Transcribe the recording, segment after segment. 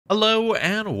Hello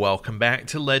and welcome back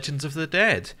to Legends of the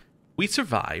Dead. We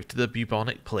survived the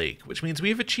bubonic plague, which means we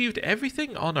have achieved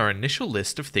everything on our initial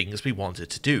list of things we wanted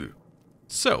to do.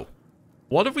 So,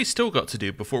 what have we still got to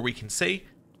do before we can say,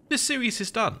 this series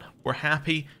is done, we're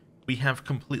happy, we have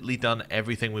completely done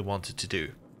everything we wanted to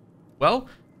do? Well,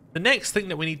 the next thing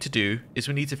that we need to do is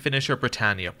we need to finish our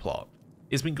Britannia plot.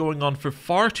 It's been going on for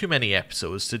far too many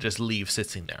episodes to just leave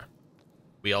sitting there.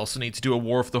 We also need to do a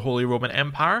War of the Holy Roman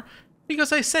Empire,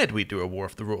 because I said we'd do a War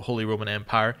of the Holy Roman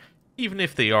Empire, even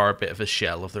if they are a bit of a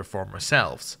shell of their former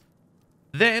selves.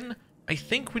 Then, I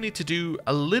think we need to do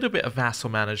a little bit of vassal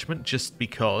management, just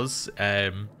because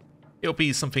it'll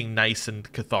be something nice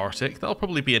and cathartic. That'll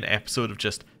probably be an episode of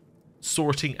just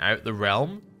sorting out the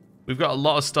realm. We've got a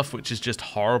lot of stuff which is just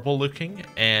horrible looking,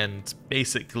 and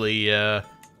basically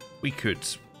we could,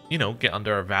 you know, get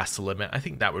under our vassal limit. I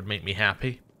think that would make me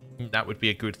happy. That would be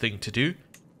a good thing to do.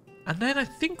 And then I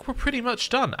think we're pretty much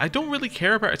done. I don't really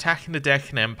care about attacking the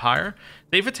Deccan Empire.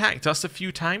 They've attacked us a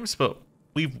few times, but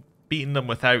we've beaten them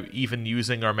without even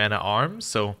using our men at arms,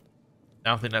 so I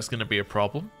don't think that's going to be a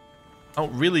problem. I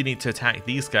don't really need to attack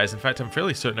these guys. In fact, I'm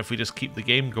fairly certain if we just keep the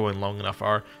game going long enough,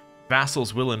 our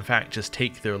vassals will in fact just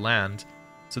take their land.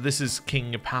 So this is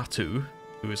King Patu,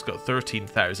 who has got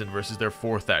 13,000 versus their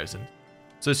 4,000.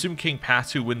 So assume King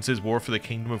Patu wins his war for the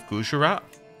Kingdom of Gujarat.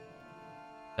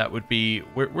 That would be...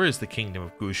 Where is the Kingdom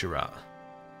of Gujarat?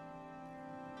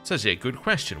 It's actually a good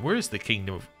question. Where is the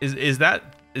Kingdom of... Is that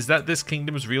this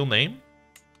kingdom's real name?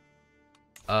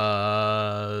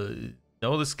 No,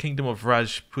 this Kingdom of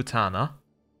Rajputana.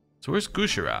 So where's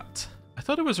Gujarat? I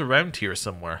thought it was around here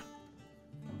somewhere.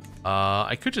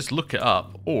 I could just look it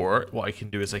up, or what I can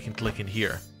do is I can click in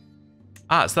here.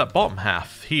 Ah, it's that bottom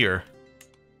half here.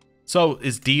 So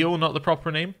is Dio not the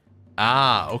proper name?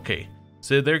 Ah, okay.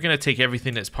 So they're going to take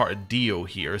everything that's part of Dio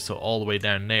here, so all the way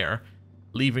down there,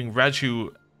 leaving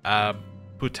Rajputana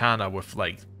with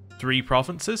like 3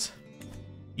 provinces.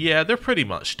 Yeah, they're pretty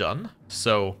much done.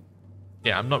 So,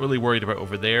 yeah, I'm not really worried about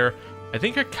over there. I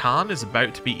think our Khan is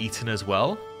about to be eaten as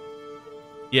well.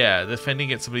 Yeah, defending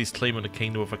against somebody's claim on the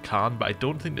kingdom of a Khan, but I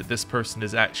don't think that this person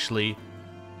is actually...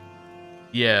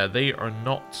 Yeah, they are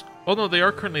not... Oh no, they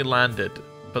are currently landed,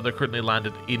 but they're currently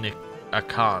landed in a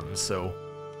Khan, so...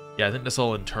 Yeah, I think that's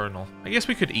all internal. I guess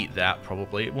we could eat that,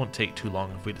 probably. It won't take too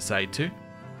long if we decide to.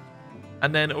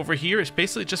 And then over here, it's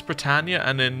basically just Britannia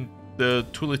and then the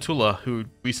Tulitula, who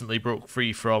recently broke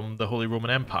free from the Holy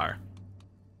Roman Empire,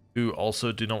 who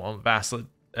also do not want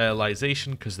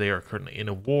vassalization because they are currently in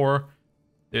a war.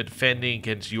 They're defending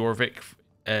against Jorvik,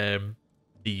 the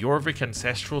Jorvik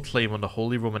ancestral claim on the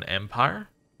Holy Roman Empire.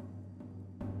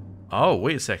 Oh,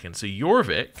 wait a second. So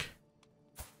Jorvik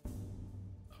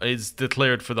is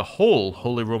declared for the whole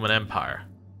Holy Roman Empire,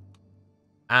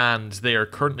 and they are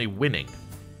currently winning.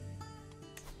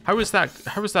 How is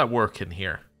that working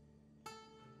here?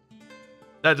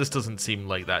 That just doesn't seem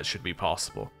like that should be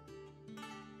possible.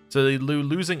 So they're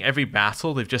losing every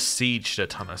battle. They've just sieged a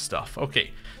ton of stuff. Okay,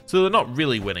 so they're not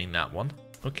really winning that one.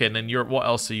 Okay, and then what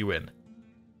else are you in?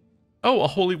 Oh, a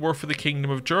holy war for the Kingdom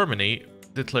of Germany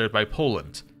declared by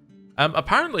Poland.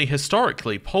 Apparently,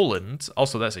 historically, Poland,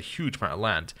 also that's a huge amount of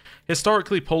land,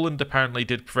 historically Poland apparently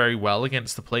did very well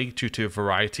against the plague due to a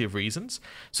variety of reasons,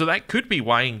 so that could be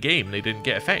why in game they didn't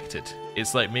get affected.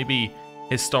 It's like maybe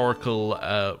historical,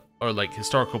 or like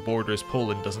historical borders,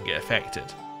 Poland doesn't get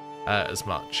affected as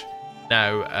much.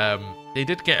 Now, they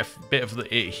did get a bit of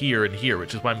it here and here,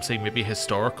 which is why I'm saying maybe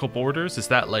historical borders. Is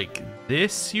that like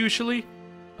this usually?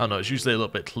 Oh no, it's usually a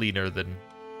little bit cleaner than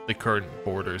the current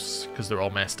borders because they're all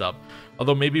messed up.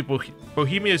 Although maybe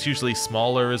Bohemia is usually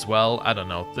smaller as well. I don't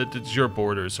know. The de jure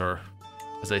borders are,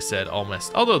 as I said, all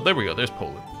messed. Although there we go. There's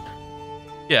Poland.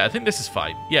 Yeah, I think this is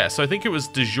fine. Yeah, so I think it was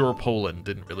de jure Poland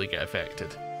didn't really get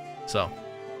affected. So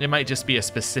it might just be a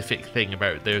specific thing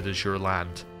about their de jure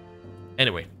land.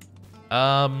 Anyway,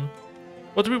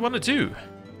 what do we want to do?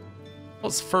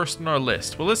 What's first on our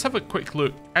list? Well, let's have a quick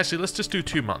look. Actually, let's just do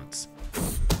 2 months.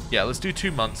 Yeah, let's do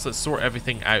 2 months. Let's sort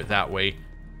everything out that way.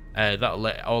 That'll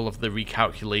let all of the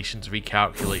recalculations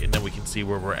recalculate, and then we can see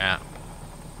where we're at.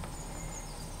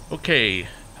 Okay.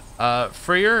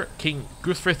 Freyr, King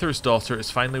Guthfrithur's daughter, is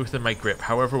finally within my grip.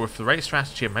 However, with the right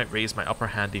strategy, I might raise my upper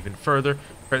hand even further.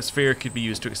 Perhaps Freyr could be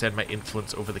used to extend my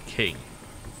influence over the king.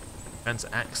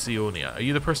 Transaxionia. Are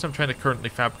you the person I'm trying to currently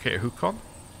fabricate a hook on?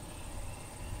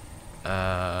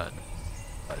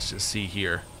 Let's just see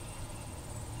here.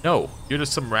 No, you're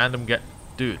just some random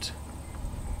dude.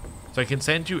 So I can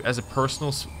send you as a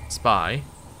personal spy.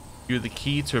 You're the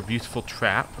key to a beautiful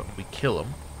trap. We kill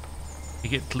him.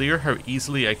 Make it clear how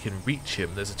easily I can reach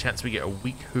him. There's a chance we get a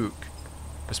weak hook.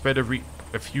 I spread a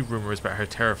a few rumors about how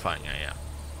terrifying I am.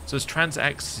 So is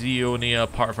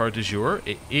Transaxionia part of our du jour?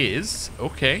 It is.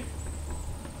 Okay.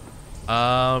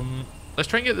 Let's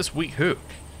try and get this weak hook.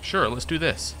 Sure, let's do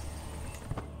this.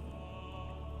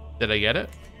 Did I get it?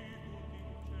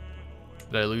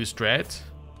 Did I lose dread?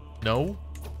 No.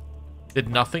 Did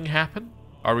nothing happen?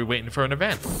 Are we waiting for an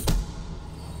event?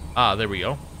 Ah, there we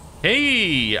go.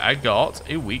 Hey, I got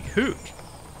a weak hook.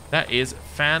 That is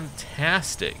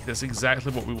fantastic. That's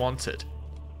exactly what we wanted.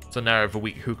 So now I have a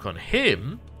weak hook on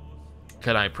him.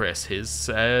 Can I press his,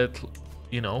 votes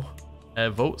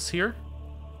here?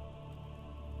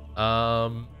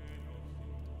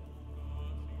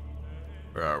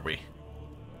 Where are we?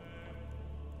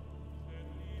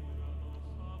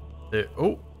 There.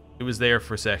 Oh, it was there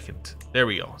for a second. There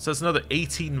we go. So it's another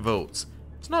 18 votes.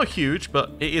 It's not huge,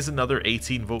 but it is another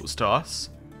 18 votes to us.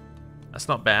 That's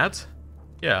not bad.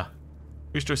 Yeah.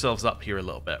 Boost ourselves up here a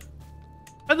little bit.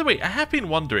 By the way, I have been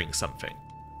wondering something.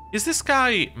 Is this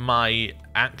guy my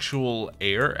actual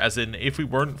heir? As in, if we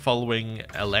weren't following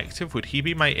elective, would he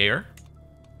be my heir?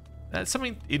 That's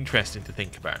something interesting to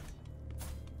think about.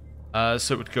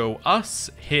 So it would go us,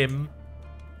 him,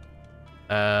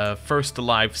 first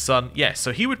alive son. Yes,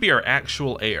 so he would be our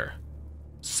actual heir.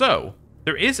 So,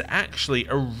 there is actually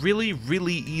a really,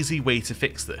 really easy way to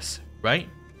fix this, right?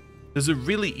 There's a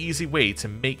really easy way to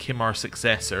make him our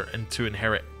successor and to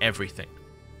inherit everything.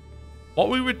 What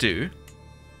we would do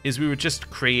is we would just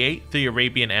create the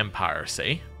Arabian Empire,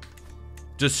 say,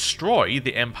 destroy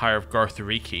the Empire of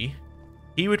Garthariki.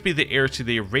 He would be the heir to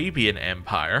the Arabian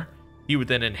Empire. He would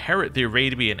then inherit the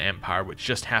Arabian Empire, which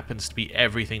just happens to be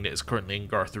everything that is currently in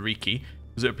Garthariki,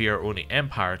 because it would be our only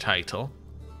empire title.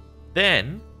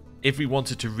 Then, if we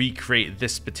wanted to recreate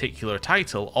this particular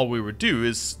title, all we would do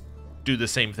is do the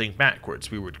same thing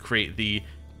backwards. We would create the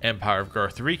Empire of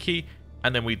Garthariki,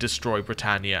 and then we destroy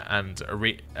Britannia and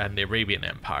the Arabian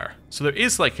Empire. So there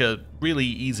is like a really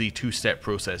easy two-step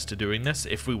process to doing this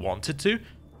if we wanted to.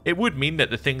 It would mean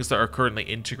that the things that are currently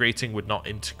integrating would not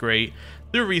integrate.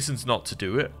 There are reasons not to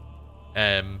do it.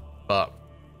 But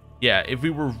yeah, if we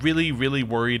were really, really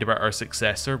worried about our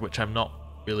successor, which I'm not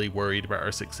really worried about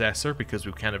our successor because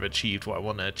we've kind of achieved what I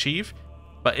want to achieve.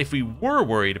 But if we were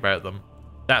worried about them,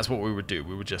 that's what we would do.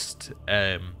 We would just,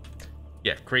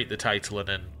 create the title and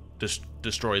then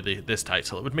destroy this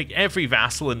title. It would make every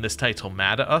vassal in this title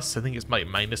mad at us. I think it's like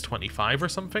minus 25 or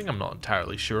something. I'm not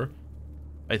entirely sure.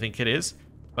 I think it is.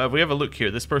 But if we have a look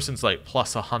here, this person's like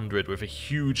plus 100 with a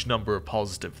huge number of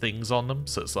positive things on them.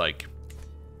 So it's like,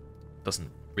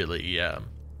 doesn't really,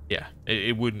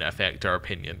 it wouldn't affect our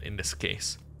opinion in this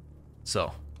case.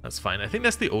 So that's fine. I think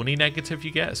that's the only negative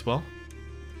you get as well.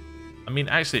 I mean,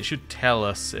 actually, it should tell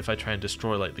us if I try and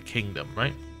destroy like the kingdom,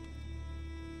 right?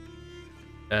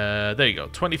 There you go.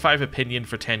 25 opinion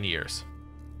for 10 years.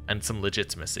 And some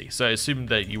legitimacy. So I assume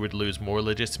that you would lose more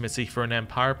legitimacy for an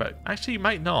empire, but actually you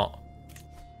might not.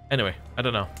 Anyway, I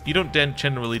don't know. You don't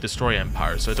generally destroy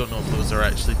empires, so I don't know if those are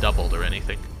actually doubled or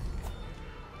anything.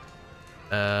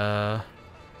 I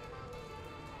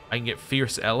can get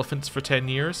fierce elephants for 10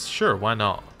 years? Sure, why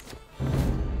not?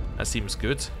 That seems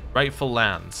good. Rightful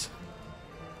lands.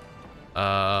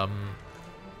 I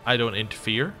don't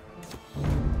interfere.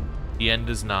 The end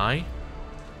is nigh.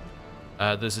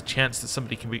 There's a chance that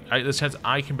somebody can be... there's a chance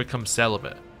I can become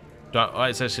celibate.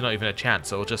 It's actually not even a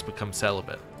chance. I'll just become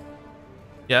celibate.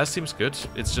 Yeah, that seems good.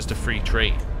 It's just a free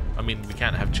trait. I mean, we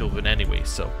can't have children anyway,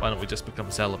 so why don't we just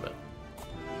become celibate?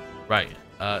 Right.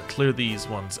 Clear these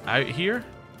ones out here.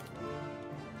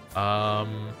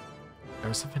 There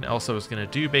was something else I was going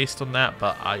to do based on that,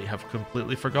 but I have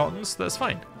completely forgotten, so that's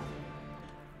fine.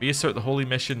 Reassert the holy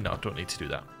mission. No, don't need to do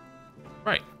that.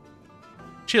 Right.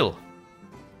 Chill.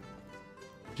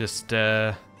 Just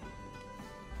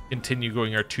continue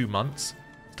going our 2 months.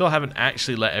 Still haven't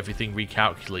actually let everything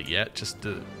recalculate yet. Just,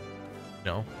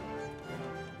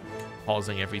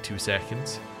 pausing every 2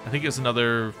 seconds. I think it's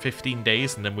another 15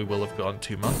 days and then we will have gone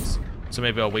 2 months. So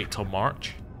maybe I'll wait till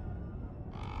March.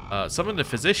 Summon the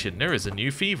physician. There is a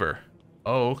new fever.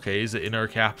 Oh, okay. Is it in our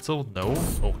capital? No.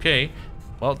 Okay.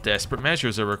 Well, desperate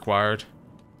measures are required.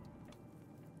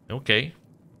 Okay.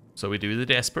 So we do the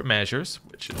desperate measures,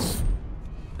 which is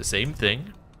the same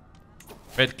thing.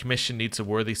 Red Commission needs a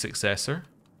worthy successor.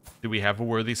 Do we have a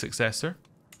worthy successor?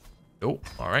 Nope.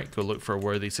 Alright, go look for a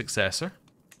worthy successor.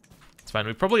 It's fine.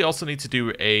 We probably also need to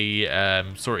do a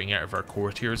sorting out of our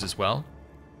courtiers as well.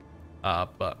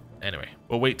 But anyway,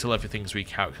 we'll wait till everything's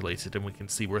recalculated and we can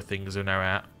see where things are now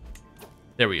at.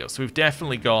 There we go. So we've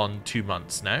definitely gone 2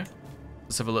 months now.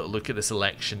 Let's have a little look at this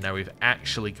election now. We've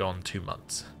actually gone 2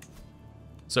 months.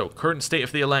 So, current state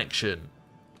of the election.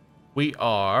 We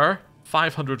are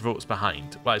 500 votes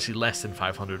behind. Well, actually less than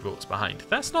 500 votes behind.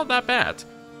 That's not that bad.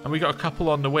 And we got a couple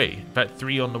on the way. In fact,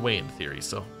 3 on the way in theory,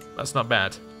 so that's not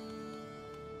bad.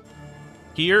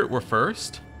 Here, we're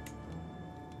first.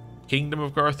 Kingdom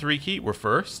of Garthariki, we're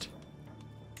first.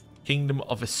 Kingdom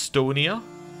of Estonia,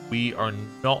 we are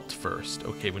not first.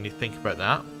 Okay, when you think about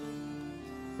that.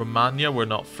 Romania, we're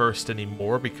not first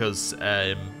anymore because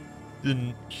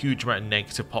the huge amount of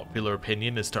negative popular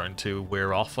opinion is starting to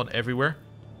wear off on everywhere.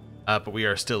 But we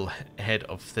are still ahead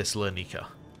of Thessalonica.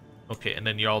 Okay, and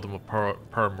then Yaldom of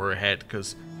Perm, we're ahead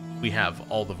because we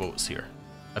have all the votes here,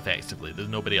 effectively.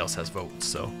 Nobody else has votes,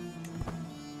 so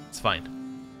it's fine.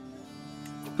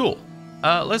 Cool.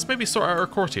 Let's maybe sort out our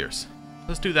courtiers.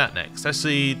 Let's do that next.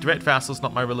 Actually, direct vassal's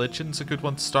not my religion. It's a good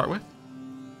one to start with.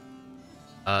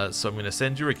 So I'm going to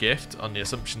send you a gift on the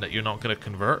assumption that you're not going to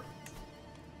convert.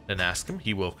 Then ask him.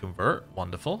 He will convert.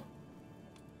 Wonderful.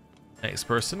 Next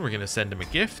person, we're going to send him a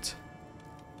gift.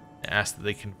 Ask that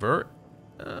they convert.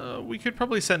 We could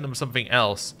probably send them something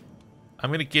else. I'm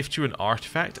going to gift you an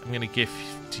artifact. I'm going to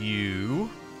gift you...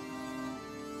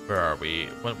 Where are we?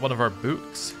 One of our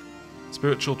books.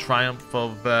 Spiritual Triumph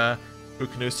of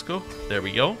Bukanusko. There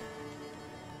we go.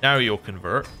 Now you'll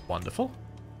convert. Wonderful.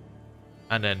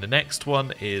 And then the next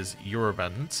one is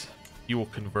Euroband. You will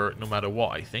convert no matter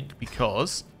what, I think,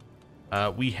 because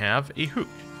we have a hook.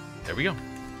 There we go.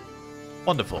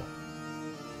 Wonderful.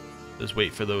 Just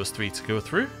wait for those 3 to go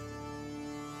through.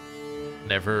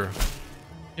 Never,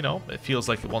 you know, it feels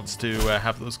like it wants to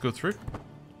have those go through.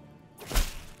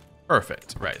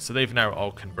 Perfect. Right, so they've now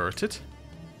all converted.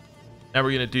 Now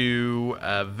we're going to do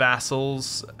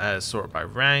vassals sorted by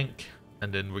rank,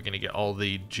 and then we're going to get all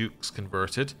the dukes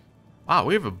converted. Wow,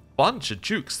 we have a bunch of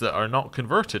dukes that are not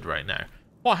converted right now.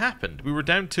 What happened? We were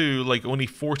down to like only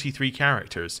 43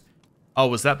 characters. Oh,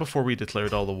 was that before we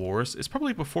declared all the wars? It's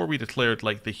probably before we declared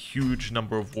like the huge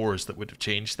number of wars that would have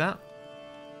changed that.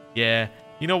 Yeah,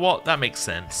 you know what? That makes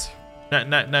sense. Now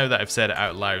that I've said it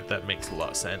out loud, that makes a lot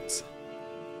of sense.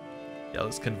 Yeah,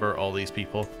 let's convert all these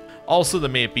people. Also, there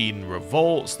may have been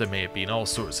revolts, there may have been all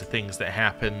sorts of things that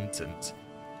happened, and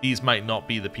these might not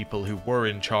be the people who were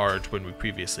in charge when we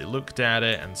previously looked at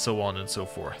it, and so on and so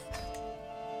forth.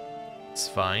 It's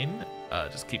fine.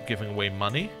 Just keep giving away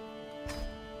money.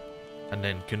 And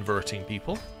then converting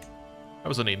people. That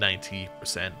was only 90%,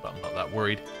 but I'm not that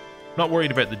worried. I'm not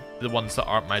worried about the ones that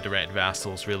aren't my direct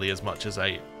vassals, really, as much as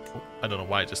I don't know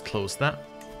why I just closed that.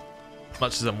 As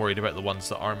much as I'm worried about the ones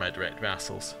that are my direct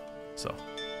vassals. So,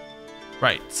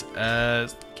 right.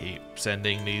 Keep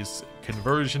sending these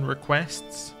conversion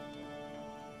requests.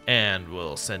 And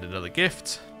we'll send another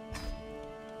gift.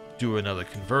 Do another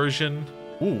conversion.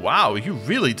 Oh, wow, you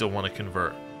really don't want to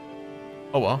convert.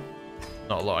 Oh, well.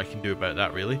 Not a lot I can do about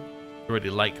that, really. You already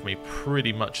like me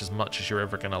pretty much as you're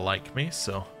ever going to like me,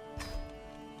 so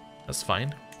that's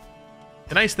fine.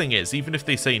 The nice thing is, even if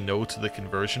they say no to the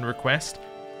conversion request,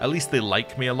 at least they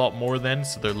like me a lot more then,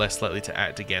 so they're less likely to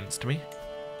act against me,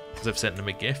 because I've sent them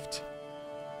a gift.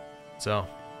 So,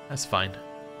 that's fine.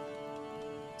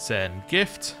 Send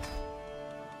gift.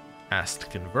 Ask to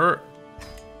convert.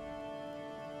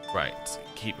 Right,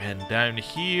 keep heading down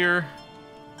here.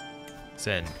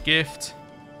 Send gift.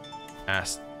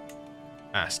 Ask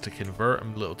to convert.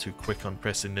 I'm a little too quick on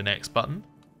pressing the next button.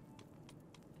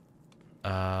 We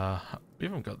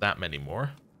haven't got that many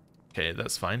more. Okay,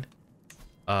 that's fine.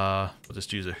 We'll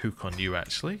just use a hook on you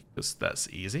actually, because that's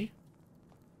easy.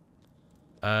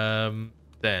 Then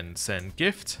send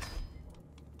gift.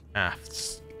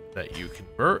 Ask that you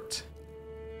convert.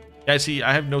 Actually,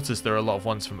 I have noticed there are a lot of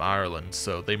ones from Ireland,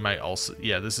 so they might also...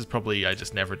 Yeah, this is probably... I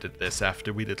just never did this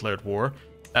after we declared war.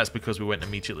 That's because we went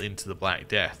immediately into the Black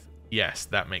Death. Yes,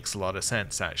 that makes a lot of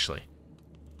sense, actually.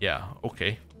 Yeah,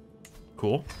 okay.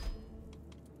 Cool.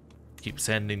 Keep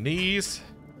sending these.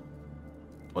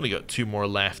 Only got 2 more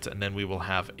left, and then we will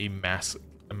have a mass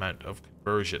amount of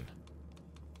conversion.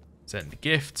 Send a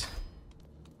gift.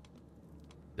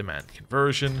 Demand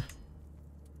conversion.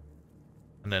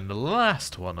 And then the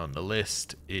last one on the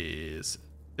list is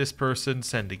this person,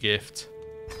 send a gift,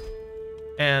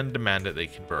 and demand that they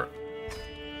convert.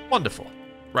 Wonderful.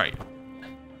 Right.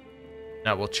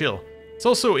 Now we'll chill. It's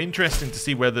also interesting to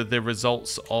see whether the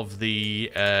results of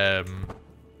the,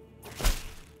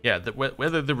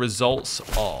 whether the results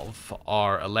of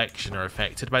our election are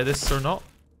affected by this or not.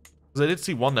 Because I did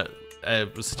see one that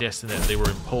was suggesting that they were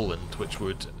in Poland, which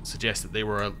would suggest that they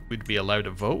would be allowed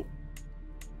to vote.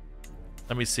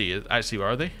 Let me see. Actually,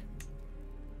 are they?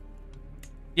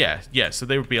 Yeah, so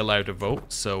they would be allowed to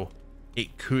vote. So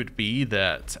it could be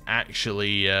that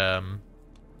actually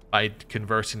by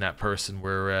converting that person,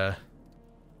 we're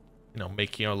you know,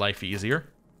 making our life easier.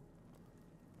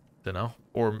 Don't know.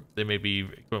 Or they may be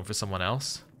going for someone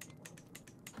else.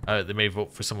 They may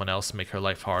vote for someone else to make her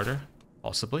life harder.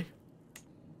 Possibly.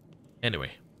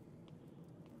 Anyway.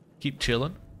 Keep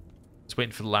chilling. Just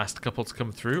waiting for the last couple to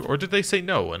come through. Or did they say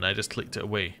no and I just clicked it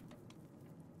away?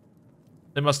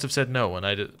 They must have said no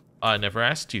and I never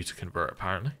asked you to convert,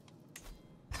 apparently.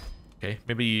 Okay,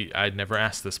 maybe I'd never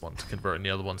asked this one to convert and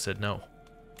the other one said no.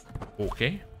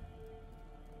 Okay.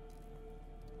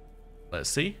 Let's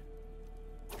see.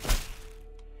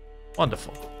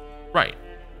 Wonderful. Right.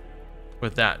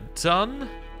 With that done,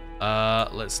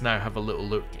 let's now have a little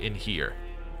look in here.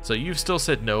 So you've still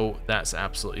said no, that's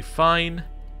absolutely fine.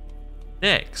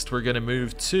 Next, we're going to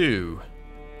move to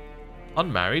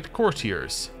unmarried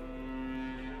courtiers.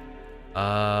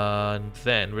 And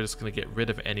then we're just going to get rid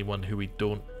of anyone who we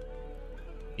don't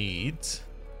need.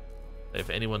 If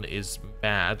anyone is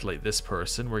bad, like this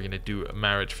person, we're going to do a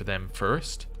marriage for them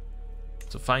first.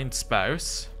 So find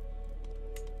spouse.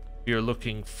 We are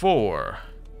looking for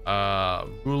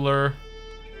ruler.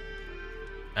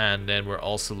 And then we're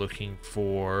also looking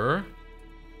for...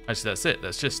 Actually, that's it.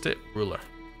 That's just it. Ruler.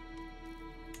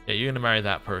 Yeah, you're going to marry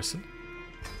that person.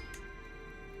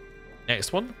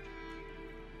 Next one.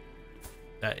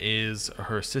 That is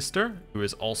her sister, who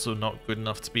is also not good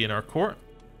enough to be in our court.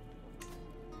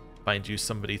 Find you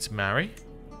somebody to marry.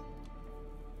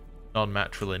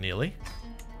 Non-matrilineally.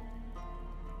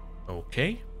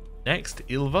 Okay. Next,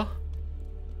 Ilva.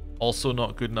 Also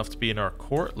not good enough to be in our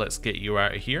court. Let's get you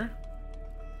out of here.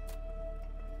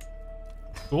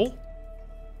 Cool.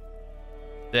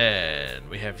 Then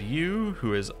we have you,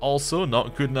 who is also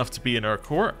not good enough to be in our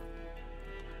court.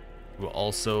 We'll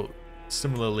also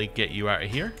similarly get you out of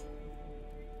here.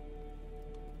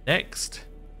 Next,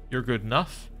 you're good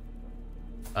enough.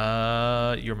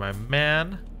 You're my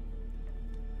man.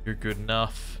 You're good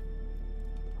enough.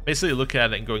 Basically look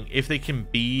at it and going, if they can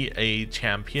be a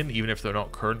champion, even if they're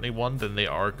not currently one, then they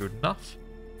are good enough.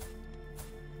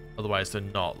 Otherwise they're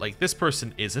not. Like this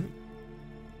person isn't.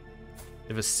 They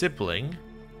have a sibling.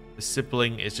 The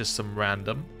sibling is just some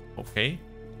random. Okay.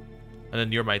 And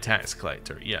then you're my tax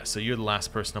collector. Yeah, so you're the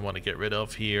last person I want to get rid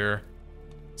of here.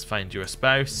 Let's find you a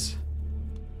spouse.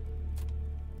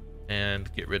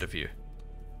 And get rid of you.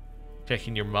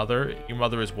 Checking your mother. Your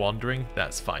mother is wandering.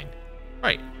 That's fine.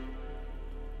 Right.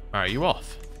 Marry you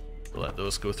off. We'll let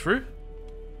those go through.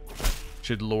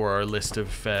 Should lower our list of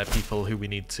people who we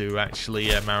need to actually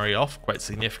marry off quite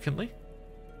significantly.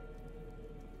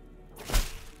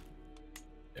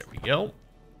 There we go.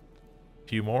 A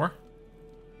few more.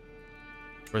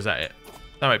 Or is that it?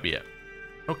 That might be it.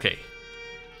 Okay.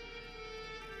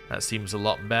 That seems a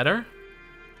lot better.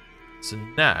 So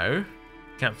now,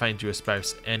 can't find you a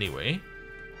spouse anyway.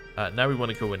 Now we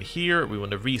want to go in here. We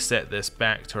want to reset this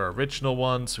back to our original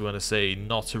ones. We want to say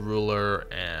not a ruler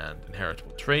and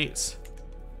inheritable traits.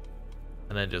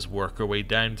 And then just work our way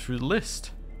down through the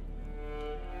list.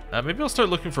 Maybe I'll start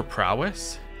looking for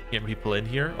prowess. Getting people in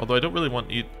here. Although I don't really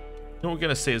want you... You know what we're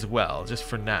going to say as well, just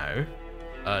for now.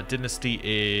 Dynasty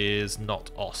is not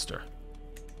Oster.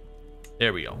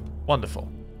 There we go.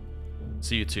 Wonderful.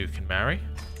 So you two can marry.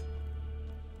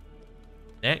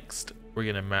 Next, we're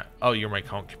going to marry... Oh, you're my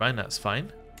concubine. That's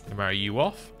fine. I'm going to marry you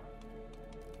off.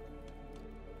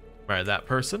 Marry that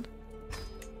person.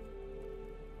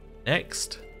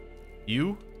 Next,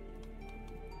 you.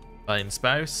 Find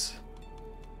spouse.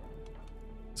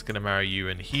 It's going to marry you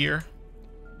in here.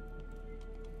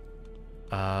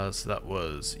 So that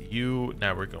was you.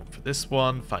 Now we're going for this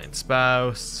one. Find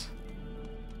spouse.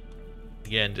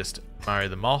 Again, just marry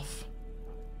them off.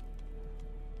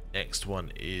 Next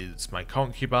one is my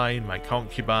concubine. My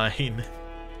concubine.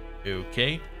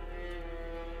 Okay.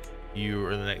 You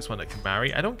are the next one that can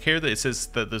marry. I don't care that it says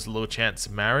that there's a low chance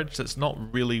of marriage. That's not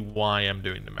really why I'm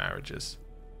doing the marriages.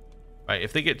 Right,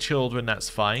 if they get children, that's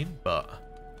fine, but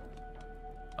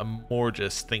I'm more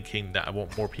just thinking that I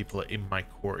want more people in my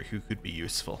court who could be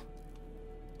useful.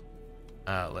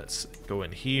 Let's go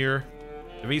in here.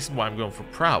 The reason why I'm going for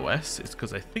prowess is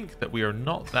because I think that we are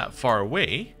not that far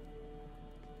away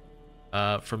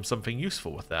from something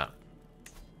useful with that.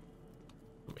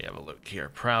 Let me have a look here.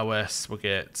 Prowess, we'll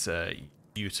get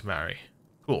you to marry.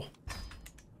 Cool.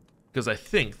 Because I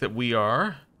think that we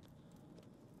are...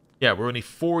 Yeah, we're only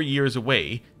 4 years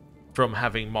away from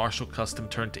having martial custom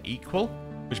turn to equal,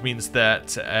 which means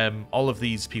that all of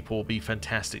these people will be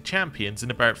fantastic champions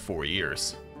in about 4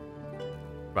 years.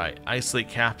 Right, isolate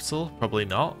capsule, probably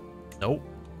not. Nope.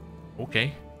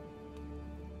 Okay.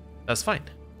 That's fine.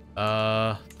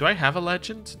 Do I have a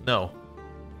legend? No.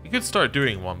 We could start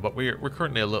doing one, but we're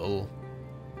currently a little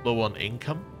low on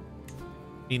income.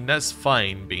 mean, that's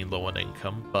fine being low on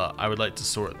income, but I would like to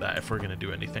sort that if we're going to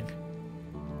do anything.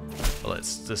 But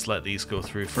let's just let these go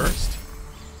through first.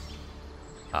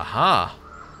 Aha!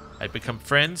 I become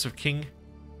friends with King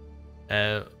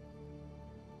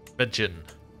Bajin.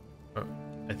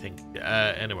 I think.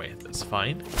 Anyway, that's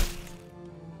fine.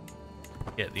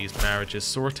 Get these marriages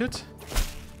sorted.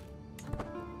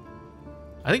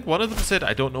 I think one of them said,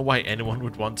 I don't know why anyone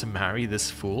would want to marry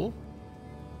this fool.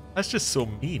 That's just so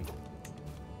mean.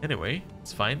 Anyway,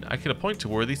 it's fine. I can appoint a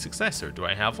worthy successor. Do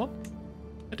I have one?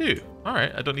 I do.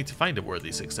 Alright, I don't need to find a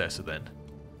worthy successor then.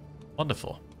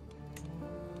 Wonderful.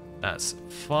 That's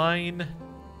fine.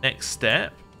 Next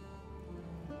step.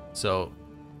 So,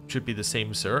 should be the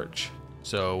same search.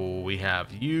 So, we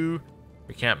have you.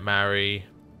 We can't marry.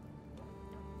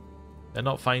 Did I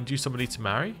not find you somebody to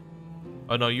marry?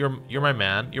 Oh no, you're my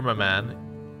man. You're my man.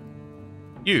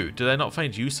 You, did I not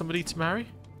find you somebody to marry?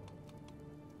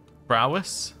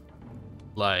 Prowess?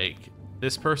 Like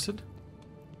this person?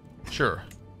 Sure.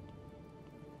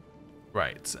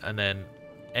 Right, and then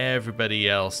everybody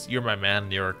else, you're my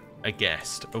man, you're a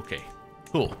guest. Okay,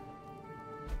 cool.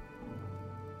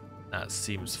 That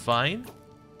seems fine.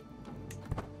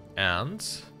 And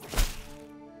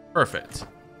perfect.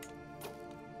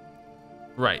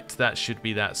 Right, that should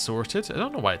be that sorted. I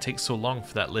don't know why it takes so long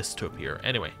for that list to appear.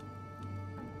 Anyway.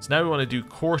 So now we want to do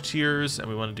courtiers, and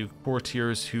we want to do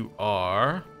courtiers who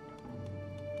are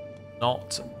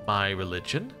not my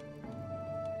religion.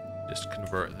 Just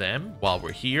convert them while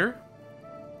we're here.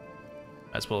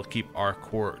 As well keep our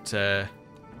court,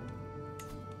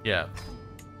 yeah,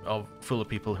 full of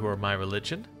people who are my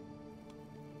religion.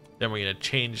 Then we're going to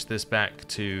change this back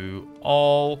to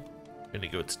all. We're going to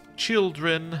go to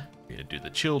children. We're going to do the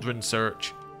children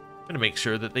search. I'm going to make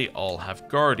sure that they all have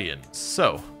guardians.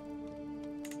 So,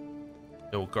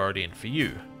 no guardian for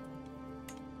you.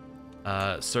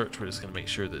 Search, we're just going to make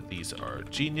sure that these are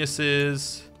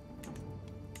geniuses.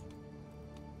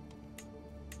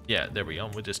 Yeah, there we go.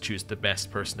 We'll just choose the best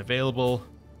person available.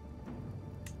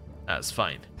 That's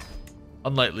fine.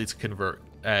 Unlikely to convert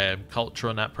culture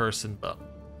on that person, but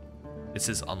this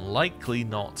is unlikely,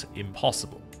 not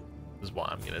impossible, is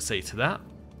what I'm going to say to that.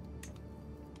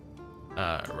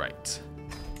 Right.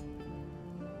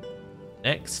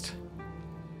 Next.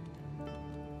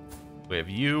 We have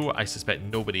you. I suspect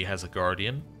nobody has a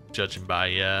guardian, judging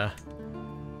by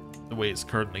the way it's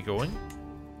currently going.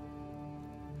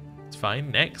 It's fine.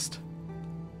 Next.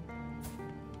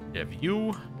 We have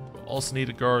you. We also need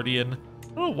a guardian. I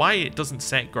don't know why it doesn't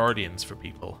set guardians for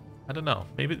people. I don't know.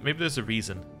 Maybe there's a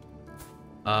reason.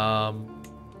 Yeah,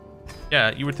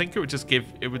 you would think it would just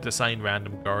it would assign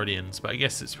random guardians, but I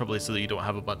guess it's probably so that you don't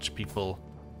have a bunch of people.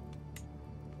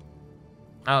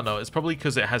 I don't know, it's probably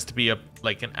because it has to be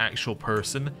like an actual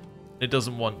person. It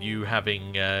doesn't want you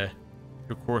having your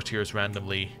courtiers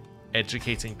randomly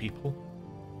educating people.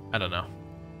 I don't know.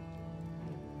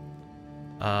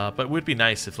 But it would be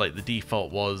nice if like the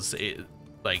default was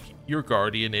like your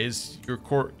guardian is your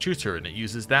court tutor and it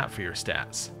uses that for your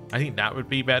stats. I think that would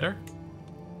be better.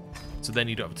 So then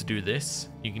you don't have to do this.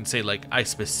 You can say like, I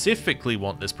specifically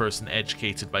want this person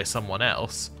educated by someone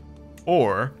else,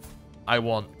 or I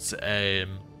want,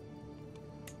 I'm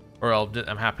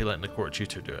happy letting the court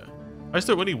tutor do it. Why is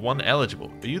there only one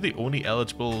eligible? Are you the only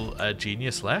eligible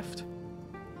genius left?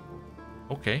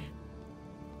 Okay.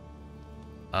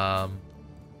 That's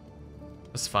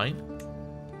fine.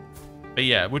 But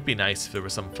yeah, it would be nice if there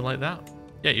was something like that.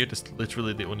 Yeah, you're just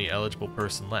literally the only eligible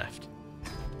person left.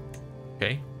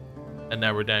 Okay. And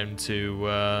now we're down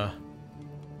to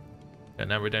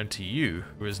you,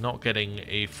 who is not getting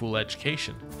a full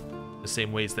education, the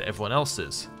same ways that everyone else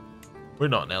is. We're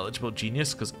not an eligible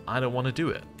genius because I don't want to do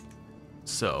it.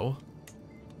 So,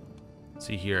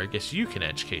 see here, I guess you can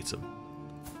educate them.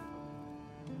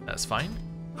 That's fine.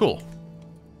 Cool.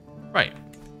 Right.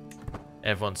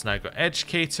 Everyone's now got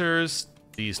educators.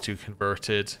 These two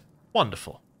converted.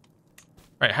 Wonderful.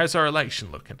 Right, how's our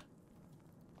election looking?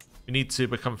 We need to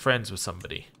become friends with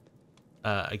somebody.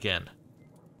 Again.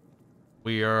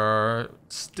 We are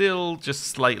still just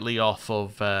slightly off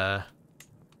of...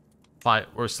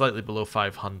 we're slightly below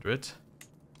 500.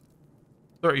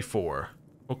 34.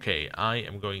 Okay, I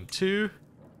am going to...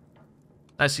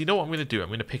 Actually, you know what I'm going to do? I'm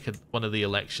going to pick one of the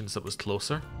elections that was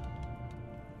closer.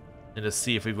 And just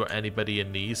see if we've got anybody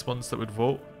in these ones that would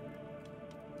vote.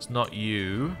 It's not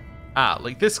you. Ah,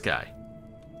 like this guy.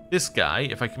 This guy,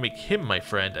 if I can make him my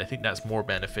friend, I think that's more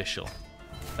beneficial.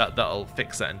 That'll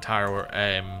fix that entire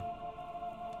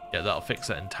yeah, that'll fix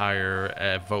that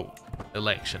entire vote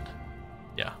election.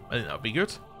 Yeah, I think that'll be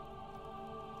good.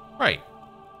 Right.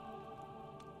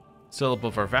 Still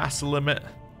above our vassal limit.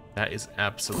 That is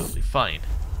absolutely fine.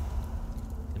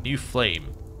 A new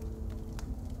flame.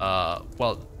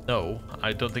 Well, no,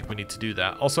 I don't think we need to do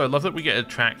that. Also, I love that we get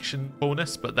attraction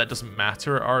bonus, but that doesn't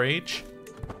matter at our age.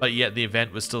 But yet the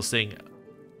event was still saying,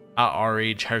 at our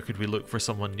age, how could we look for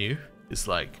someone new? It's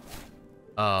like,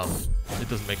 it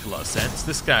doesn't make a lot of sense.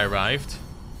 This guy arrived.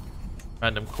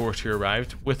 Random courtier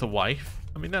arrived with a wife.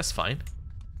 I mean, that's fine.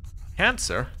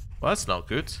 Cancer? Well, that's not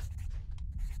good.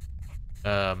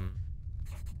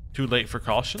 Too late for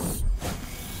caution.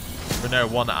 We're now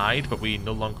one-eyed, but we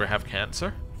no longer have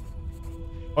cancer.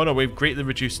 Oh no, we've greatly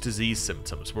reduced disease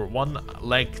symptoms. We're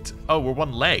one-legged. Oh, we're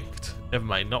one-legged. Never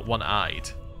mind, not one-eyed.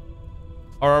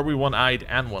 Or are we one-eyed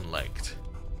and one-legged?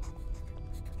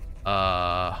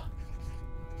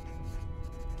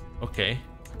 Okay.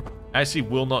 Actually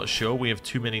will not show. We have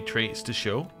too many traits to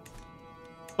show.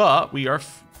 But we are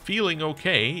feeling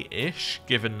okay-ish,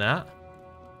 given that.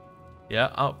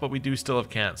 Yeah, but we do still have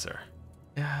cancer.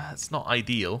 Yeah, it's not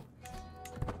ideal.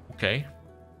 Okay.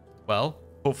 Well,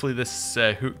 hopefully this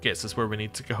hook gets us where we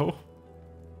need to go.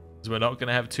 Because we're not going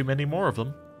to have too many more of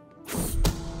them.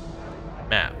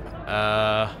 Map.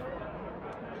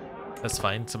 That's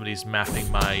fine. Somebody's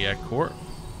mapping my court.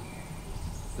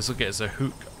 This will get us a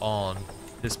hook on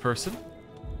this person.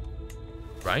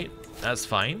 Right. That's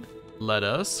fine. Let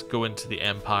us go into the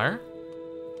Empire.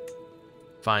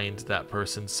 Find that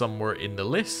person somewhere in the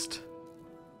list.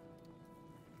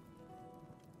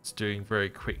 Just doing a very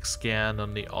quick scan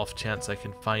on the off chance I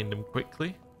can find him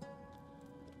quickly.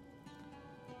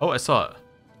 Oh, I saw it.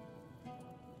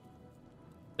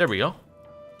 There we go.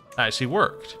 That actually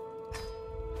worked.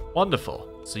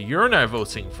 Wonderful. So you're now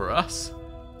voting for us,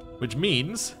 which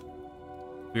means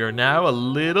we are now a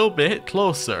little bit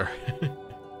closer.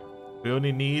 We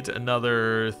only need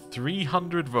another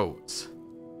 300 votes.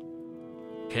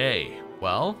 Okay,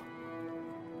 well,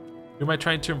 who am I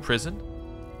trying to imprison?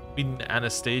 Queen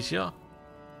Anastasia.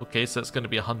 Okay, so that's going to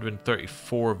be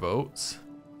 134 votes,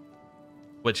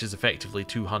 which is effectively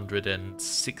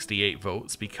 268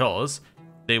 votes because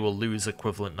they will lose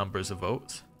equivalent numbers of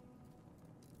votes.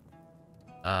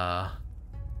 Back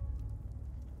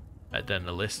down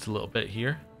the list a little bit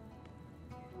here.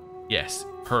 Yes,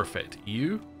 perfect.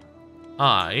 You,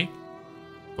 I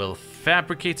will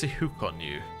fabricate a hook on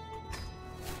you.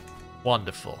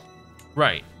 Wonderful.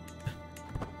 Right.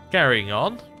 Carrying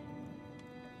on.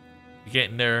 We're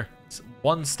getting there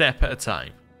one step at a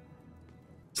time.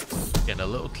 Getting a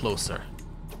little closer.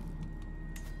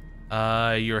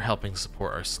 You're helping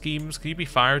support our schemes. Can you be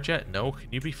Firejet? No. Can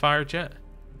you be Firejet?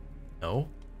 No.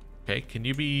 Okay. Can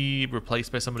you be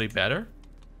replaced by somebody better?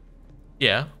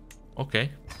 Yeah.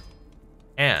 Okay.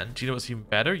 And do you know what's even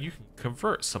better? You can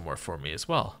convert somewhere for me as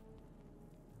well.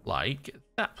 Like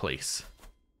that place.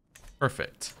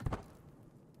 Perfect.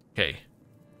 Okay.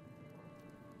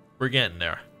 We're getting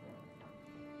there.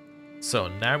 So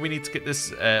now we need to get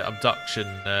this abduction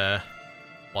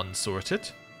one sorted.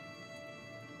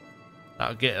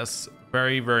 That'll get us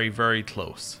very, very, very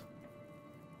close.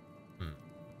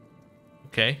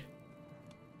 Okay.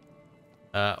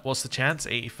 What's the chance?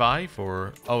 85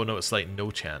 or... Oh no, it's like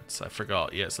no chance. I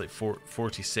forgot. Yeah, it's like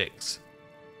 46.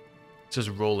 It's just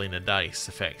rolling a dice,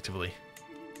 effectively.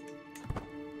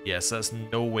 Yes, that's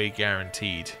no way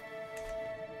guaranteed.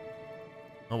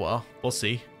 Oh well, we'll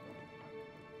see.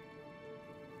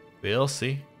 We'll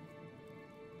see.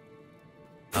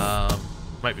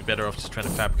 Might be better off just trying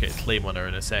to fabricate a claim on her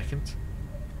in a second.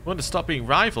 Want to stop being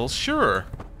rivals? Sure.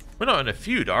 We're not in a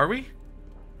feud, are we?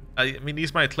 I mean,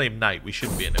 he's my claim knight. We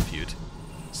shouldn't be in a feud.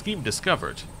 Scheme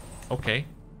discovered. Okay.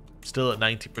 Still at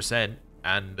 90%,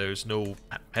 and there's no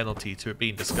penalty to it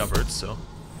being discovered, so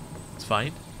it's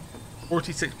fine.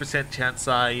 46% chance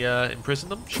I imprison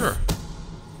them? Sure.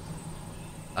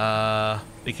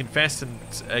 They confessed and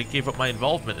gave up my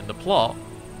involvement in the plot.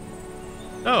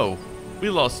 No, we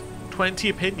lost 20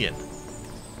 opinion.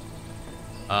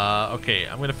 Okay,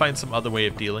 I'm going to find some other way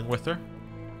of dealing with her.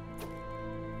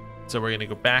 So we're going to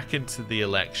go back into the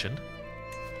election.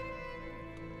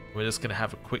 We're just going to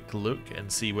have a quick look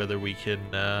and see whether we can...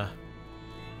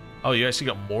 Oh, you actually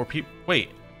got more people?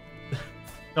 Wait.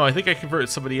 No, I think I converted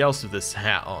somebody else with this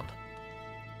hat on.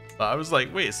 But I was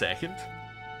like, wait a second.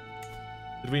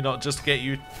 Did we not just get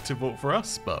you to vote for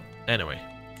us? But anyway.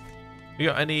 We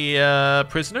got any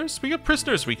prisoners? We got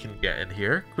prisoners we can get in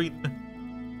here.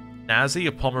 Queen Nazi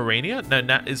of Pomerania?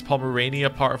 Now, is Pomerania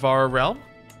part of our realm?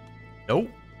 Nope.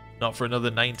 Not for another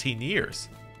 19 years.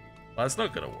 Well, that's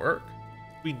not going to work.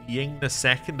 Queen Ying II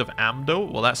of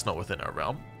Amdo? Well, that's not within our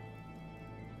realm.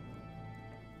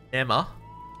 Emma?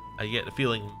 I get the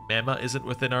feeling Mema isn't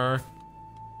within our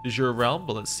de jure realm,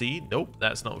 but let's see. Nope,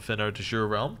 that's not within our de jure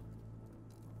realm.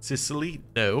 Sicily,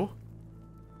 no.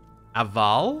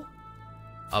 Aval?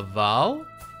 Aval?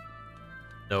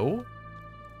 No.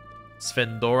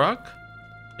 Svendorak?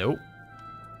 Nope.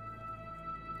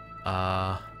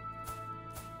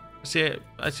 See,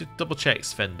 I should double check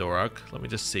Svendorak. Let me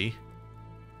just see.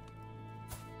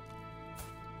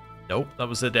 Nope, that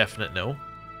was a definite no.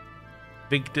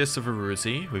 Vigdis of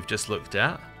Aruzi, we've just looked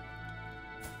at.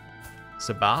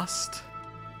 Sebast.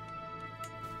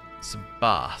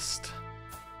 Sebast.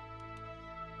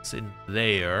 It's in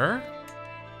there.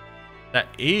 That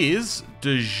is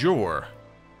de jure.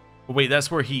 Oh, wait, that's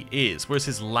where he is. Where's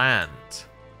his land?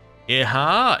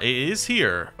 Aha, it is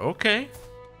here. Okay.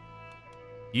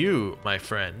 You, my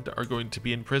friend, are going to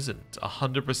be imprisoned.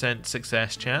 100%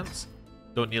 success chance.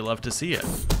 Don't you love to see it?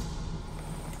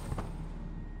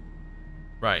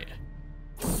 Right.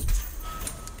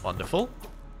 Wonderful.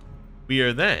 We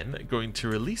are then going to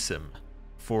release him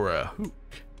for a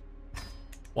hook.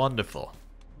 Wonderful.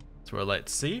 So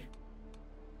let's see.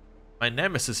 My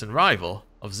nemesis and rival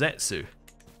of Zetsu.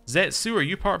 Zetsu, are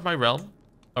you part of my realm?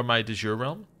 Or my de jure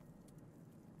realm?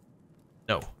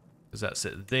 No. Because that's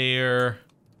it there.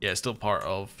 Yeah, it's still part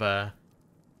of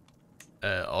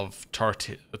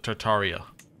Tartaria.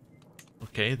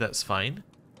 Okay, that's fine.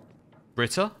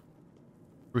 Britta?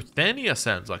 Ruthenia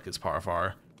sounds like it's part of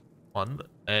our one.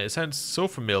 It sounds so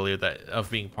familiar that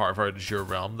of being part of our de jure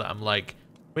realm that I'm like,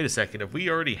 wait a second, have we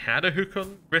already had a hook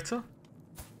on Britta?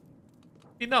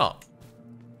 Maybe not.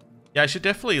 Yeah, I should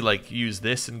definitely like use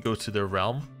this and go to their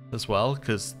realm as well,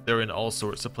 because they're in all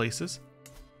sorts of places.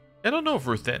 I don't know if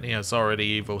Ruthenia is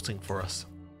already voting for us.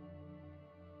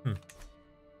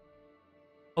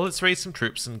 Well, let's raise some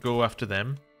troops and go after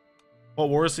them. What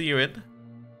wars are you in?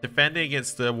 Defending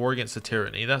against the war against the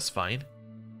tyranny, that's fine.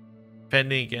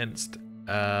 Defending against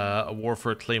a war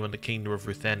for a claim on the kingdom of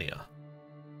Ruthenia.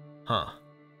 Huh.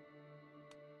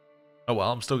 Oh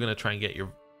well, I'm still going to try and get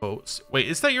your votes. Wait,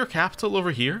 is that your capital over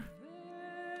here?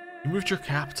 You moved your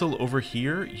capital over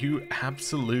here? You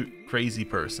absolute crazy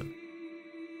person.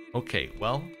 Okay,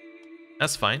 well,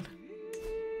 that's fine.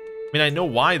 I mean, I know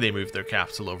why they moved their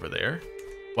capital over there.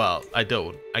 Well, I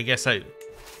don't. I guess I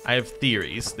have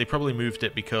theories. They probably moved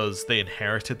it because they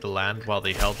inherited the land while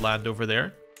they held land over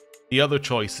there. The other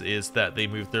choice is that they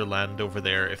moved their land over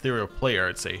there. If they were a player,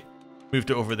 I'd say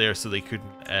moved it over there so they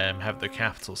couldn't have their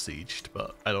capital sieged,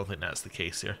 but I don't think that's the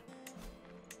case here.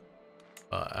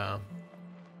 But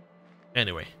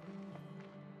anyway.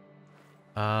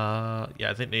 Yeah,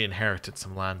 I think they inherited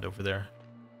some land over there.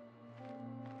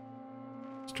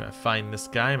 Let's try to find this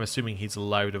guy. I'm assuming he's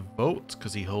allowed a vote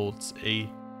because he holds a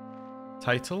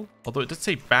title. Although it did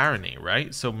say barony,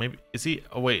 right? So maybe, is he,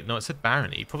 oh wait, no, it said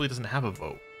barony. He probably doesn't have a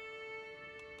vote.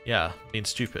 Yeah, being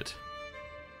stupid.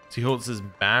 So he holds his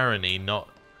barony, not,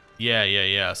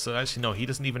 yeah. So actually, no, he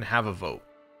doesn't even have a vote.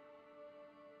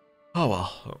 Oh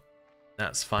well,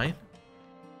 that's fine.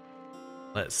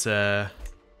 Let's go.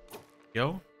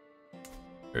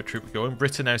 Your troop going.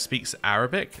 Britta now speaks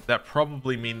Arabic. That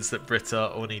probably means that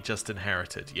Britta only just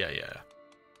inherited. Yeah.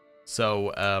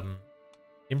 So,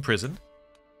 in prison.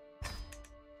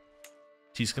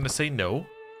 She's gonna say no.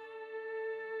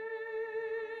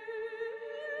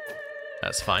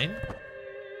 That's fine.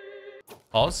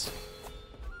 Pause.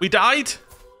 We died?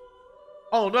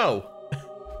 Oh no.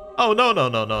 Oh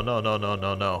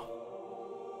no.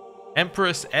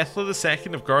 Empress Ethla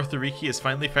II of Garthariki has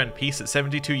finally found peace at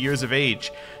 72 years of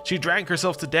age. She drank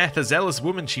herself to death. A zealous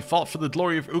woman, she fought for the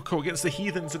glory of Ukko against the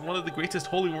heathens in one of the greatest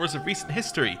holy wars of recent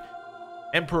history.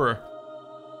 Emperor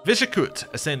Vishakut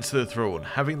ascends to the throne.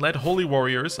 Having led holy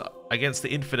warriors against the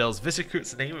infidels,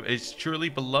 Vishakut's name is surely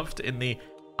beloved in the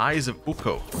eyes of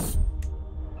Ukko.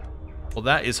 Well,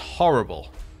 that is horrible.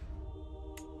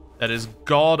 That is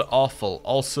god-awful.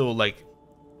 Also, like...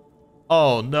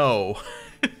 Oh, no.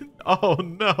 Oh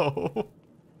no.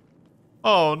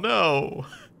 Oh no.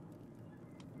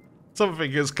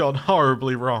 Something has gone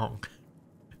horribly wrong.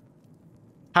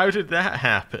 How did that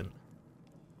happen?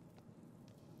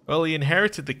 Well, he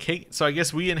inherited the king. So I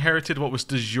guess we inherited what was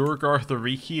de jure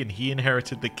Garthariki and he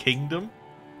inherited the kingdom?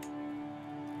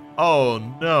 Oh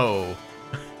no.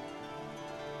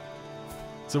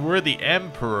 So we're the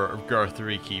emperor of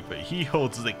Garthariki, but he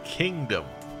holds the kingdom.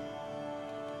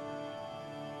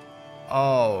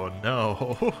 Oh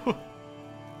no.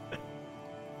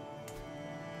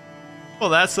 Well,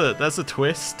 that's a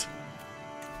twist.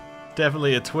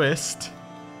 Definitely a twist.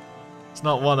 It's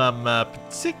not one I'm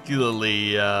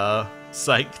particularly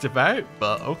psyched about,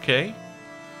 but okay.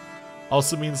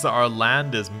 Also means that our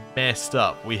land is messed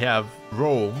up. We have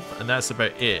Rome, and that's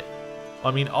about it.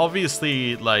 I mean,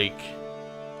 obviously, like,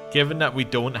 given that we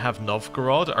don't have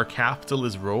Novgorod, our capital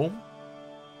is Rome.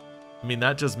 I mean,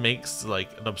 that just makes,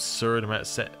 like, an absurd amount of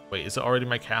set. Wait, is it already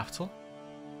my capital?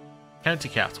 County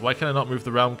capital. Why can I not move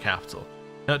the realm capital?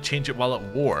 Cannot change it while at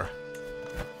war.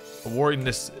 A war in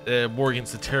this war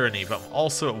against the tyranny, but I'm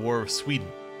also at war with Sweden.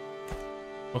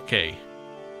 Okay.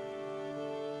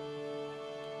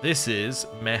 This is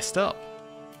messed up.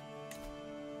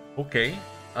 Okay.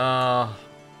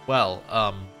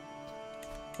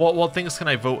 What things can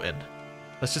I vote in?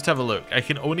 Let's just have a look. I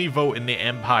can only vote in the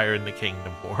Empire and the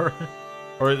Kingdom War.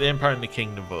 Or the Empire and the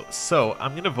Kingdom vote. So,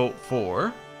 I'm going to vote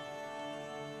for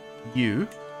you,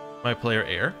 my player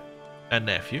heir, and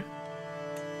nephew.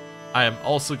 I am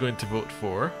also going to vote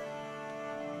for...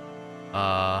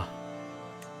 let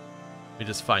me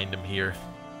just find him here.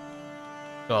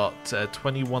 Got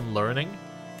 21 learning.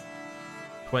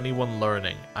 21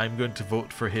 learning. I'm going to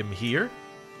vote for him here.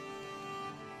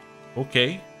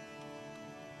 Okay.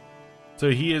 So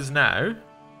he is now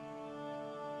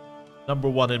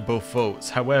 #1 in both votes.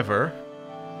 However,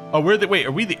 oh,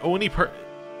 are we the only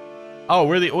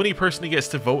we're the only person who gets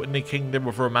to vote in the Kingdom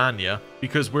of Romania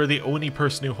because we're the only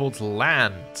person who holds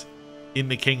land in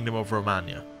the Kingdom of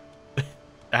Romania.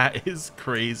 That is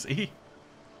crazy.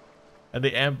 And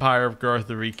the Empire of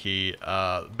Garthariki,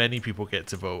 many people get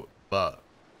to vote, but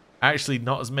actually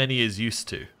not as many as used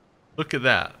to. Look at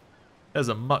that. There's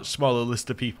a much smaller list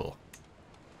of people.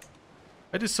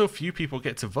 Why do so few people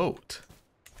get to vote?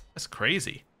 That's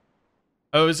crazy.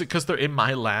 Oh, is it because they're in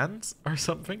my lands or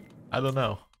something? I don't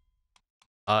know.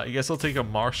 I guess I'll take a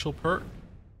martial perk.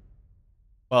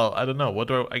 Well, I don't know. What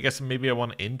do I guess maybe I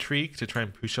want intrigue to try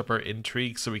and push up our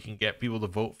intrigue so we can get people to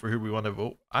vote for who we want to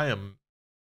vote. I am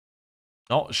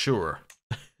not sure.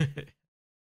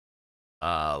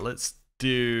 Let's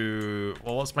do...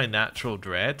 Well, what's my natural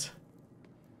dread?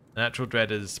 Natural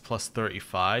dread is plus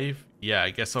 35. Yeah, I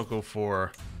guess I'll go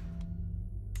for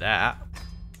that.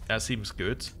 That seems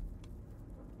good.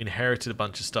 Inherited a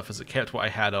bunch of stuff. Has it kept what I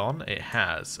had on? It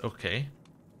has. Okay.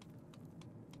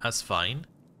 That's fine.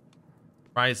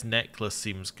 Prize necklace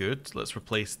seems good. Let's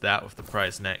replace that with the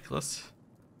prize necklace.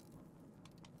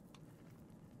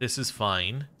 This is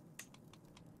fine.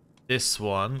 This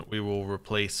one we will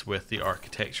replace with the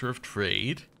architecture of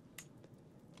trade.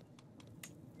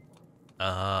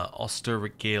 Austere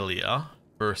regalia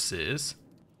versus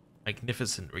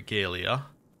magnificent regalia.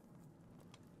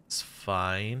 It's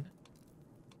fine.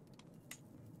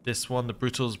 This one, the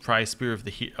brutal prize spear of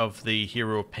the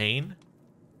hero of pain.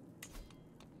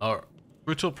 Or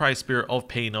brutal prize spear of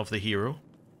pain of the hero.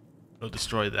 We'll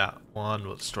destroy that one.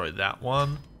 We'll destroy that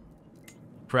one.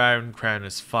 Crown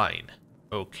is fine.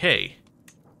 Okay.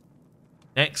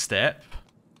 Next step,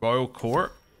 Royal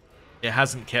Court. It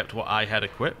hasn't kept what I had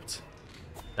equipped.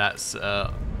 That's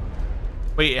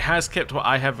wait, it has kept what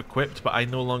I have equipped, but I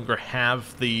no longer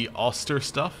have the austere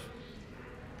stuff.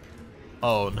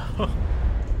 Oh no.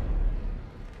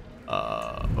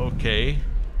 Okay.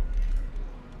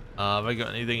 Have I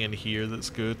got anything in here that's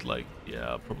good? Like,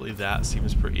 yeah, probably that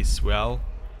seems pretty swell.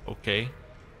 Okay.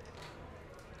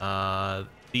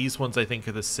 These ones I think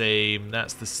are the same.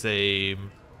 That's the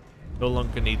same. No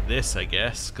longer need this, I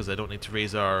guess, because I don't need to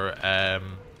raise our,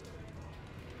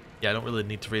 yeah, I don't really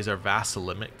need to raise our vassal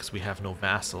limit because we have no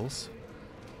vassals.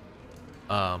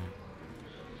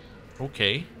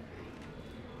 Okay.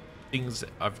 Things,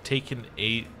 I've taken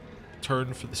a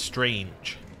turn for the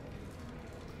strange.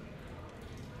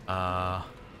 Yeah,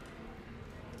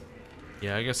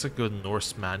 I guess I'd go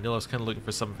Norse manual. I was kind of looking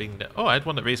for something that... Oh, I had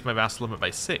one that raised my vassal limit by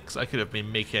 6. I could have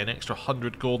been making an extra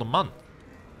 100 gold a month.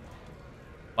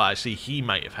 Well, actually, he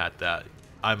might have had that.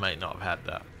 I might not have had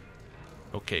that.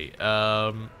 Okay,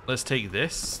 let's take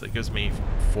this. That gives me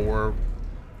 4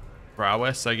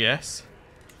 prowess, I guess.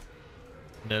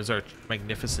 And there's our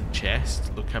magnificent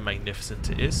chest. Look how magnificent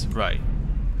it is. Right.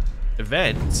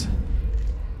 Event.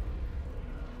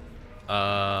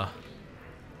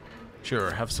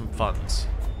 Sure, have some funds.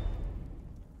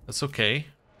 That's okay.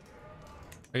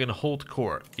 I'm gonna hold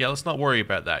court. Yeah, let's not worry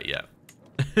about that yet.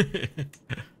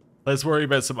 Let's worry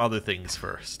about some other things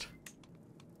first.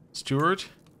 Steward.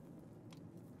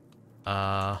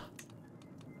 I'm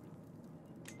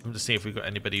just seeing if we've got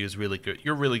anybody who's really good.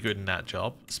 You're really good in that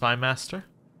job. Spy Master.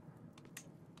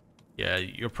 Yeah,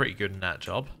 you're pretty good in that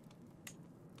job.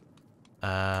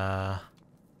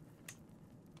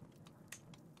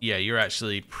 Yeah, you're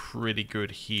actually pretty good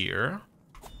here.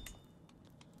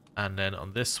 And then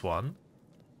on this one...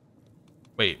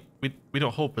 Wait, we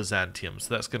don't hold Byzantium,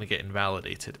 so that's going to get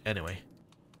invalidated. Anyway,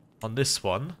 on this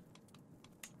one...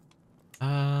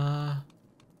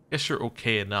 guess you're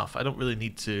okay enough. I don't really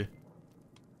need to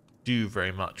do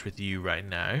very much with you right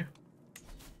now.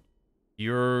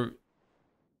 You're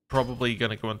probably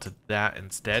going to go into that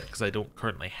instead, because I don't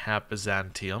currently have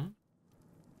Byzantium.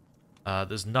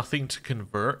 There's nothing to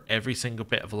convert. Every single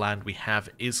bit of land we have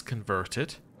is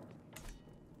converted.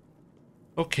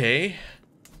 Okay.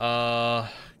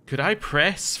 Could I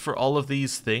press for all of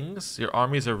these things? Your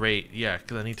armies are yeah,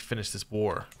 because I need to finish this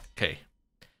war. Okay.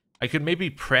 I could maybe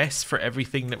press for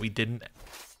everything that we didn't...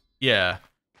 Yeah.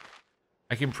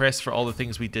 I can press for all the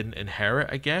things we didn't inherit,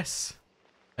 I guess.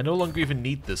 I no longer even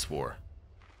need this war.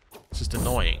 It's just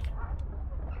annoying.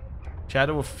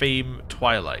 Shadow of Fame,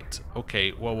 Twilight.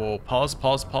 Okay, whoa.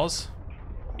 Pause.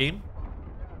 Game.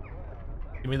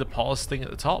 Give me the pause thing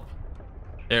at the top.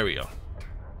 There we go.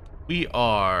 We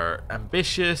are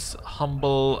ambitious,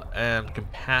 humble, and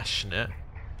compassionate.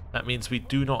 That means we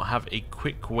do not have a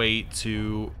quick way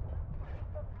to...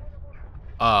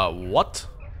 what?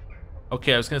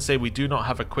 Okay, I was going to say we do not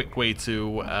have a quick way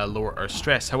to lower our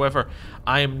stress. However,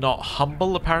 I am not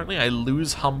humble, apparently. I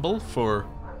lose humble for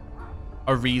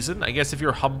a reason. I guess if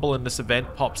you're humble and this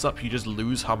event pops up, you just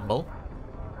lose humble.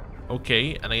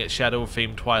 Okay, and I get Shadow of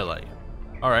Fame Twilight.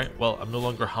 Alright, well, I'm no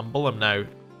longer humble. I'm now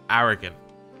arrogant.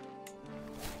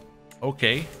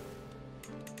 Okay.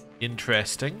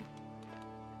 Interesting.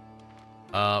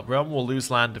 Realm will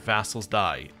lose land if vassals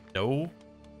die. No,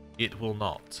 it will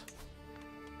not.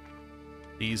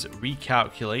 These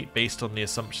recalculate based on the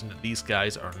assumption that these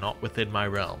guys are not within my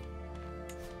realm.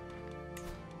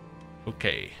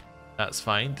 Okay, that's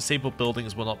fine. Disabled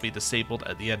buildings will not be disabled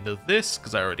at the end of this,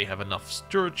 because I already have enough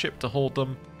stewardship to hold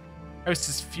them. House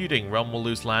is feuding. Realm will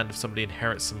lose land if somebody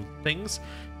inherits some things.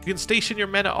 You can station your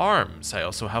men-at-arms. I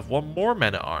also have one more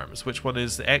men-at-arms. Which one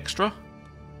is extra?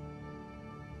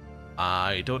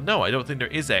 I don't know. I don't think there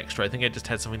is extra. I think I just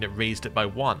had something that raised it by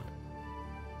 1.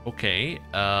 Okay,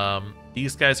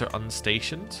 these guys are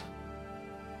unstationed.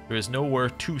 There is nowhere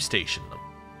to station them.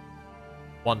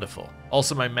 Wonderful.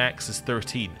 Also, my max is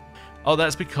 13. Oh,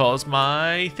 that's because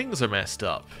my things are messed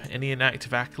up. Any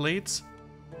inactive accolades?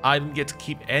 I didn't get to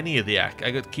keep any of the I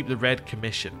got to keep the Red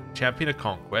Commission. Champion of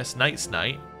Conquest, Knight's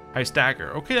Knight, House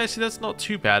Dagger. Okay, actually, that's not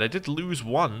too bad. I did lose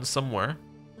 1 somewhere.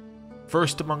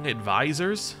 First among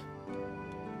advisors,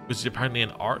 which is apparently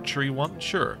an archery one.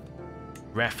 Sure.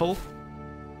 Raffle.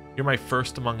 You're my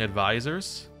first among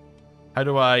advisors. How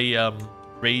do I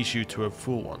raise you to a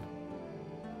full one?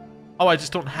 Oh, I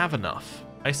just don't have enough.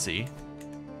 I see.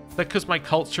 Is that because my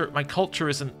culture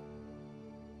isn't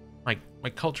my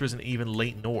culture isn't even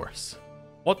late Norse?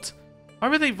 What? Why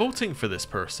were they voting for this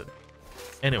person?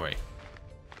 Anyway,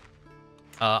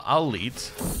 I'll lead.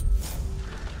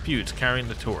 Feud, carrying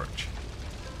the torch.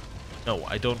 No,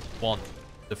 I don't want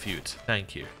the feud.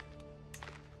 Thank you.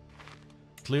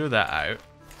 Clear that out.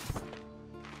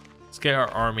 Let's get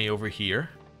our army over here.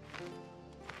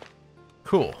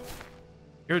 Cool.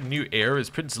 Your new heir is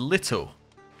Prince Lito.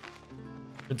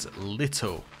 Prince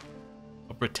Lito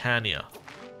of Britannia.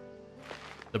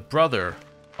 The brother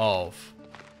of...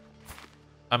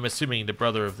 I'm assuming the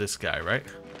brother of this guy, right?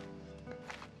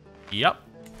 Yep.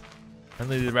 And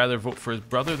they'd rather vote for his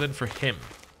brother than for him.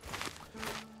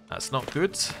 That's not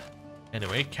good.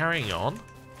 Anyway, carrying on.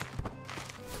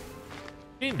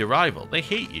 Gained a rival. They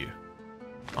hate you.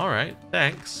 Alright,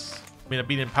 thanks. I mean, I've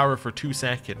been in power for 2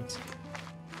 seconds.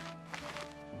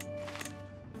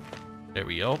 There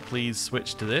we go. Please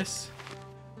switch to this.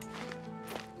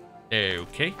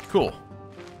 Okay, cool.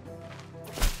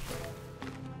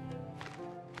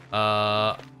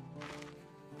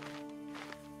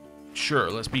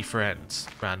 Sure, let's be friends.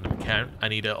 Random count. I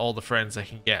need all the friends I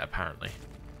can get, apparently.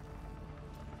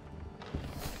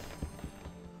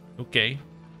 Okay.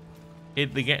 The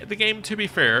game, to be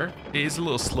fair, it is a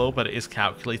little slow, but it is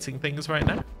calculating things right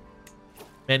now.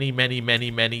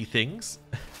 Many things.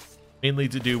 Mainly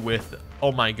to do with,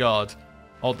 oh my god,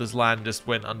 all this land just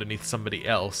went underneath somebody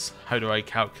else. How do I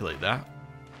calculate that?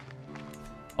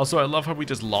 Also, I love how we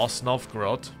just lost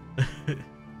Novgorod.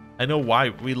 I know why.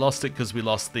 We lost it because we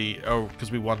lost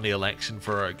because we won the election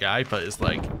for our guy, but it's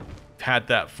like, we've had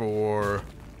that for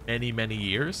many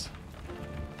years.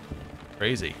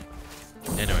 Crazy.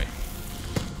 Anyway.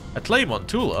 A claim on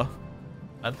Tula?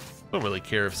 I don't really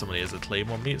care if somebody has a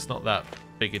claim on me. It's not that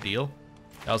big a deal.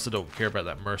 I also don't care about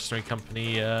that mercenary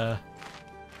company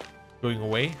going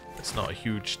away. It's not a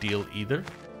huge deal either.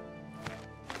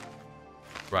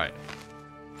 Right.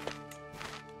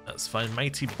 That's fine.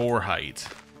 Mighty Boarhide.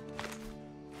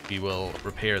 We will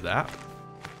repair that.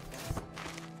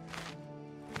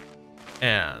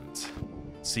 And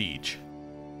siege.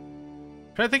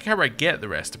 I'm trying to think how I get the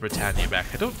rest of Britannia back.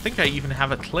 I don't think I even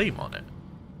have a claim on it.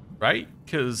 right?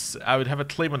 Because I would have a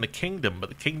claim on the kingdom, but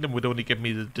the kingdom would only give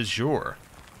me the de jure.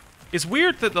 It's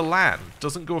weird that the land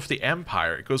doesn't go with the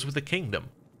empire, it goes with the kingdom,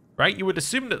 right? You would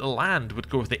assume that the land would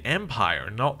go with the empire,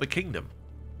 not the kingdom.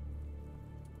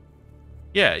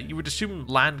 Yeah, you would assume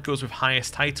land goes with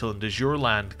highest title and de jure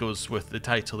land goes with the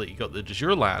title that you got the de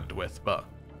jure land with, but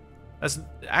that's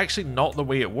actually not the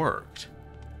way it worked.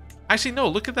 Actually, no,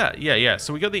 look at that. Yeah,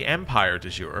 so we got the empire de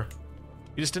jure.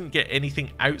 We just didn't get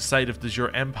anything outside of the de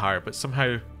jure empire, but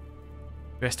somehow the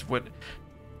rest of it went...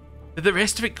 Did the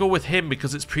rest of it go with him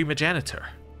because it's primogenitor?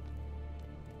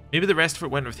 Maybe the rest of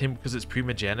it went with him because it's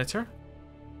primogenitor?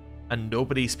 And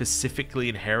nobody specifically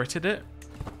inherited it?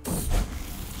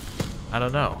 I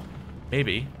don't know.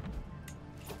 Maybe.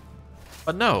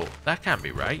 But no, that can't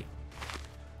be right.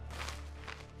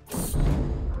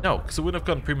 No, because it wouldn't have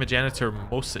gone primogenitor in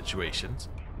most situations.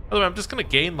 By the way, I'm just going to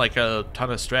gain like a ton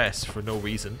of stress for no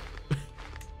reason.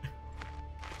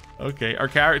 Okay, our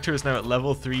character is now at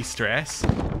level 3 stress.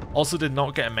 Also did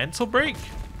not get a mental break.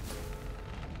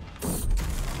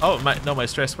 Oh, my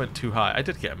stress went too high. I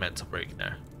did get a mental break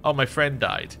now. Oh, my friend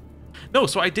died. No,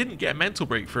 so I didn't get a mental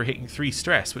break for hitting 3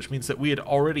 stress, which means that we had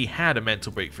already had a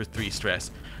mental break for 3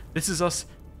 stress. This is us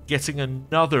getting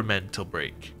another mental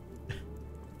break.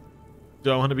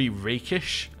 Do I want to be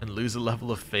rakish and lose a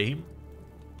level of fame?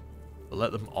 But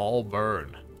let them all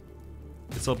burn.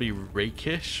 Guess I'll be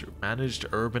rakish. Managed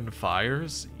urban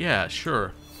fires? Yeah,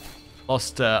 sure.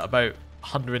 Lost about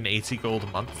 180 gold a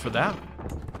month for that.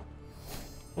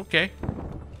 Okay.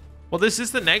 Well, this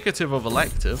is the negative of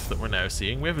elective that we're now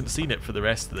seeing. We haven't seen it for the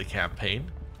rest of the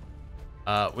campaign.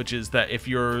 Which is that if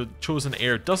your chosen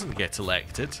heir doesn't get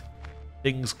elected,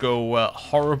 things go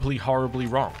horribly, horribly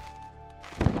wrong.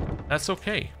 That's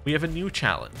okay. We have a new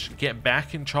challenge. Get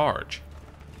back in charge.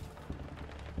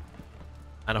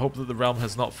 And I hope that the realm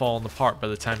has not fallen apart by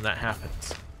the time that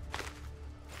happens.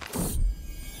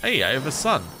 Hey, I have a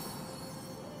son.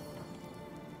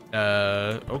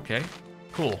 Okay.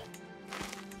 Cool.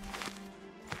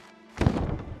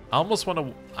 I almost want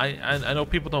to... I know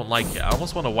people don't like it. I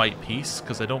almost want a white piece,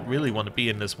 because I don't really want to be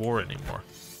in this war anymore.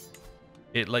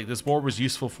 This war was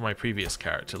useful for my previous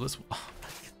character. Let's...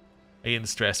 I get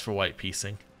stress for white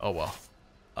piecing. Oh well.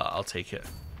 I'll take it.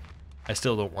 I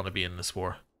still don't want to be in this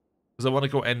war. Because I want to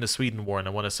go end the Sweden war and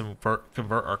I want to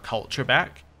convert our culture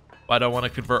back. Why do I want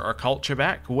to convert our culture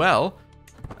back? Well,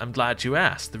 I'm glad you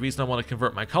asked. The reason I want to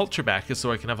convert my culture back is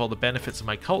so I can have all the benefits of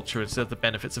my culture instead of the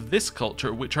benefits of this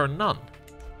culture, which are none.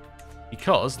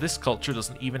 Because this culture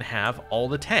doesn't even have all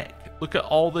the tech. Look at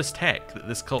all this tech that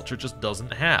this culture just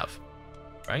doesn't have.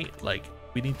 Right? Like,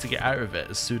 we need to get out of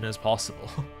it as soon as possible.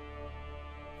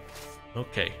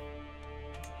 Okay.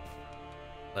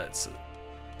 Let's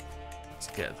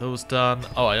get those done.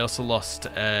 Oh, I also lost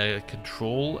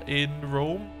control in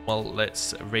Rome. Well,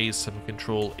 let's raise some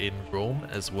control in Rome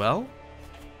as well.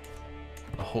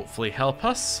 That'll hopefully help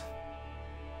us.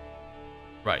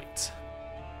 Right.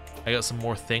 I got some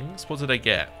more things. What did I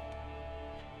get?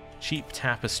 Cheap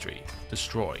tapestry.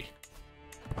 Destroy.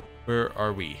 Where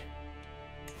are we?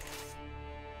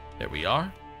 There we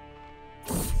are.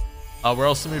 We're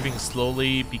also moving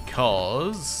slowly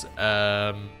because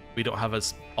we don't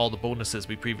have all the bonuses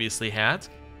we previously had.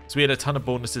 So we had a ton of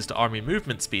bonuses to army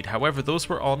movement speed. However, those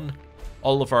were on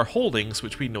all of our holdings,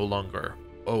 which we no longer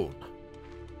own.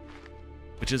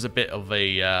 Which is a bit of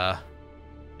a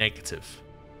negative,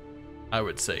 I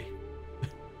would say. I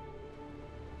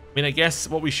mean, I guess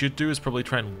what we should do is probably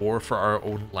try and war for our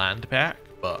own land back,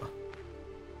 but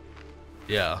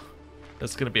yeah,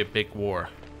 that's going to be a big war.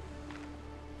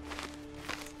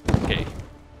 Okay.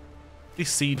 These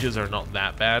sieges are not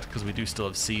that bad because we do still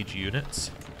have siege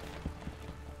units.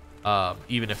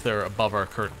 Even if they're above our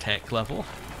current tech level.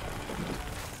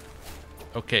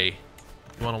 Okay.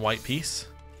 You want a white piece?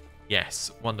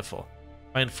 Yes. Wonderful.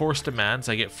 If I enforce demands,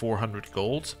 I get 400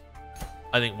 gold.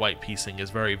 I think white piecing is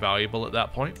very valuable at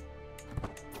that point.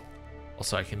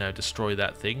 Also, I can now destroy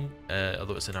that thing,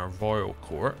 although it's in our royal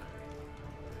court.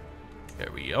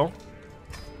 There we go.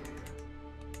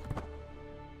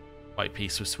 White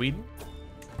piece with Sweden.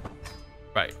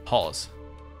 Right, pause.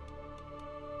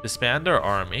 Disband our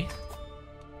army.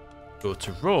 Go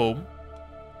to Rome.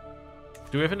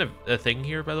 Do we have a thing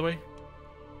here, by the way?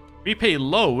 Repay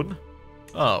loan?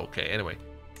 Oh, okay, anyway.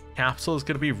 Capital is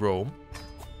going to be Rome.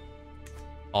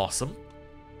 Awesome.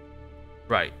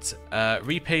 Right,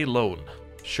 repay loan.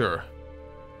 Sure.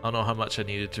 I don't know how much I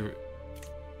needed to...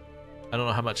 I don't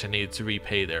know how much I needed to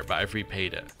repay there, but I've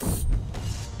repaid it.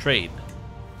 Trade.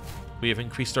 We have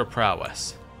increased our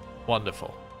prowess.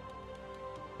 Wonderful.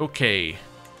 Okay.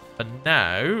 And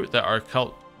now that our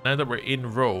now that we're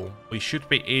in Rome, we should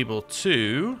be able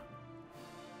to...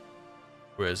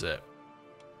 Where is it?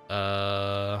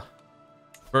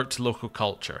 Convert to local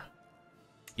culture.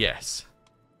 Yes.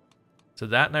 So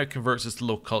that now converts us to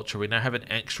local culture. We now have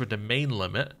an extra domain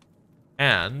limit.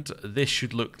 And this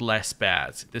should look less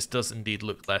bad. This does indeed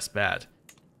look less bad.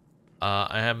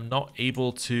 I am not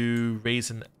able to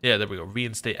raise an... Yeah, there we go.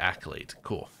 Reinstate accolade.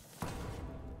 Cool.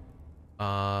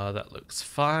 That looks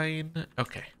fine.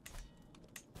 Okay.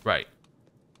 Right.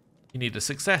 You need a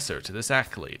successor to this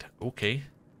accolade. Okay.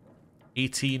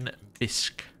 18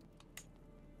 Bishk.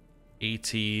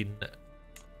 18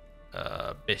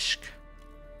 Bishk.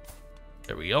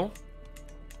 There we go.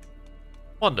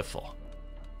 Wonderful.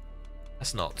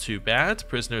 That's not too bad.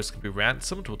 Prisoners can be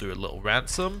ransomed. We'll do a little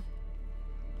ransom.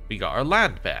 We got our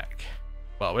land back.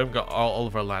 Well, we haven't got all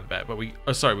of our land back, but we...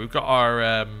 Oh, sorry, we've got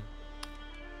our...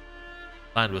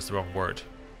 Land was the wrong word.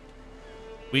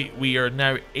 We are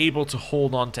now able to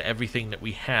hold on to everything that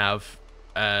we have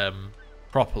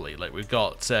properly. Like, we've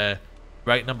got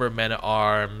right number of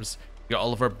men-at-arms. We got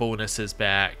all of our bonuses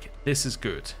back. This is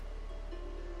good.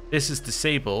 This is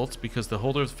disabled because the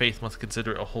Holder of Faith must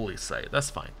consider it a holy site. That's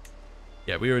fine.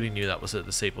 Yeah, we already knew that was a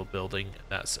disabled building.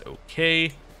 That's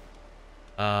okay.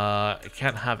 I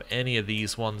can't have any of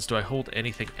these ones. Do I hold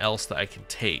anything else that I can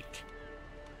take?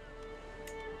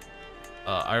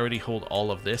 I already hold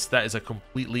all of this. That is a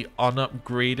completely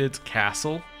unupgraded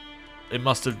castle. It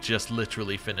must have just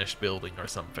literally finished building or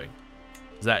something.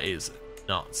 That is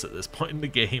nuts at this point in the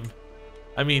game.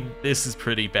 I mean, this is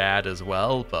pretty bad as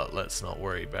well, but let's not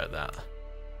worry about that.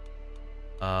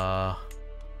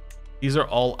 These are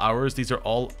all ours. These are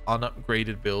all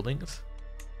unupgraded buildings.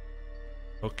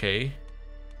 Okay.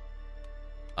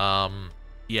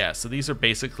 Yeah, so these are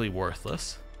basically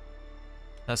worthless.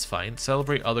 That's fine.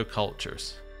 Celebrate other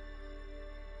cultures.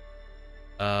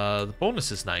 The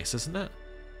bonus is nice, isn't it?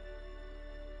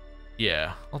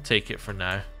 Yeah, I'll take it for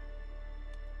now.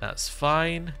 That's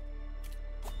fine.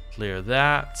 Clear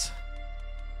that.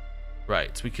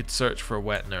 Right, we could search for a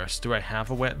wet nurse. Do I have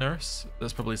a wet nurse?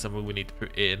 That's probably something we need to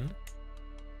put in.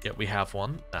 Yeah, we have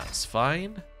one. That's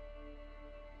fine.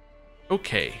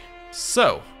 Okay,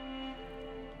 so.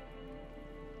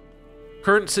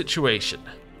 Current situation.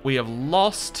 We have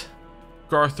lost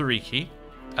Garthariki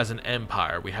as an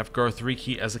empire. We have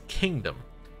Garthariki as a kingdom.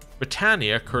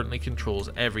 Britannia currently controls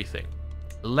everything.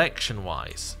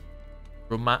 Election-wise,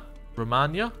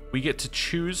 Romania, we get to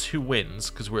choose who wins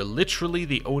because we're literally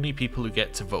the only people who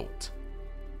get to vote.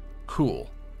 Cool.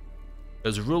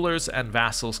 Because rulers and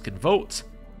vassals can vote,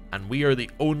 and we are the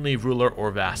only ruler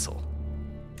or vassal.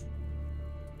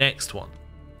 Next one.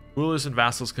 Rulers and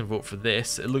vassals can vote for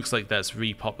this. It looks like that's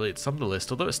repopulated some of the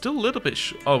list, although it's still a little bit...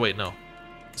 Oh, wait, no.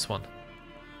 This one.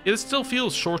 It still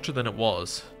feels shorter than it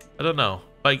was. I don't know.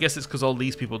 But I guess it's because all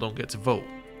these people don't get to vote.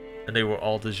 And they were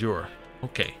all de jure.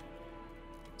 Okay.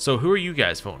 So who are you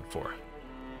guys voting for?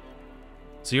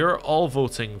 So you're all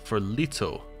voting for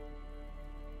Leto.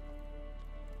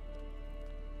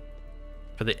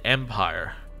 For the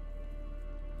Empire.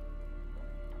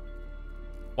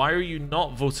 Why are you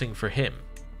not voting for him?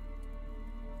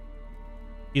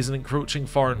 He's an encroaching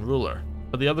foreign ruler,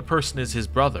 but the other person is his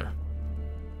brother.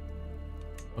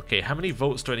 Okay, how many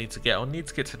votes do I need to get? I need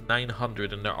to get to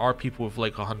 900, and there are people with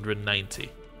like 190.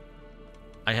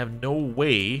 I have no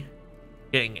way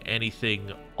getting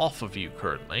anything off of you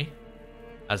currently.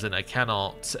 As in, I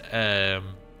cannot...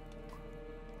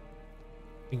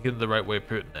 think of the right way of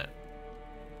putting it.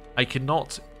 I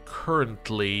cannot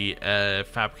currently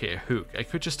fabricate a hook. I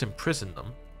could just imprison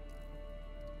them.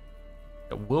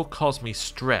 It will cause me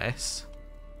stress,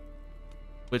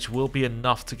 which will be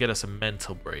enough to get us a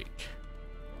mental break.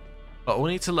 But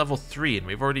only to level 3, and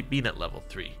we've already been at level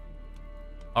 3.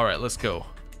 Alright, let's go.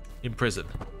 Imprison.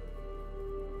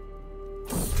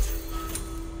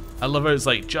 I love how it's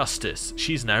like, justice.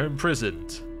 She's now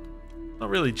imprisoned. Not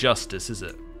really justice, is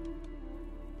it?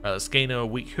 Alright, let's gain a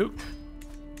weak hook.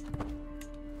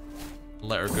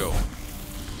 Let her go.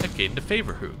 I've gained a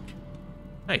favor hook.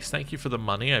 Nice, thank you for the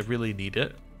money. I really need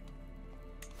it.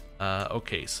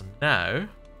 Okay, so now I'm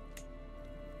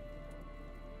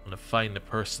gonna find the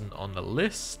person on the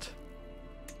list.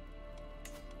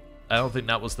 I don't think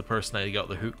that was the person I got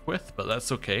the hook with, but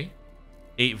that's okay.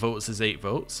 8 votes is 8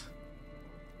 votes.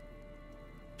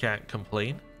 Can't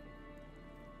complain.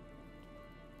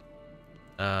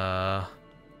 This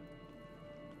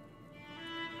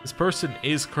person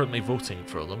is currently voting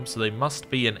for them, so they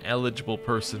must be an eligible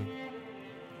person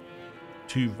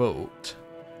to vote.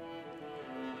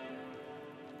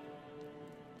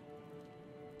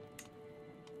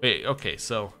 Wait, okay,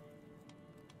 so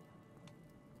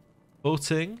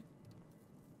Voting.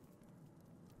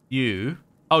 You.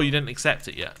 Oh, you didn't accept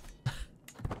it yet.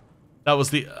 That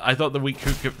was the... I thought the weak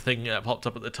hook thing that popped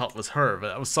up at the top was her, but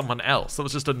that was someone else. That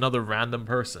was just another random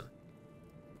person.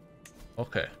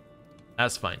 Okay.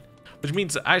 That's fine. Which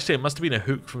means, actually, it must have been a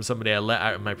hook from somebody I let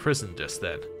out of my prison just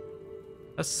then.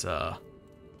 That's,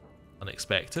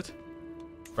 unexpected.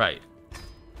 Right.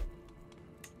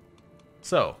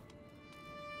 So.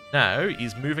 Now,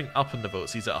 he's moving up in the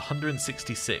votes. He's at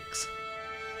 166.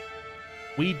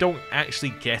 We don't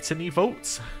actually get any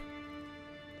votes.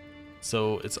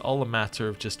 So it's all a matter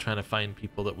of just trying to find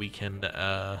people that we can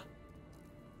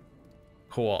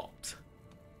co-opt.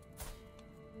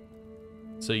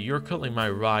 So you're currently my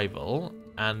rival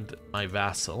and my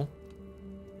vassal.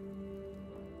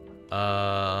 There's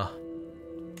a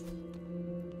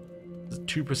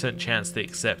 2% chance they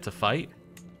accept a fight.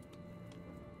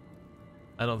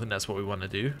 I don't think that's what we want to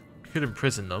do. We could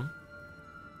imprison them.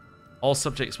 All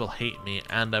subjects will hate me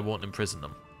and I won't imprison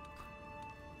them.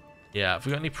 Yeah, have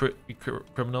we got any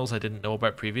criminals I didn't know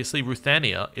about previously?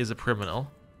 Ruthenia is a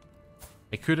criminal.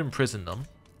 I could imprison them.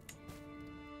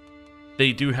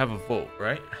 They do have a vote,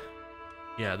 right?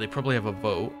 Yeah, they probably have a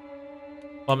vote.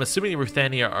 Well, I'm assuming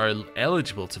Ruthenia are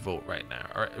eligible to vote right now.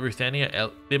 Are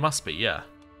Ruthenia... They must be, yeah.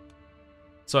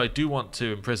 So I do want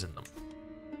to imprison them.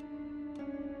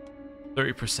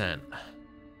 30%.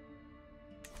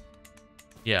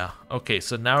 Yeah, okay,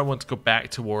 so now I want to go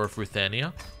back to War of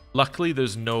Ruthenia. Luckily,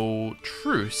 there's no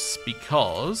truce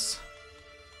because...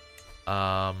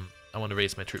 I want to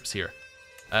raise my troops here.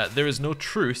 There is no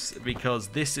truce because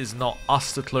this is not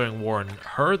us declaring war on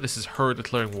her. This is her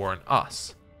declaring war on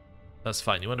us. That's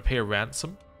fine. You want to pay a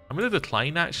ransom? I'm going to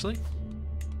decline, actually.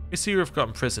 Let me see who I've got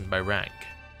imprisoned by rank.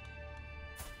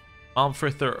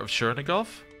 Malmfrither of Chernigov.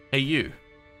 Hey, you.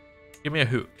 Give me a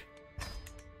hook.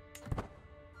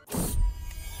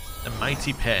 A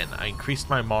mighty pen. I increased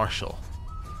my martial.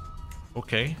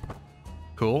 Okay.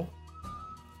 Cool.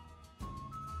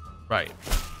 Right.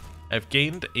 I've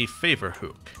gained a favor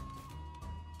hook.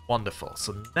 Wonderful.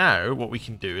 So now what we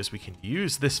can do is we can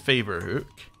use this favor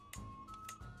hook.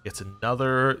 Get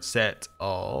another set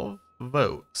of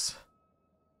votes.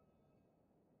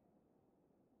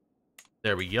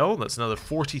 There we go. That's another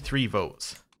 43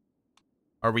 votes.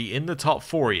 Are we in the top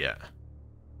 4 yet?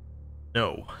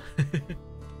 No.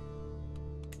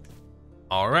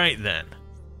 Alright then.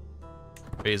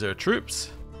 Raise our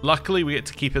troops. Luckily, we get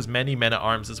to keep as many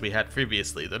men-at-arms as we had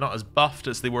previously. They're not as buffed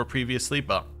as they were previously,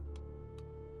 but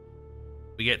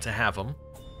we get to have them,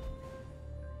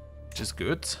 which is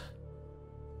good.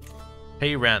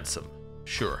 Pay ransom.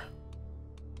 Sure.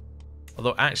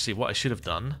 Although, actually, what I should have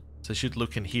done, so I should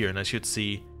look in here and I should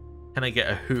see, can I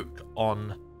get a hook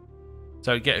on...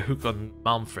 So I get a hook on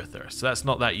Malmfrither. So that's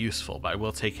not that useful, but I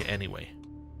will take it anyway.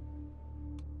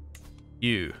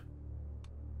 You.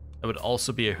 That would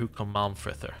also be a hook on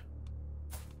Malmfrither.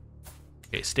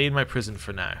 Okay, stay in my prison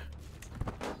for now.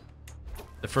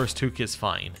 The first hook is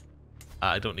fine.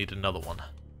 I don't need another one.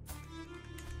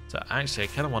 So actually, I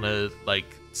kind of want to, like,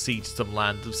 siege some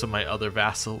land of some of my other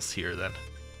vassals here then.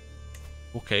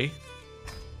 Okay.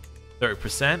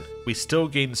 30%. We still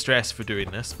gain stress for doing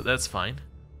this, but that's fine.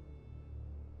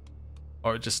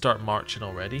 Or just start marching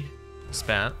already.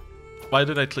 Disband. Why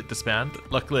did I click disband?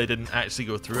 Luckily, I didn't actually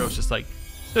go through. I was just like...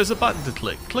 There's a button to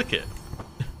click. Click it.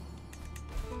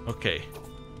 Okay.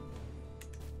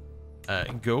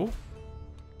 Go.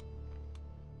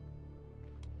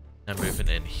 I'm moving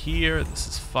in here. This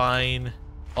is fine.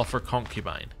 Offer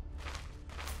concubine.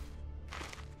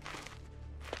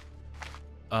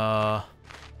 What?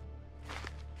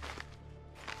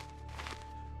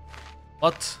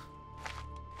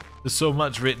 There's so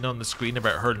much written on the screen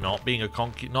about her not being a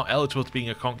not eligible to being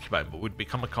a concubine, but would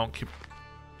become a concubine.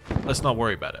 Let's not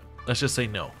worry about it. Let's just say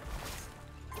no.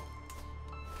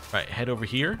 Right, head over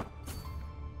here.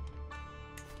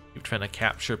 Keep trying to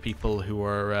capture people who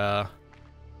are,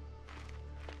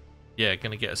 yeah,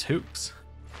 gonna get us hooks.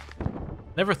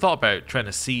 Never thought about trying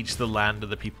to siege the land of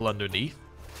the people underneath,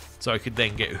 so I could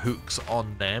then get hooks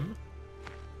on them,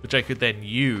 which I could then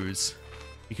use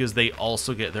because they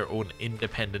also get their own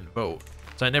independent vote.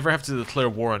 So I never have to declare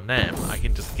war on them. I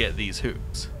can just get these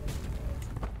hooks.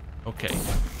 Okay.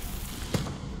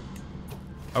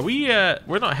 Are we,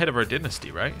 we're not head of our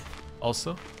dynasty, right?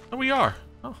 Also? No, we are.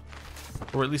 Oh.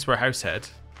 Or at least we're house head.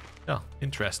 Oh,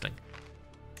 interesting.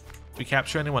 Did we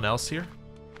capture anyone else here?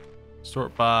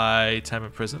 Sort by time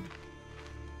in prison.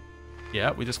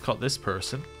 Yeah, we just caught this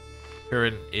person.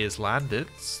 Parent is landed.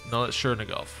 No, it's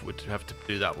Chernigov. Would have to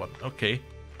do that one. Okay.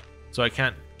 So I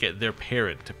can't get their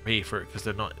parent to pay for it because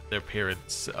they're not their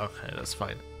parents. Okay, that's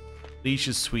fine. Liege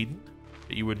is Sweden.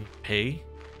 that you wouldn't pay.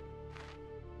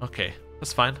 Okay,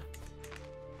 that's fine.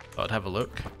 Thought I'd have a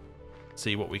look.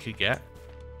 See what we could get.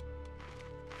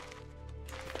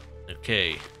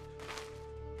 Okay.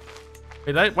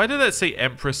 Wait, why did that say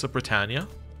Empress of Britannia?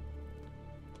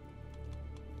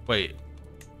 Wait.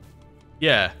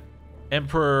 Yeah.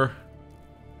 Emperor.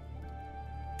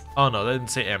 Oh no, that didn't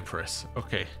say Empress.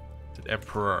 Okay. It said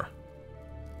Emperor.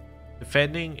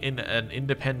 Defending in an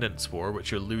independence war,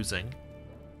 which you're losing.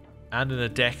 And in a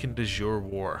Deccan de jure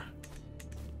war.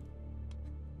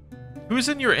 Who's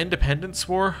in your independence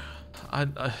war?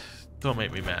 Don't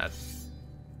make me mad.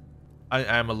 I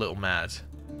am a little mad.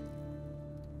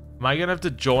 Am I gonna have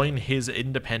to join his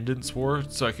independence war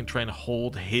so I can try and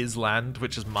hold his land,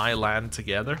 which is my land,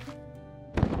 together?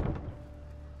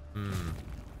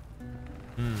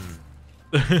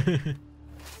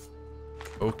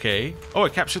 Okay. Oh, I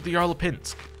captured the Jarl of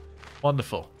Pinsk.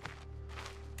 Wonderful.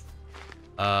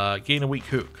 Gain a weak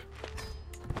hook.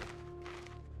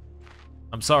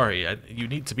 I'm sorry, you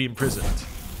need to be imprisoned.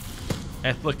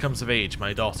 Ethla comes of age,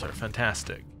 my daughter.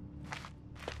 Fantastic.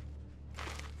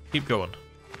 Keep going.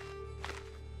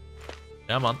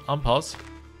 Come on, unpause.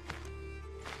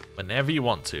 Whenever you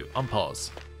want to,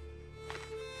 unpause.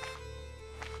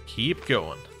 Keep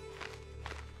going.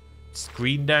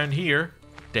 Screen down here.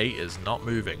 Date is not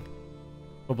moving.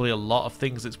 Probably a lot of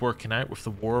things it's working out with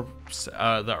the wars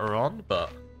that are on,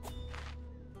 but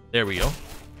there we go.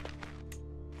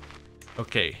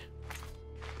 Okay.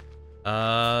 Do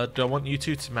I want you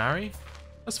two to marry?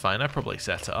 That's fine, I probably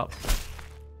set it up.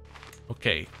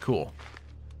 Okay, cool.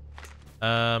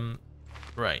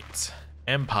 Right.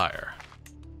 Empire.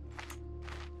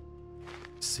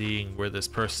 Seeing where this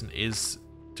person is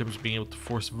in terms of being able to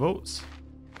force votes.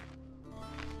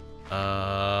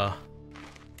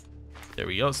 There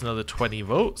we go, it's another 20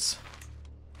 votes.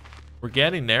 We're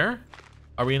getting there.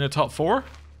 Are we in the top 4?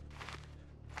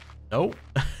 Nope.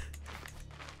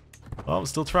 Well, I'm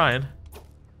still trying.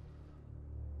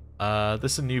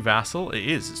 This is a new vassal? It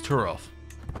is, it's Turov.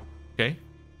 Okay.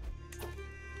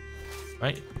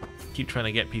 Right. Keep trying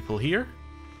to get people here.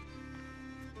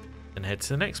 And head to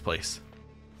the next place.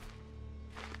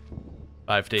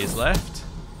 5 days left.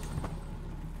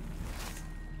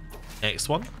 Next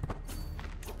one.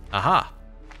 Aha!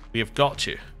 We have got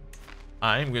you.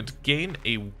 I'm going to gain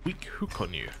a weak hook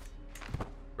on you,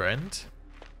 friend.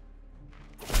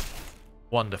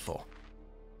 Wonderful.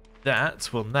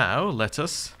 That will now let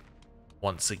us,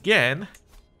 once again,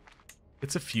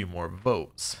 get a few more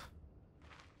votes.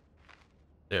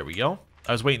 There we go.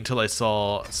 I was waiting until I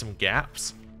saw some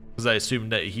gaps, because I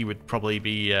assumed that he would probably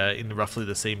be in roughly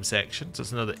the same section. So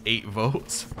it's another 8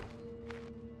 votes.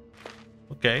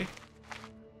 Okay.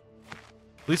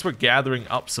 At least we're gathering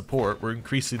up support. We're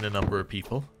increasing the number of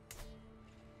people.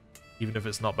 Even if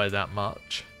it's not by that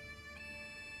much.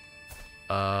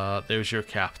 There's your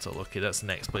capital. Okay, that's the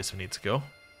next place we need to go.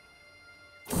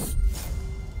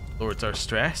 Lowers our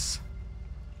stress.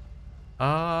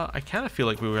 I kind of feel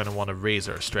like we were going to want to raise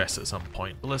our stress at some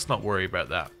point, but let's not worry about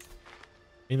that.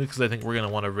 Mainly because I think we're going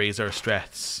to want to raise our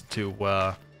stress to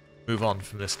move on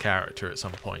from this character at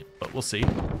some point, but we'll see.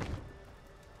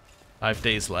 5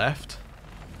 days left.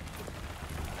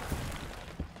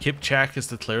 Kipchak is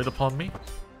declared upon me.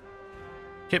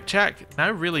 Kipchak, now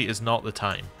really is not the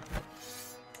time.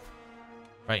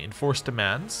 Right, enforce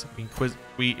demands.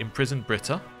 We imprison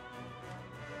Britta.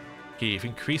 Okay, you've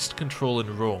increased control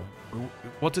in Rome.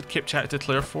 What did Kipchak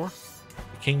declare for?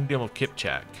 The Kingdom of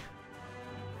Kipchak.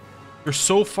 You're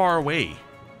so far away.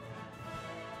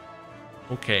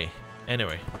 Okay,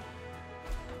 anyway.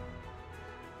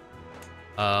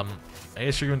 I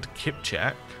guess you're going to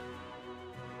Kipchak,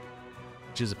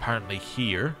 which is apparently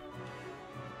here.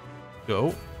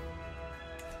 Go.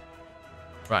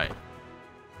 Right.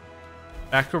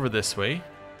 Back over this way.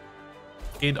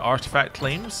 Gained artifact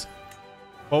claims.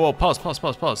 Whoa,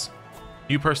 pause.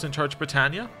 New person in charge of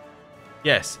Britannia?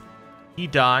 Yes. He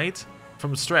died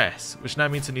from stress, which now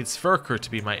means I need Sverker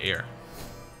to be my heir.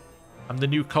 I'm the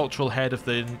new cultural head of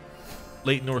the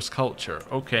late Norse culture.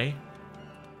 Okay.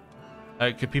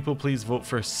 Could people please vote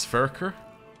for Sverker?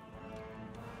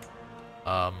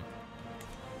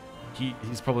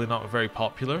 He's probably not very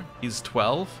popular. He's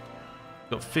 12.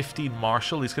 Got 15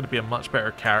 Marshall. He's going to be a much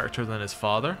better character than his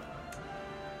father.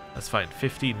 That's fine.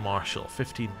 15 Marshall.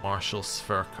 15 Marshall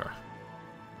Sverker.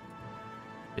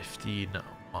 15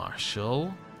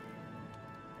 Marshall.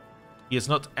 He is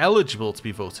not eligible to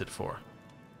be voted for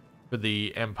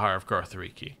the Empire of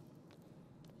Garthariki.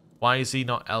 Why is he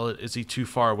not eligible? Is he too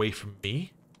far away from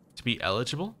me to be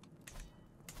eligible?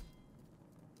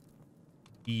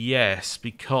 Yes,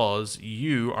 because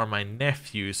you are my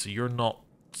nephew, so you're not...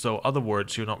 So, other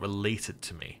words, you're not related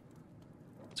to me.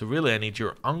 So really, I need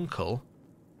your uncle,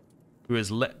 who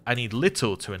is... I need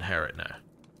Little to inherit now.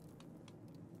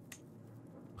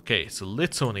 Okay, so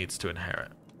Little needs to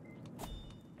inherit.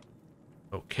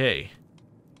 Okay.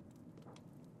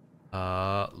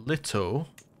 Little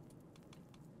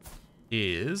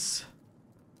is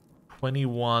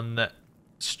 21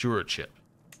 stewardship.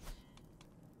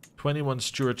 21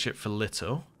 stewardship for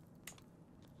Little.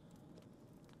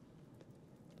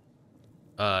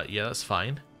 Yeah, that's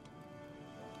fine.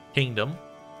 Kingdom.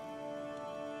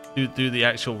 Do the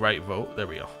actual right vote. There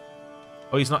we go.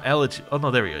 Oh, he's not eligible. Oh,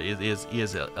 no, there we go. He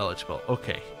is eligible.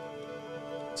 Okay.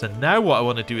 So now what I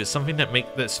want to do is something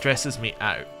that stresses me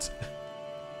out.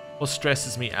 What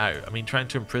stresses me out? I mean, trying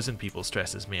to imprison people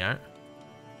stresses me out.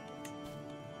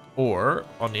 Or,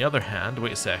 on the other hand,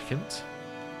 wait a second.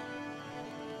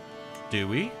 Do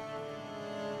we?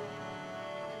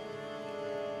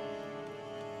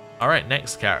 Alright,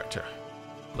 next character.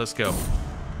 Let's go.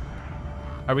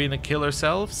 Are we gonna kill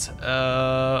ourselves?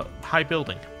 High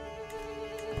building.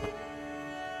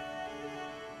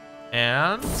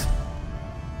 And...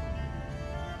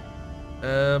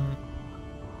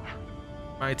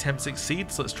 my attempt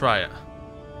succeeds. Let's try it.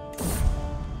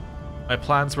 My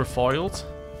plans were foiled.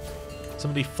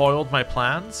 Somebody foiled my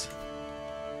plans.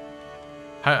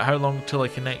 How long till I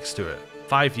connect to it?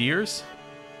 5 years?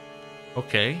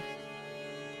 Okay.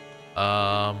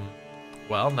 Well,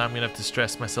 now I'm gonna have to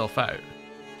stress myself out.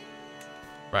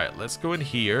 Right, let's go in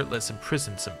here. Let's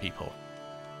imprison some people.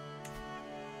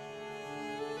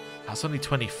 That's only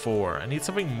 24. I need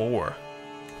something more.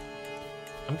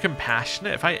 I'm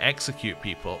compassionate. If I execute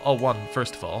people... Oh,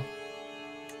 first of all.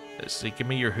 So give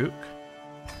me your hook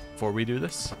before we do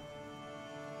this.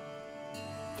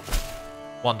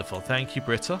 Wonderful. Thank you,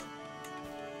 Britta.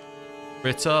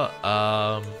 Britta,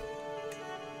 I'm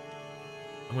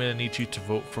going to need you to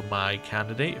vote for my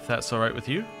candidate, if that's alright with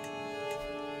you.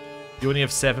 You only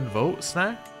have 7 votes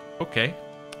now? Okay.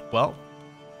 Well.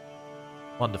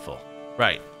 Wonderful.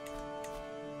 Right.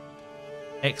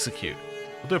 Execute.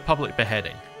 We'll do a public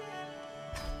beheading.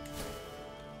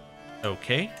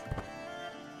 Okay.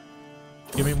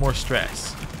 Give me more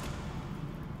stress.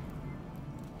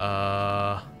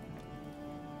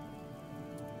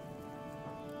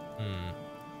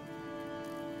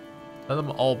 Let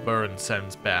them all burn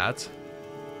sounds bad.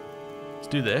 Let's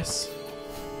do this.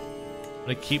 I'm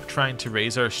going to keep trying to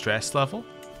raise our stress level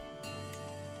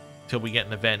until we get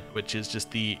an event, which is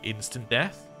just the instant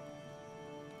death.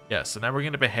 Yeah, so now we're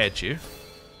going to behead you.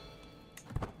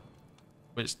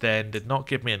 Which then did not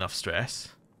give me enough stress.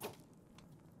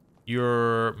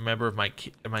 You're a member of my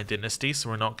dynasty, so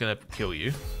we're not going to kill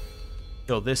you.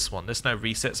 Kill this one. This now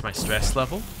resets my stress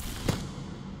level.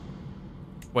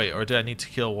 Wait, or do I need to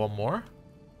kill one more?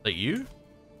 Like you?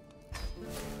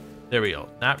 There we go.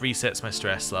 That resets my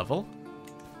stress level.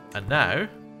 And now...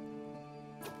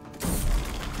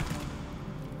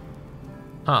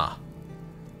 Huh.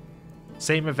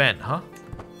 Same event, huh?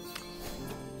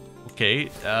 Okay,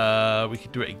 we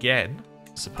could do it again,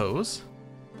 I suppose.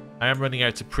 I am running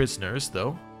out of prisoners,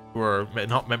 though, who are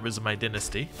not members of my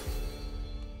dynasty.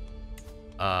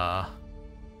 There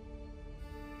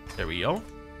we go.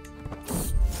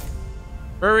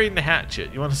 Burying the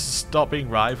hatchet. You want us to stop being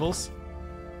rivals?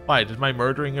 Why, did my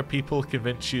murdering of people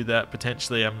convince you that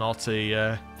potentially I'm not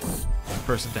a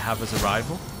person to have as a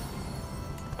rival?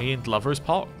 Gained lover's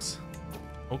pox?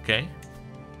 Okay.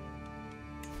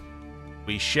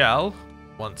 We shall,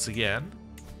 once again,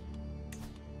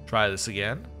 try this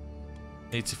again.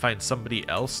 Need to find somebody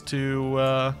else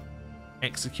to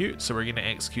execute, so we're going to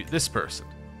execute this person.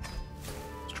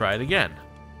 Let's try it again.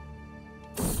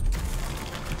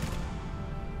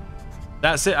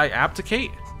 That's it, I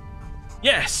abdicate?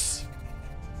 Yes!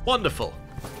 Wonderful.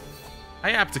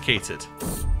 I abdicated.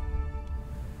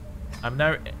 I'm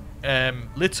now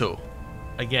Little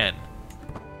again.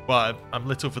 Well, I'm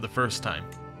Little for the first time.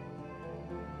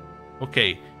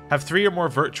 Okay, have 3 or more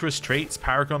virtuous traits,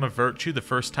 paragon of virtue, the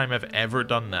first time I've ever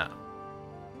done that.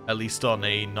 At least on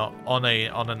a on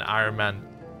an Iron Man,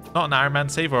 not an Iron Man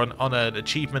save, or on an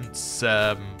achievements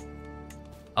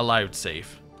allowed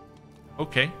save.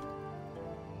 Okay.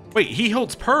 Wait, he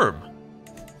holds perm.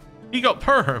 He got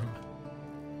perm.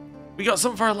 We got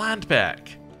some of our land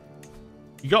back.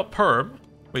 You got perm.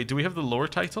 Wait, do we have the lower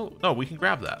title? No, we can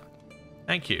grab that.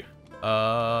 Thank you.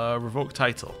 Revoke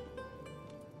title.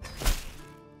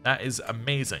 That is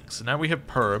amazing. So now we have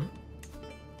perm.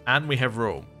 And we have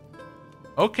Rome.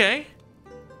 Okay.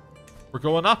 We're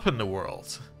going up in the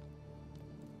world.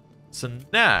 So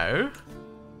now...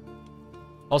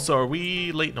 Also, are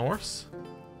we late Norse?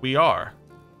 We are.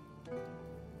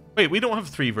 Wait, we don't have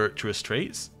 3 virtuous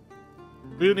traits.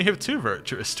 We only have 2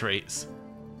 virtuous traits.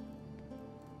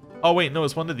 Oh wait, no,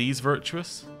 is one of these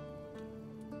virtuous?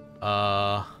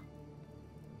 Oh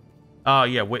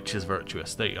yeah, witch is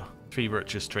virtuous. There you go. 3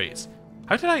 virtuous traits.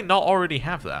 How did I not already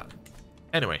have that?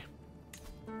 Anyway.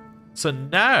 So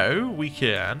now we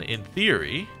can, in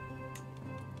theory...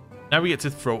 Now we get to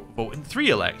vote in 3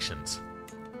 elections.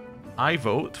 I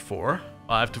vote for...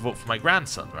 Well, I have to vote for my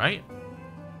grandson, right?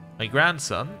 My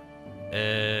grandson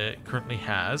currently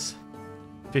has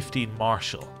 15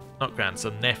 martial. Not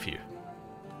grandson, nephew.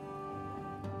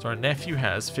 So our nephew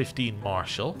has 15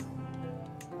 martial.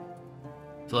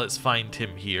 So let's find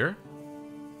him here.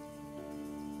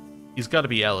 He's got to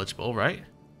be eligible, right?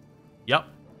 Yep.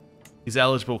 He's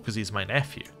eligible because he's my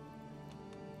nephew.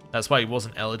 That's why he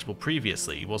wasn't eligible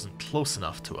previously. He wasn't close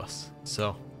enough to us.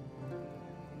 So,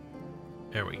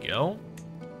 there we go.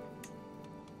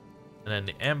 And then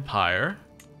the Empire.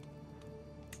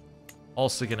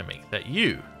 Also going to make that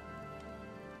you.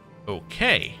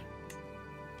 Okay.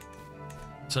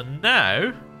 So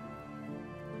now,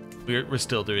 we're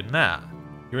still doing that.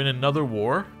 You're in another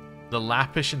war. The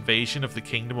Lappish invasion of the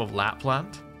Kingdom of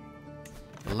Lapland.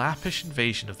 The Lappish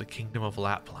invasion of the Kingdom of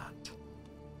Lapland.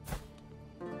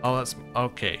 Oh, that's...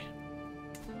 okay.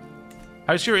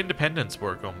 How's your independence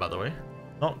war going, by the way?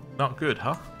 Not good,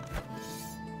 huh?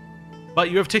 But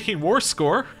you have taken war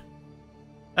score.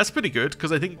 That's pretty good,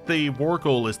 because I think the war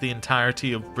goal is the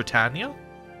entirety of Britannia.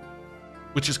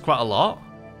 Which is quite a lot.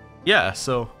 Yeah,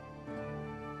 so...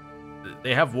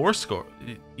 They have war score.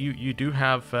 You do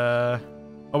have...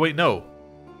 Oh, wait, no.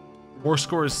 War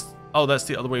score is... Oh, that's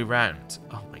the other way around.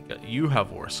 Oh my god, you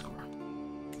have war score.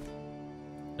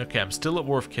 Okay, I'm still at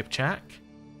war of Kipchak.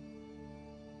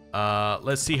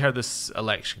 Let's see how this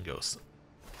election goes.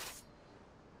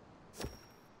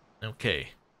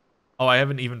 Okay. Oh, I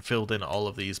haven't even filled in all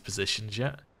of these positions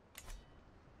yet.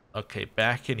 Okay,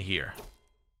 back in here.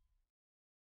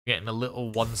 Getting a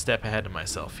little one step ahead of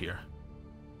myself here.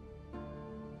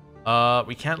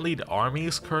 We can't lead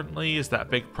armies currently. Is that a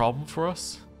big problem for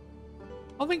us?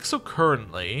 I don't think so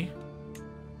currently.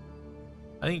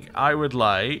 I think I would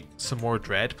like some more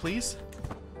dread, please. Do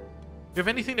you have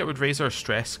anything that would raise our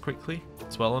stress quickly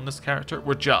as well on this character?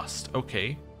 We're just.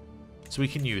 Okay. So we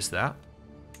can use that.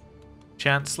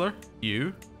 Chancellor,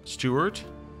 you. Steward,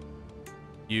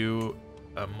 you.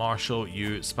 Marshal,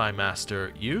 you. Spy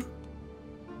Master, you.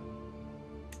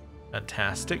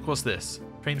 Fantastic. What's this?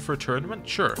 Train for a tournament?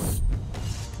 Sure.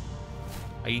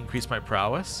 I increase my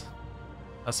prowess.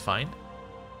 That's fine.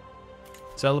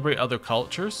 Celebrate other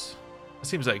cultures. That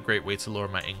seems like a great way to lower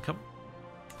my income.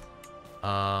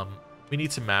 We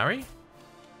need to marry.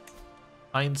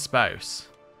 Find spouse.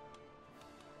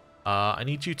 I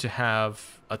need you to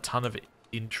have a ton of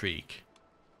intrigue.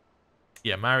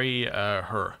 Yeah, marry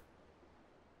her.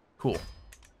 Cool.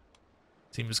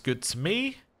 Seems good to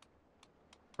me.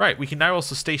 Right, we can now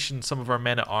also station some of our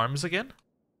men at arms again.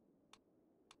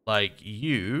 Like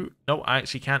you. No, I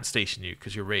actually can't station you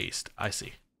because you're raised. I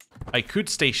see. I could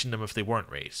station them if they weren't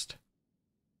raised.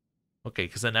 Okay,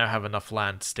 because I now have enough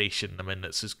land to station them in.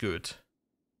 This is good.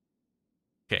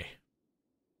 Okay.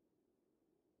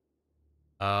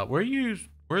 Where are you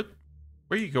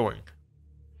going?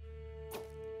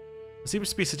 It seems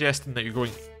to be suggesting that you're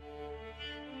going...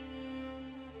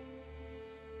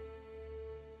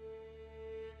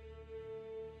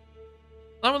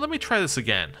 Oh, well, let me try this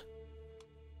again.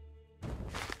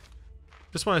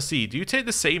 Just want to see, do you take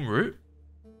the same route?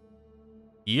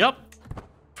 Yup.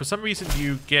 For some reason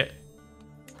you get...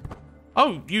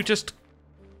 Oh, you just...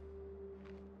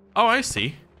 Oh, I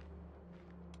see.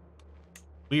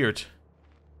 Weird.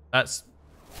 That's...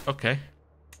 Okay.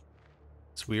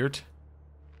 It's weird.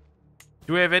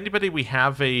 Do we have anybody we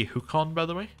have a hook on, by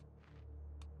the way?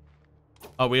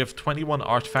 Oh, we have 21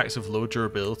 artifacts of low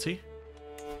durability.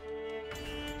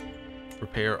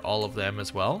 Repair all of them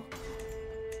as well.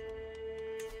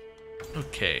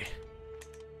 Okay.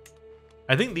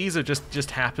 I think these are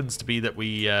just happens to be that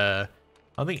we... I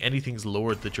don't think anything's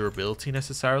lowered the durability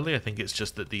necessarily. I think it's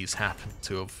just that these happen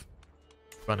to have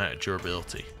run out of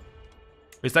durability.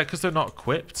 Is that because they're not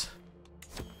equipped?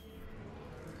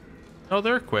 No,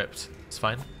 they're equipped. It's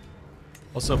fine.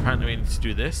 Also, apparently we need to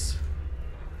do this.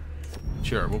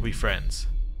 Sure, we'll be friends.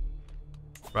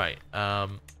 Right,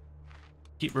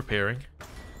 keep repairing.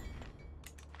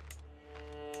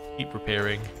 Keep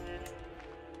repairing.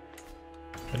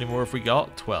 How many more have we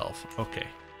got? 12. Okay.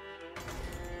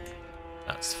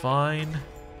 That's fine.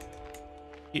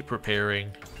 Keep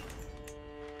repairing.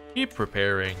 Keep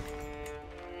repairing.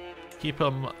 Keep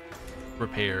them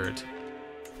repaired.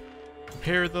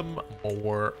 Repair them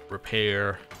more.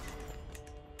 Repair.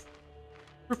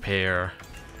 Repair.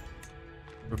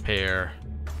 Repair.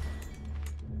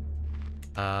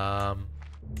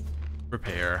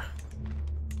 Repair.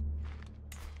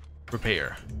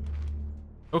 Repair.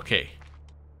 Okay.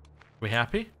 We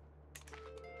happy?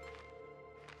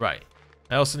 Right.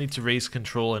 I also need to raise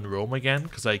control in Rome again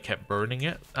because I kept burning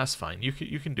it. That's fine. You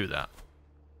can do that.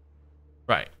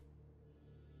 Right.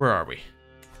 Where are we?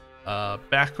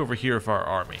 Back over here of our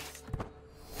army.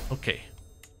 Okay.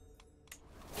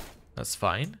 That's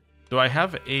fine. Do I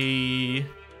have a...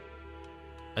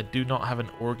 I do not have an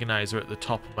organizer at the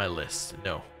top of my list.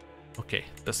 No. Okay,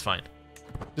 that's fine.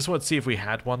 Just want to see if we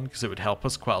had one because it would help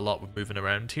us quite a lot with moving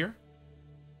around here.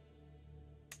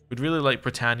 We'd really like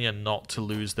Britannia not to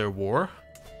lose their war.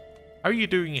 How are you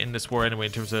doing in this war anyway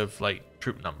in terms of like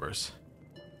troop numbers?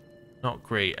 Not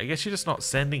great. I guess you're just not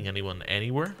sending anyone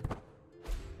anywhere.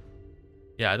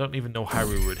 Yeah, I don't even know how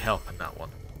we would help in that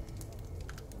one.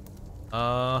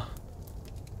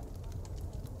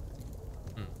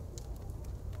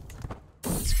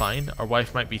 It's fine. Our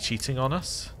wife might be cheating on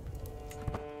us.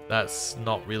 That's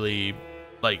not really,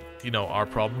 like, you know, our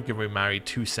problem given we married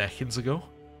 2 seconds ago.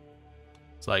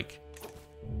 It's like,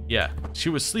 yeah, she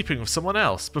was sleeping with someone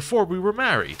else before we were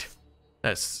married.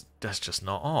 That's just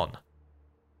not on.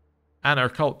 And our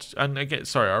cult, and again,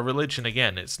 sorry, our religion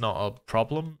again, it's not a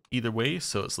problem either way.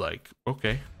 So it's like,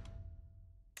 okay,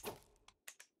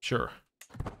 sure.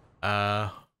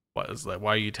 What is that?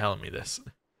 Why are you telling me this?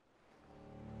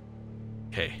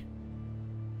 Okay.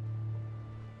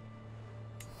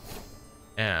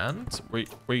 And where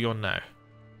are you going now?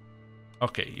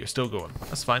 Okay, you're still going.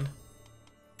 That's fine.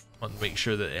 Want to make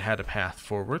sure that it had a path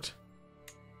forward.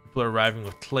 People are arriving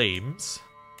with claims.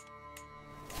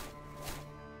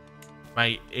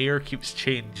 My air keeps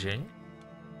changing.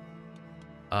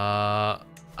 How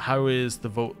is the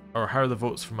vote, or how are the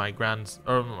votes for my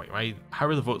how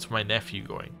are the votes for my nephew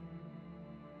going?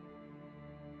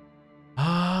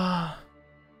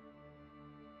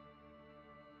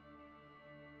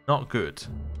 Not good.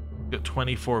 Got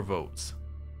 24 votes.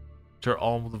 Which are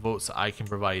all the votes that I can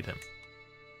provide him.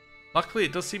 Luckily,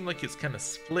 it does seem like it's kind of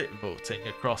split voting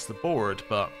across the board,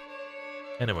 but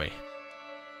anyway.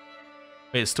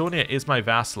 Wait, Estonia is my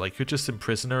vassal. I could just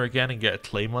imprison her again and get a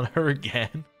claim on her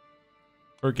again.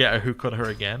 Or get a hook on her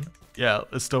again. Yeah,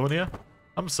 Estonia,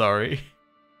 I'm sorry.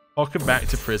 Welcome back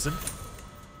to prison.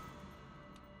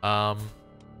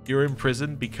 You're in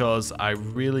prison because I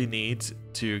really need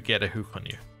to get a hook on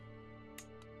you.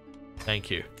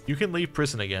 Thank you. You can leave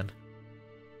prison again.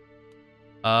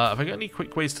 Have I got any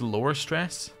quick ways to lower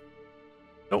stress?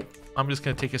 Nope. I'm just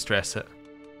going to take a stress hit.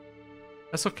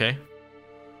 That's okay.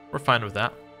 We're fine with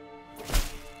that.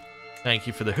 Thank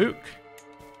you for the hook.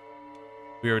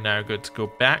 We are now good to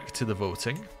go back to the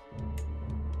voting.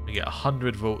 We get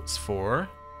 100 votes for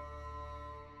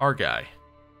our guy.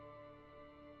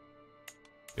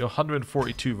 We have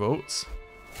 142 votes.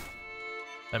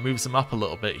 That moves him up a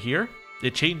little bit here.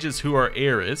 It changes who our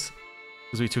heir is,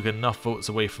 because we took enough votes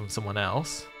away from someone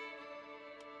else.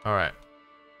 Alright.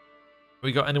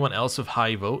 We got anyone else with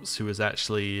high votes who is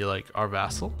actually like our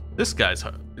vassal? This guy's,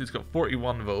 he's got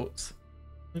 41 votes.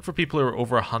 Looking for people who are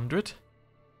over 100.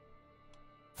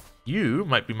 You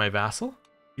might be my vassal.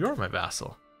 You're my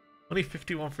vassal. Only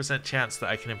 51% chance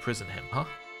that I can imprison him, huh?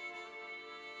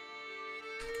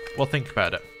 We'll think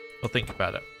about it. We'll think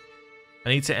about it. I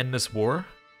need to end this war.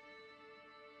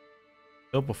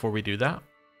 So before we do that.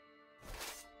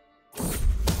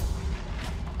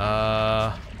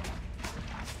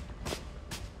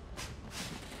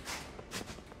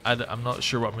 I'm not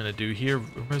sure what I'm going to do here.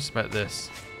 Rumors about this.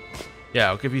 Yeah,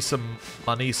 I'll give you some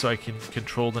money so I can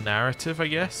control the narrative, I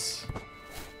guess.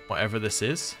 Whatever this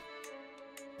is.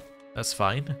 That's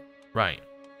fine. Right.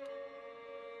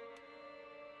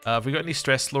 Have we got any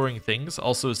stress-lowering things?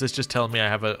 Also, is this just telling me I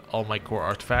have all my core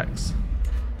artifacts?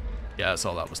 Yeah, that's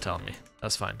all that was telling me.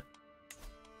 That's fine.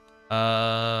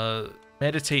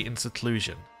 Meditate in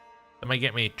seclusion. That might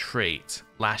get me a trait.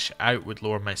 Lash out would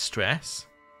lower my stress.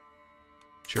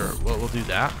 Sure, well, we'll do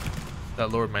that.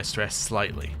 That lowered my stress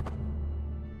slightly.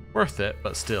 Worth it,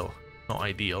 but still not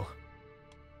ideal.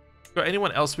 Got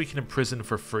anyone else we can imprison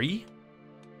for free?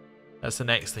 That's the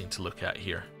next thing to look at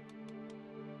here.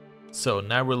 So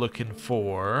now we're looking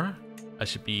for... I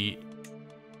should be...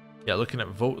 Yeah, looking at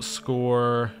vote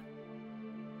score.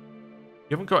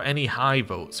 You haven't got any high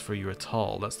votes for you at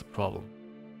all. That's the problem.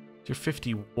 You're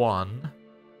 51.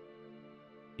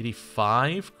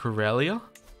 85. Karelia.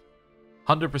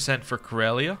 100% for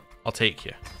Karelia. I'll take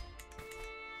you.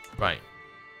 Right.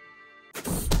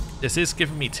 This is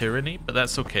giving me tyranny, but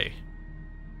that's okay.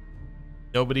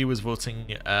 Nobody was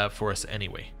voting for us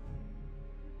anyway.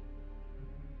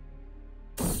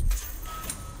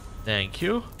 Thank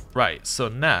you. Right, so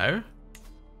now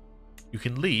you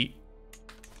can leave.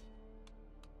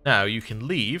 Now you can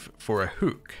leave for a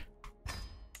hook.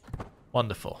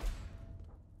 Wonderful.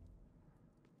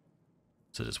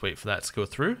 So just wait for that to go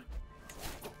through.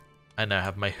 I now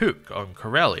have my hook on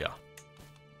Corellia.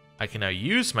 I can now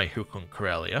use my hook on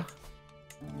Corellia.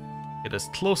 Get us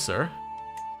closer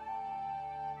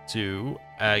to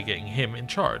getting him in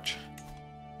charge.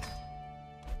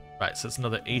 Right, so it's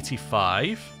another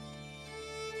 85.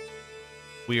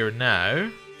 We are now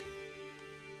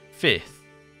 5th.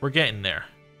 We're getting there.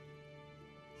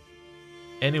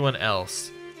 Anyone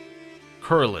else?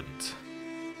 Curland.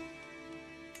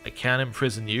 I can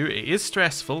imprison you. It is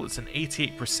stressful. It's an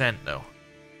 88% though.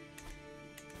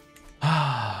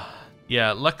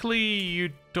 Yeah, luckily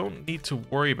you don't need to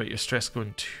worry about your stress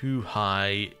going too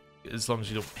high as long as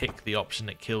you don't pick the option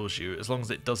that kills you. As long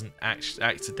as it doesn't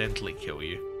accidentally kill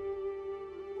you.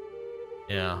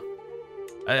 Yeah.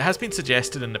 It has been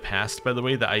suggested in the past, by the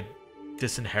way, that I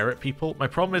disinherit people. My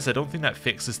problem is I don't think that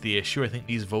fixes the issue. I think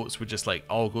these votes would just like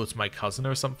all go to my cousin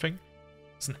or something.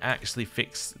 It doesn't actually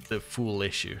fix the full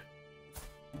issue.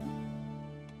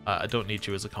 I don't need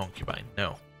you as a concubine.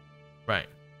 No. Right.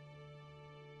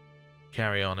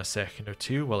 Carry on a second or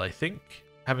two while I think.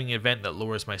 Having an event that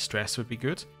lowers my stress would be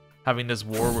good. Having this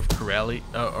war with Corelli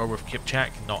or with Kipchak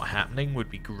not happening would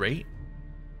be great.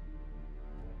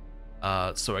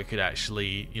 So I could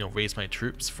actually, you know, raise my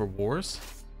troops for wars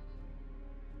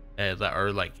that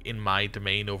are like in my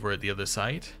domain over at the other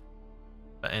side.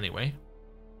 But anyway,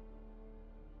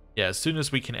 yeah, as soon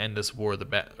as we can end this war, the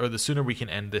better. Or the sooner we can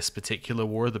end this particular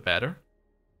war, the better.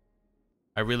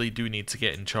 I really do need to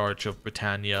get in charge of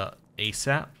Britannia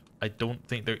ASAP. I don't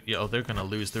think they're, you know, they're gonna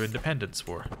lose their independence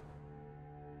war.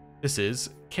 This is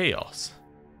chaos,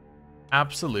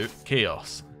 absolute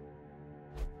chaos.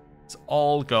 It's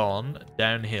all gone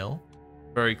downhill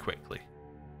very quickly.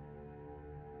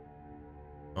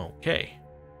 Okay.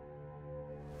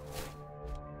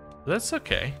 That's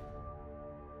okay.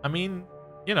 I mean,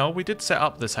 you know, we did set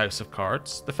up this house of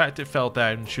cards. The fact it fell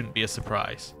down shouldn't be a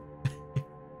surprise.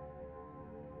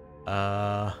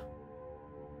 I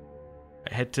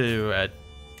head to,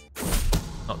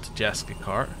 not to Jessica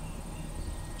Cart.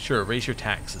 Sure, raise your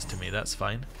taxes to me, that's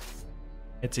fine.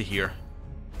 Head to here.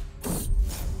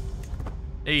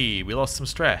 Hey, we lost some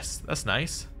stress. That's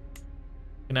nice.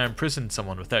 Can now imprison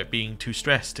someone without being too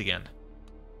stressed again.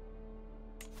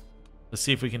 Let's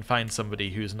see if we can find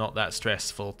somebody who's not that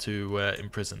stressful to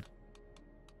imprison.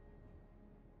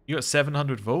 You got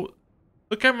 700 vote?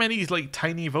 Look how many like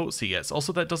tiny votes he gets.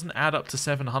 Also, that doesn't add up to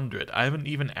 700. I haven't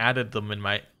even added them in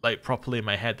my properly in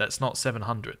my head. That's not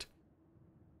 700.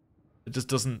 It just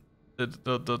doesn't. It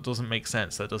doesn't make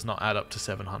sense. That does not add up to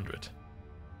 700.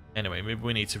 Anyway, maybe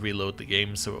we need to reload the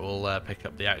game so it will pick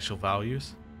up the actual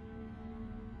values.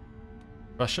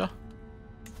 Russia.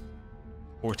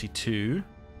 42.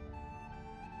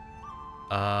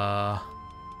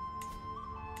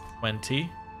 20.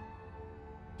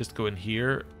 Just go in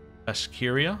here.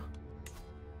 Bashkiria.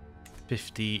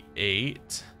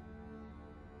 58.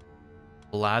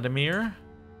 Vladimir.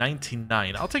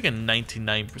 99. I'll take a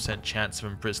 99% chance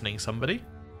of imprisoning somebody.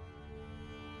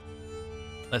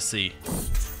 Let's see.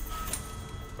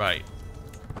 Right.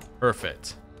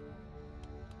 Perfect.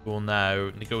 We will now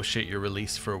negotiate your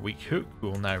release for a weak hook. We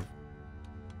will now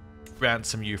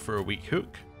ransom you for a weak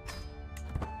hook.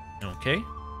 Okay.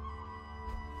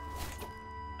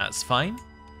 That's fine.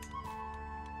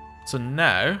 So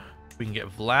now we can get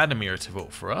Vladimir to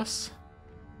vote for us.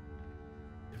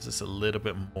 Gives us a little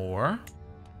bit more.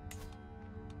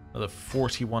 Another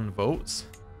 41 votes.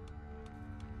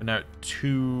 We're now at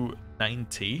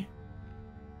 290.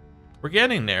 We're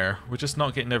getting there. We're just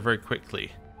not getting there very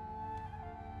quickly.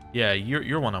 Yeah,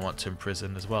 you're one I want to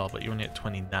imprison as well, but you're only at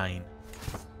 29.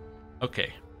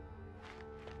 Okay.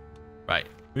 Right.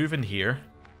 Move in here.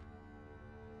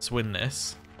 Let's win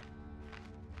this.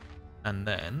 And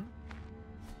then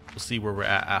we'll see where we're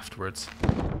at afterwards.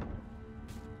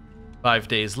 5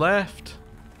 days left.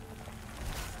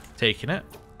 Taking it.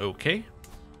 Okay.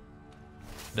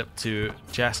 Up to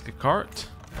Jaska Cart.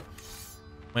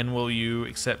 When will you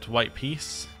accept white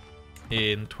peace?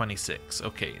 In 26.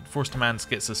 Okay. Enforced demands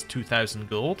gets us 2,000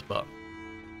 gold, but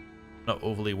not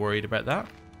overly worried about that.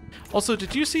 Also,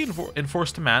 did you see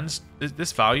enforced demands?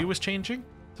 This value was changing?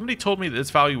 Somebody told me that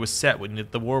this value was set when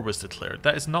the war was declared.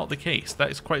 That is not the case. That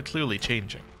is quite clearly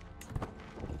changing.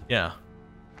 Yeah.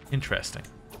 Interesting.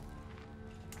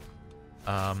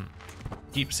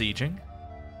 Keep sieging.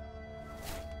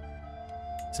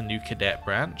 It's a new cadet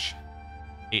branch.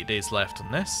 8 days left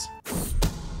on this.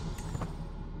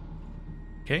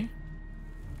 Okay.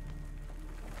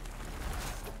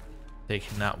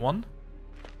 Taking that one.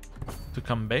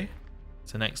 Tucumbe.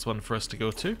 It's the next one for us to go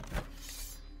to.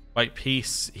 White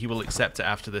peace. He will accept it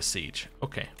after this siege.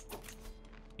 Okay.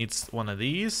 Needs one of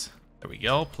these. There we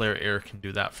go. Player heir can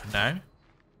do that for now.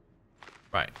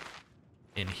 Right.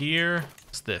 In here.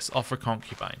 What's this? Offer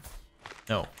concubine.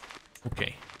 No.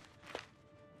 Okay.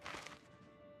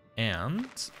 And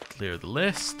clear the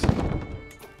list.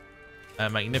 A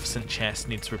magnificent chest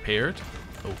needs repaired.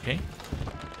 Okay.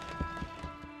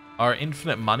 Our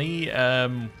infinite money,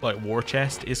 like war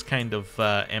chest, is kind of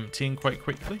emptying quite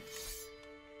quickly.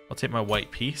 I'll take my white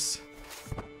piece.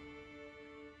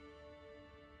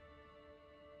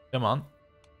 Come on.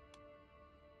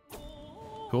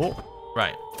 Cool.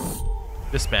 Right.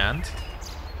 Disband.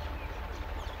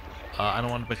 I don't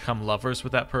want to become lovers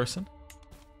with that person.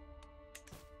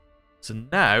 So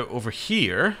now, over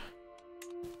here,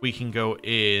 we can go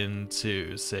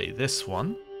into, say, this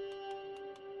one.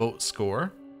 Vote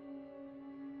score.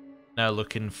 Now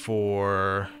looking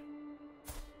for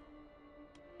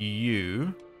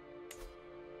you.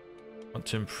 Want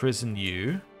to imprison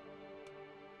you.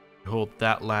 Hold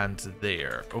that land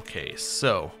there. Okay,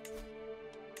 so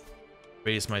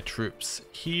raise my troops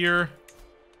here.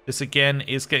 This again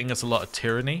is getting us a lot of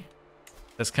tyranny.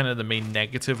 That's kind of the main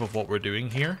negative of what we're doing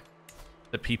here.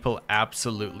 That people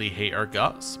absolutely hate our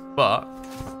guts, but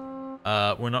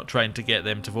we're not trying to get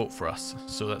them to vote for us,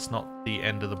 so that's not the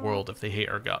end of the world if they hate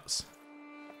our guts.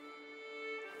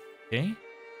 Okay.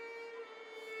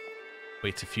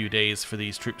 Wait a few days for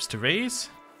these troops to raise.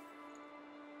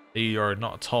 They are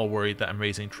not at all worried that I'm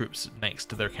raising troops next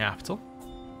to their capital.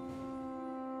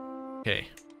 Okay.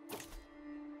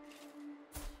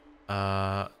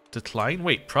 Decline.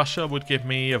 Wait, Prussia would give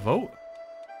me a vote?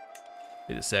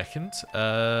 Wait a second.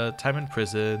 Time in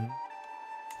prison.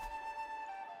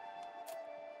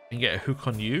 I can get a hook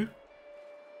on you.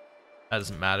 That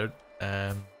doesn't matter.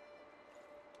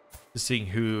 Just seeing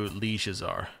who lieges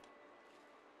are.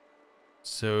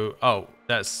 So, oh,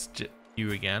 that's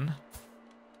you again.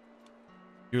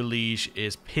 Your liege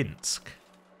is Pinsk.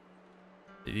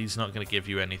 He's not going to give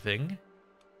you anything.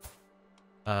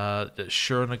 That's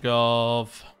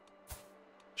Chernigov.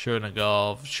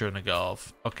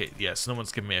 Chernigov. Okay, yes, no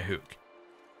one's giving me a hook.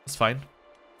 That's fine.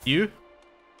 You?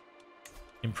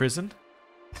 In prison?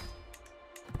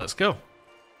 Let's go.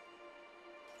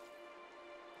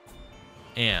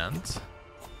 And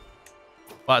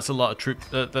well, that's a lot of troops.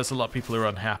 There's a lot of people who are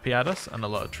unhappy at us, and a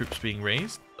lot of troops being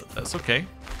raised. But that's okay.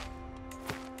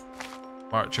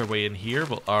 March our way in here.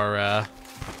 Well, our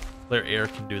player heir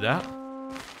can do that.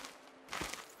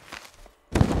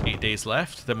 8 days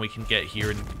left. Then we can get here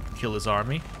and kill his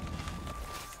army.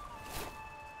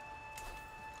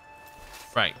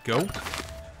 Right, go.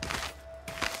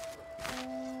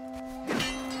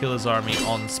 Kill his army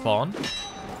on spawn.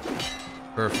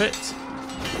 Perfect.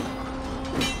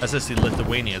 That's actually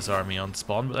Lithuania's army on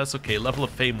spawn, but that's okay. Level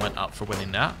of fame went up for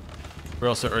winning that. We're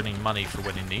also earning money for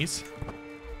winning these.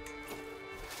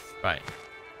 Right.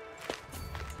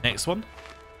 Next one.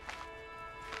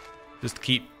 Just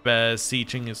keep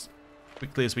sieging as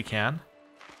quickly as we can.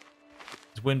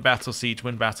 Just win battle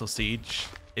siege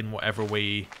in whatever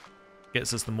way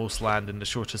gets us the most land in the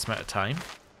shortest amount of time.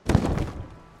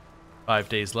 5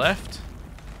 days left.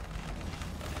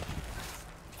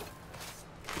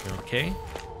 Okay.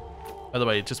 By the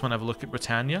way, just want to have a look at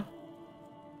Britannia.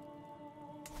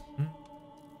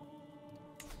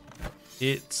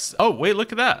 It's... oh, wait,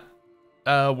 look at that.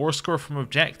 War score from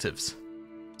objectives.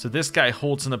 So this guy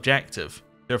holds an objective.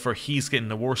 Therefore, he's getting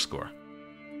the war score.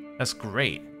 That's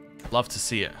great. Love to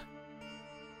see it.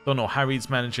 Don't know how he's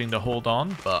managing to hold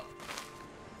on, but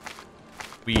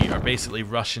we are basically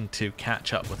rushing to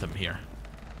catch up with him here.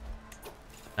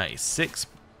 Nice. 6.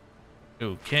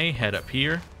 Okay, head up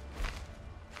here.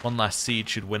 One last siege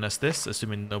should win us this,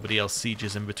 assuming nobody else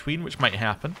sieges in between, which might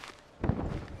happen.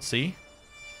 See?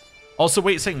 Also,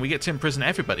 wait a second, we get to imprison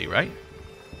everybody, right?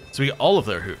 So we get all of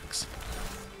their hooks.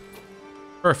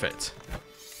 Perfect.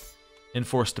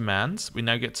 Enforce demands. We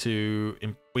now get to...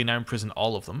 we now imprison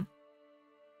all of them.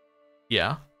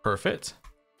 Yeah, perfect.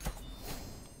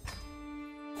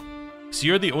 So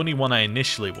you're the only one I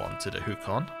initially wanted a hook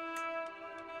on.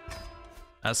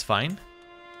 That's fine.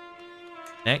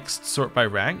 Next, sort by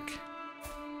rank.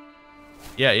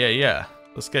 Yeah.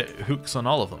 Let's get hooks on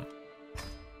all of them.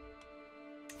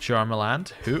 Charmaland,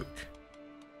 hook.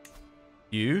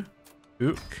 You,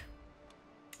 hook.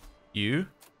 You,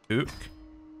 hook.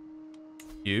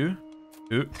 You,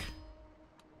 Ook.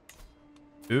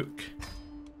 Ook.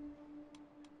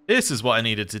 This is what I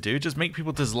needed to do. Just make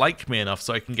people dislike me enough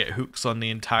so I can get hooks on the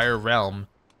entire realm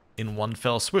in one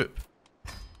fell swoop.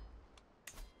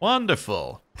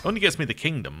 Wonderful. Only gets me the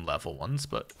kingdom level ones,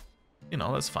 but, you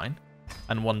know, that's fine.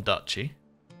 And one duchy.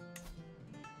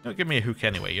 Don't give me a hook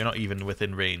anyway. You're not even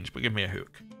within range, but give me a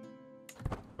hook.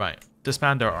 Right.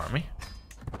 Disband our army.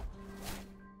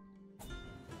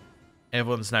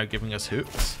 Everyone's now giving us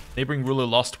hooks. Neighboring ruler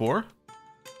lost war.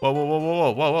 Whoa, whoa, whoa,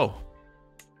 whoa, whoa, whoa,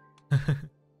 whoa.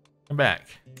 Come back.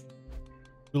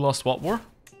 Who lost what war?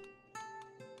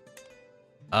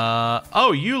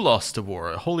 Oh, you lost a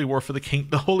war. Holy war for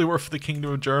the Holy War for the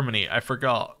Kingdom of Germany. I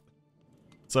forgot.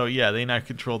 So yeah, they now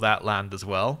control that land as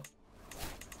well.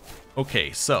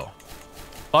 Okay, so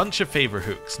bunch of favor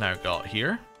hooks now got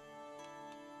here.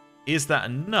 Is that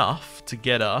enough to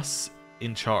get us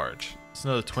in charge? It's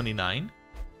another 29.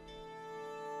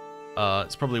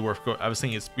 It's probably worth I was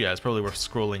thinking it's probably worth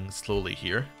scrolling slowly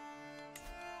here.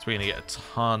 So we're gonna get a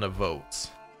ton of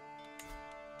votes.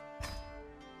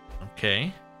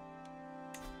 Okay.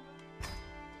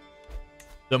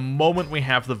 The moment we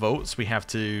have the votes, we have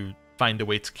to find a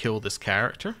way to kill this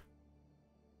character.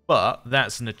 But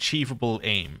that's an achievable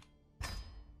aim.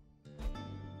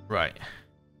 Right.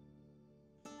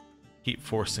 Keep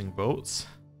forcing votes.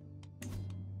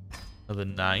 Another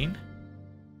 9.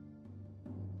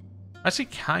 Actually,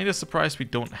 kind of surprised we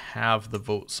don't have the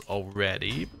votes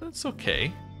already, but that's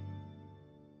okay.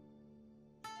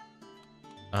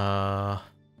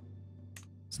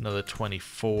 It's another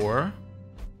 24.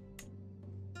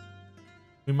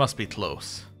 We must be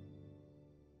close.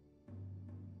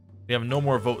 We have no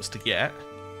more votes to get.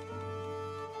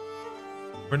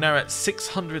 We're now at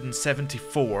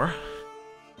 674.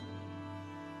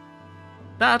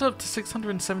 That up to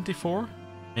 674?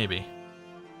 Maybe.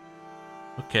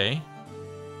 Okay.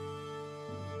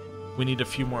 We need a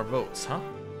few more votes, huh?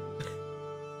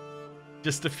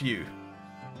 Just a few.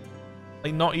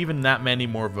 Like, not even that many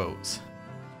more votes.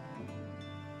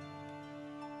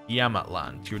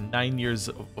 Yamatland, you're 9 years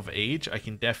of age. I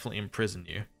can definitely imprison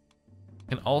you.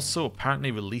 I can also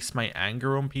apparently release my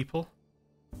anger on people.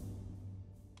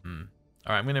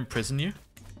 Alright, I'm going to imprison you.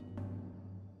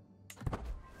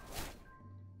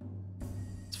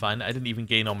 It's fine. I didn't even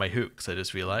gain all my hooks, I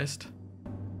just realized.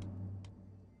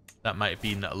 That might have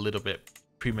been a little bit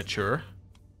premature.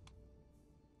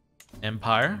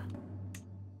 Empire.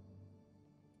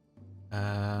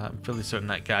 I'm fairly certain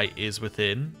that guy is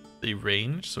within the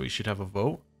range, so he should have a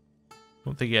vote.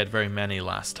 Don't think he had very many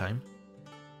last time.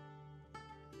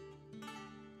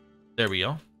 There we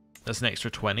go. That's an extra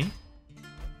 20.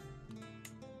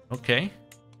 Okay.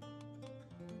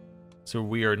 So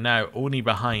we are now only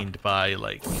behind by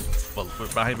like, well, we're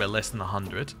behind by less than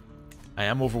 100. I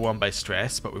am overwhelmed by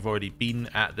stress, but we've already been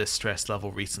at this stress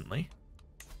level recently.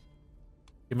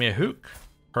 Give me a hook.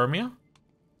 Hermia.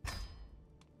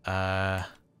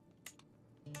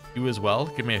 You as well.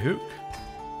 Give me a hook.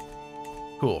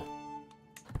 Cool.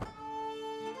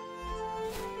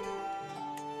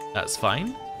 That's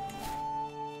fine.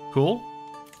 Cool.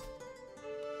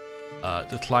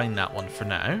 Decline that one for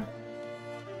now.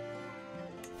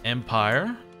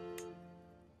 Empire.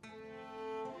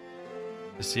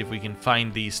 Let's see if we can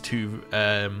find these two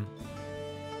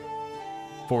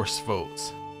force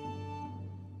votes.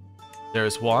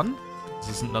 There's one. This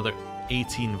is another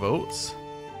 18 votes.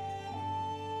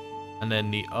 And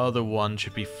then the other one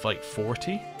should be like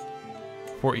 40.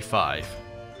 45.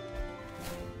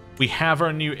 We have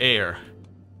our new heir.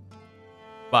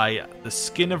 By the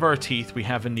skin of our teeth, we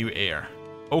have a new heir.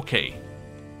 Okay.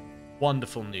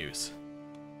 Wonderful news.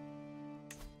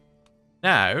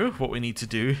 Now, what we need to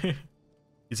do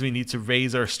is we need to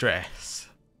raise our stress.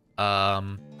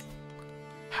 How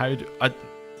do I...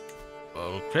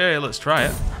 Okay, let's try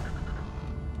it.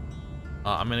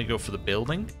 I'm going to go for the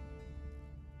building.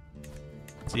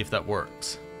 See if that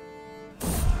works.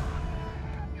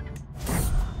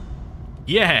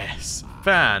 Yes!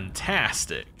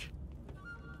 Fantastic!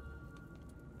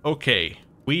 Okay,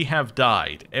 we have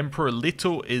died. Emperor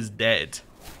Leto is dead.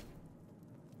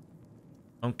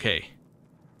 Okay.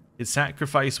 His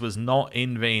sacrifice was not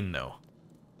in vain, though.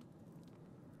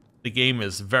 The game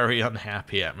is very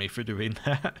unhappy at me for doing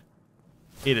that.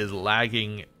 It is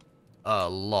lagging a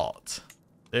lot.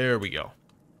 There we go.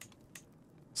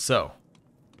 So.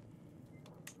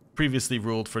 Previously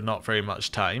ruled for not very much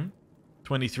time.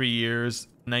 23 years,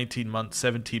 19 months,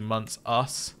 17 months,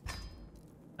 us.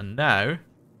 And now,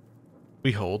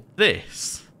 we hold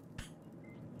this.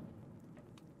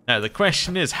 Now, the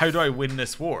question is, how do I win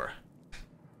this war?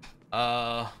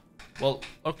 Well,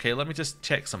 okay, let me just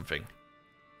check something.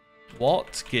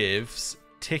 What gives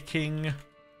ticking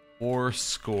war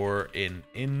score in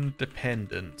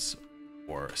independence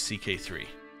war CK3?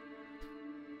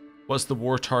 What's the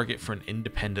war target for an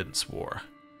independence war?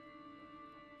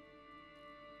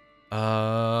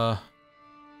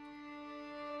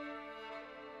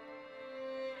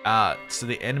 So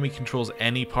the enemy controls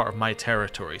any part of my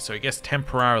territory. So I guess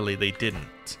temporarily they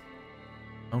didn't.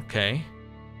 Okay.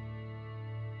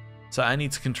 So I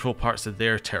need to control parts of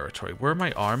their territory. Where are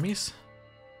my armies?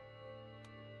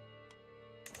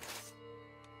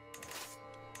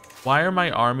 Why are my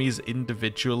armies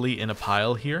individually in a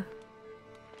pile here?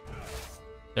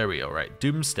 There we go, right.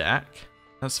 Doomstack.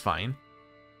 That's fine.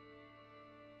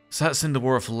 So that's in the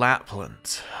War of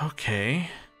Lapland. Okay.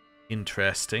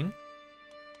 Interesting.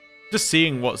 Just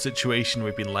seeing what situation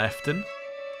we've been left in.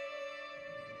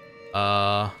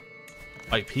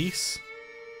 White peace?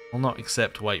 Will not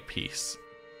accept white peace.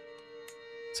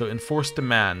 So enforce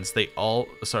demands, they all...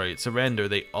 Sorry, surrender,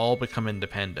 they all become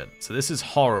independent. So this is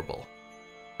horrible.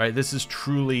 Right, this is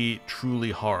truly,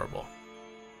 truly horrible.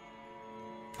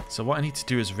 So what I need to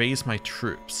do is raise my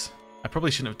troops. I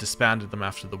probably shouldn't have disbanded them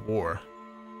after the war.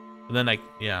 But then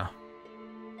yeah.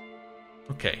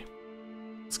 Okay.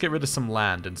 Let's get rid of some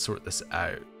land and sort this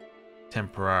out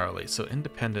temporarily. So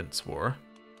independence war.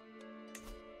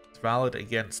 It's valid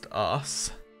against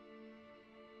us.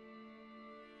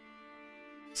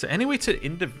 So any way to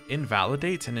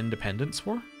invalidate an independence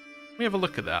war? Let me have a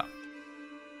look at that.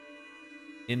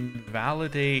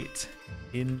 Invalidate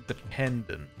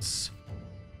independence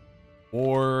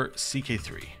or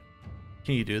CK3.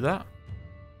 Can you do that?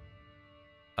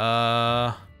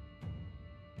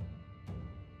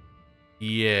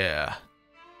 Yeah.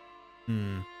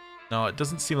 No, it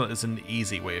doesn't seem like there's an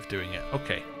easy way of doing it.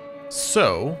 Okay.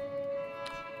 So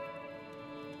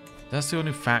that's the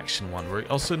only faction one. We're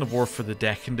also in a war for the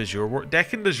Deccan de Jure War.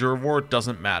 Deccan de Jure War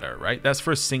doesn't matter, right? That's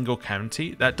for a single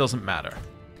county. That doesn't matter.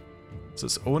 So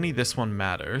it's only this one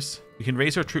matters. We can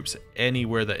raise our troops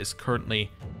anywhere that is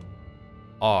currently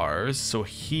ours. So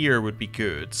here would be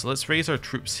good. So let's raise our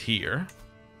troops here.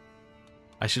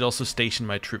 I should also station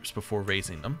my troops before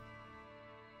raising them.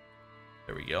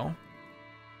 There we go.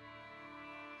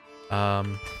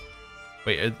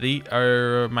 Wait,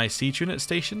 are my siege units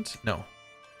stationed? No.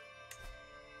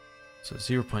 So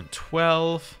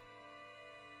 0.12.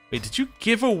 Wait, did you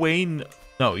give away...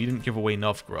 No, you didn't give away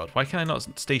Novgorod. Why can I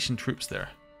not station troops there?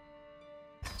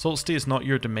 Solsty is not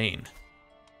your domain.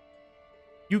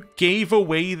 You gave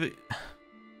away the...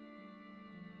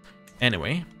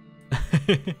 Anyway.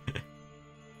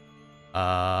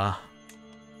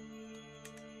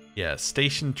 Yeah,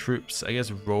 station troops. I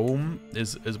guess Rome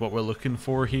is what we're looking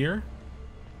for here.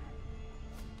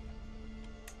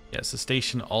 Yeah, so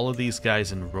station all of these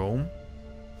guys in Rome.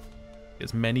 Get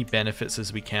as many benefits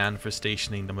as we can for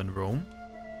stationing them in Rome.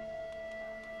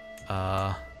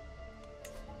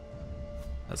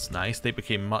 That's nice. They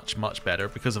became much, much better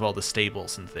because of all the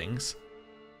stables and things.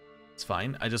 It's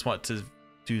fine. I just want to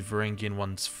do Varangian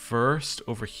ones first.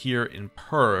 Over here in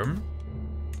Perm.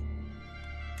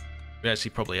 We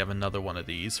actually probably have another one of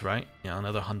these, right? Yeah,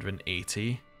 another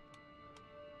 180.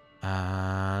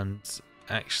 And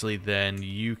actually then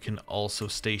you can also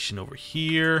station over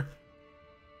here.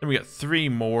 Then we got 3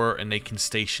 more and they can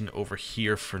station over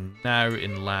here for now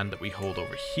in land that we hold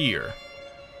over here.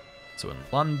 So in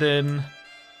London,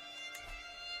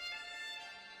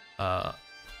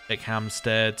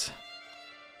 Hampstead,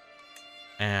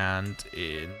 and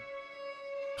in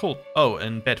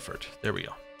in Bedford. There we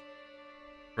go.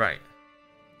 Right.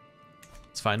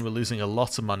 It's fine, we're losing a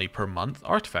lot of money per month.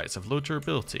 Artifacts have low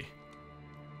durability.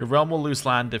 Your realm will lose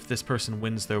land if this person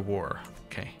wins their war.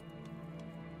 Okay.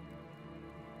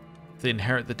 If they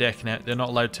inherit the Deccan... They're not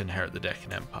allowed to inherit the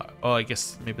Deccan Empire. Oh, I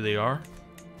guess maybe they are?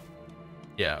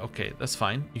 Yeah, okay, that's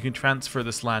fine. You can transfer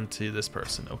this land to this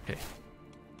person. Okay.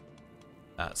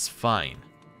 That's fine.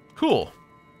 Cool.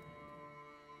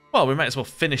 Well, we might as well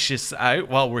finish this out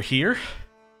while we're here.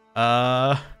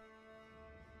 I'm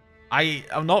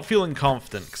not feeling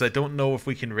confident because I don't know if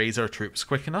we can raise our troops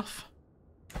quick enough.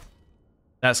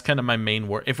 That's kind of my main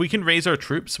worry. If we can raise our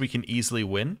troops, we can easily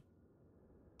win.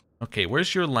 Okay,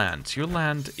 where's your land? Your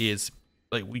land is...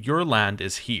 your land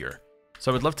is here.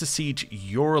 So I would love to siege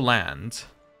your land.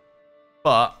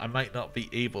 But I might not be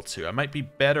able to. I might be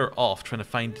better off trying to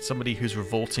find somebody who's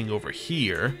revolting over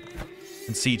here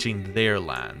and sieging their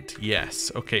land.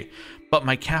 Yes, okay. But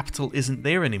my capital isn't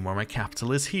there anymore. My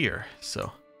capital is here.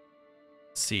 So,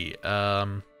 let's see.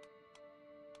 People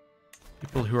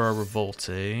who are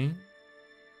revolting.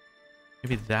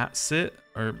 Maybe that's it?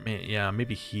 Or, yeah,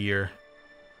 maybe here.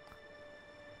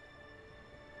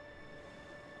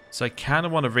 So I kind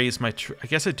of want to raise my... I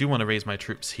guess I do want to raise my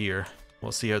troops here.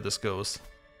 We'll see how this goes.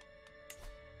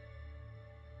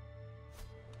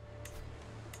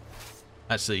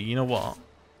 Actually, you know what?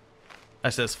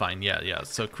 Actually, that's fine. Yeah, yeah.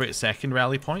 So create a second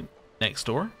rally point next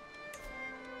door.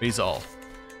 Raise all.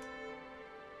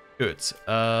 Good.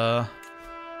 Air,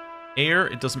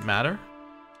 it doesn't matter.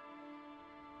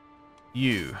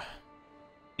 You.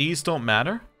 These don't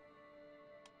matter.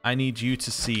 I need you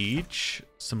to siege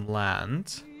some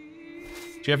land.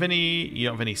 Do you have any... You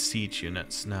don't have any siege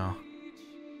units? No.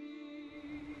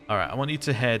 Alright, I want you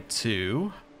to head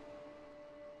to...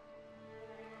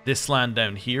 this land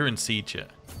down here and siege it.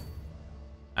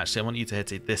 Actually, I want you to head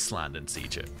to this land and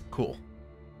siege it. Cool.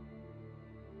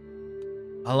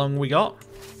 How long we got?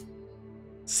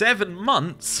 7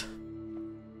 months?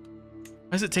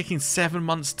 Why is it taking 7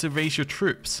 months to raise your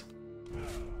troops?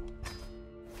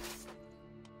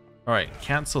 Alright,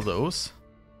 cancel those.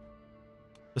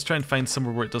 Let's try and find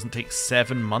somewhere where it doesn't take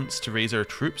 7 months to raise our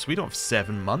troops. We don't have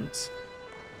 7 months.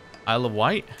 Isle of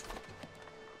Wight.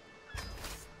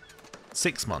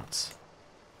 6 months.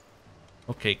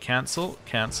 Okay, cancel,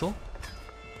 cancel.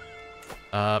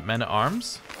 Men at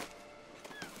Arms.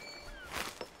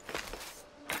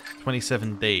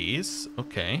 27 days.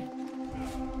 Okay.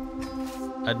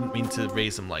 I didn't mean to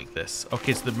raise them like this.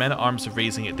 Okay, so the men at arms are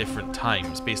raising at different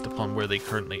times based upon where they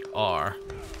currently are.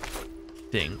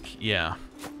 Yeah.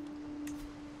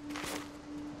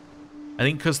 I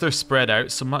think because they're spread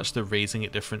out so much, they're raising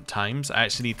at different times. I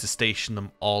actually need to station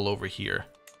them all over here.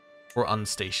 Or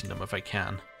unstation them if I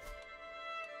can.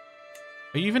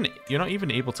 Are you even... You're not even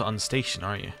able to unstation,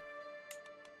 are you?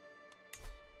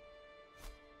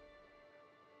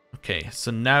 Okay, so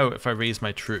now if I raise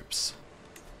my troops...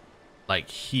 like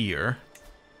here,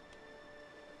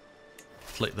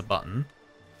 click the button.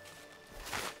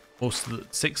 Most of the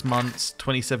 6 months,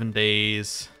 27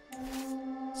 days,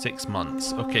 6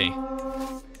 months. Okay.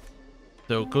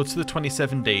 So go to the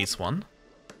 27 days one.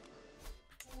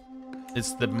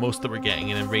 It's the most that we're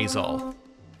getting, and then raise all.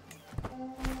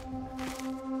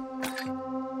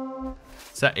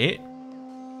 Is that it?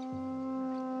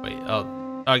 Wait,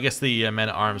 oh, I guess the men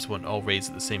at arms won't all raise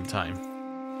at the same time.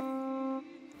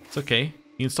 It's okay.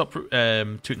 You can stop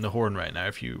tooting the horn right now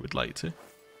if you would like to.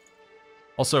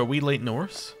 Also, are we late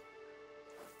Norse?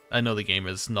 I know the game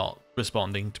is not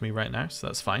responding to me right now, so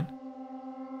that's fine.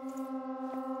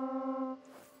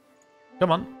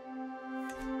 Come on.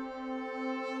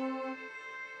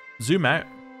 Zoom out.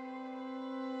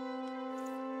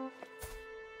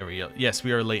 There we go. Yes,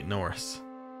 we are late Norse.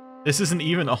 This isn't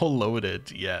even all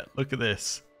loaded yet. Look at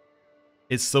this.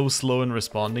 It's so slow in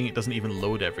responding, it doesn't even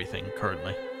load everything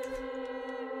currently.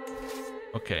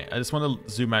 Okay, I just want to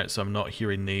zoom out so I'm not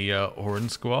hearing the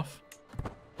horns go off.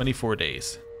 24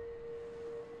 days.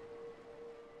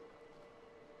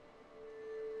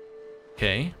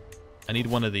 Okay, I need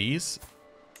one of these.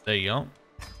 There you go.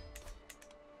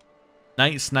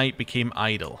 Knight's Knight became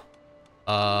idle.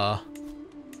 I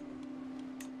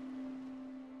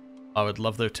would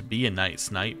love there to be a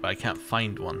Knight's Knight, but I can't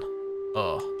find one.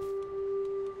 Oh,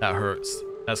 that hurts.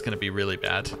 That's going to be really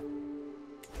bad. So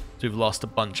we've lost a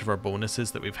bunch of our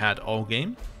bonuses that we've had all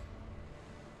game.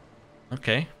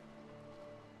 Okay.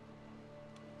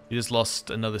 You just lost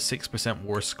another 6%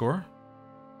 war score.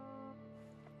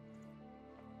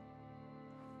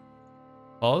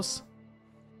 Pause.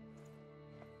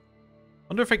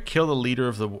 Wonder if I kill the leader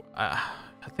of the... I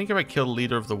think if I kill the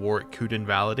leader of the war, it could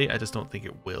invalidate. I just don't think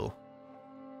it will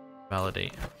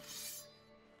validate.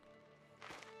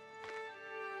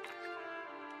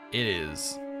 It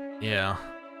is. Yeah.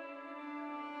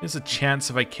 There's a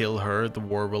chance if I kill her, the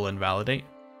war will invalidate.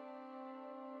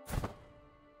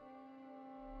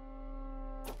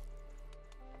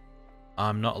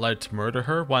 I'm not allowed to murder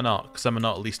her? Why not? Because I'm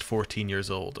not at least 14 years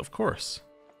old. Of course.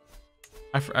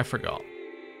 I forgot.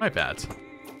 My bad.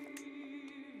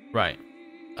 Right.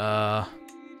 Let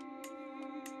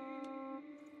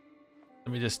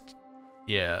me just...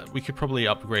 Yeah, we could probably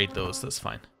upgrade those. That's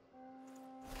fine.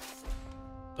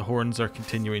 The horns are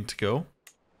continuing to go.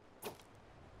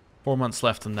 4 months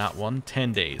left on that one.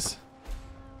 10 days.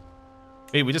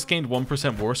 Wait, we just gained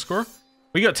 1% war score?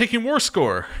 We got taken war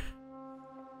score!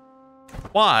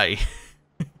 Why?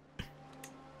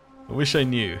 I wish I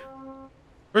knew.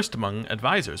 First among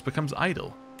advisors becomes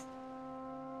idle.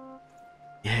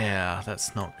 Yeah,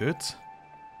 that's not good.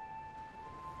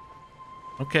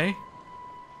 Okay.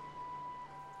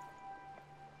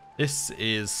 This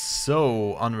is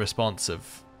so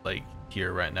unresponsive, like,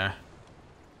 here right now.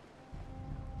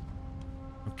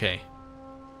 Okay.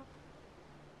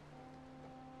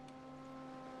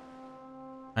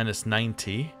 Minus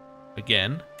 90.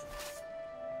 Again.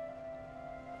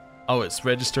 Oh, it's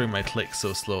registering my clicks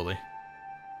so slowly.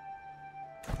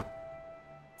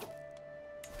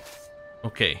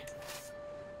 Okay.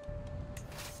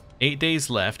 8 days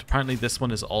left. Apparently this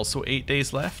one is also 8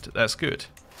 days left. That's good.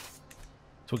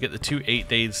 So we'll get the 2 8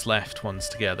 days left ones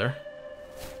together.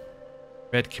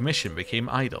 Red commission became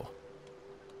idle.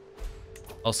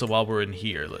 Also, while we're in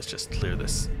here, let's just clear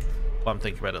this. While I'm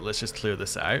thinking about it, let's just clear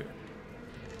this out.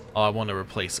 Oh, I want to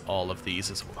replace all of these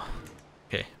as well.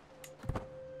 Okay.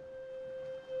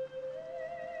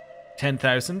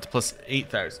 10,000 plus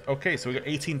 8,000. Okay, so we got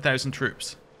 18,000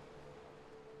 troops.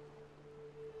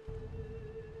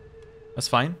 That's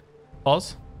fine.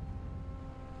 Pause.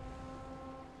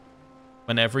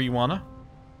 Whenever you wanna.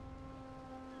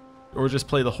 Or just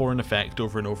play the horn effect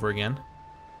over and over again.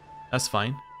 That's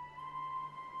fine.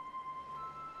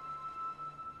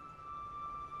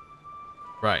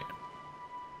 Right.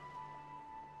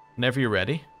 Whenever you're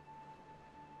ready.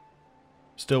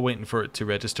 Still waiting for it to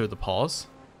register the pause.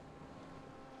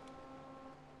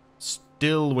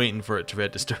 Still waiting for it to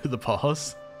register the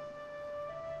pause.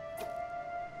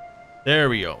 There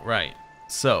we go. Right.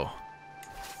 So.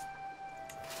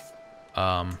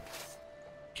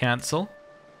 Cancel.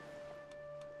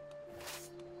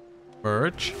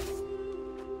 Merge.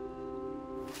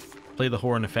 Play the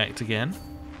horn effect again.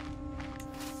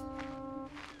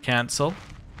 Cancel.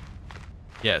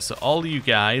 Yeah, so all of you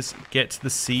guys get to the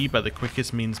sea by the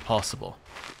quickest means possible.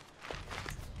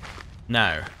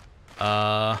 Now,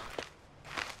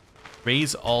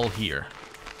 raise all here.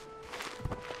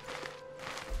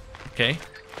 Okay.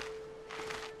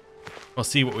 We'll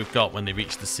see what we've got when they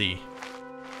reach the sea.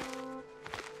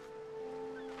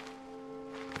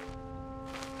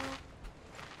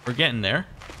 We're getting there.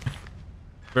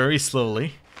 Very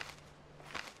slowly.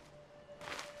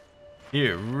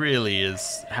 It really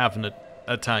is having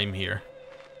a time here.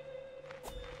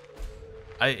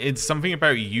 It's something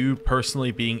about you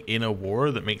personally being in a war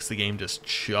that makes the game just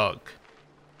chug.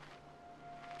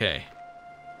 Okay.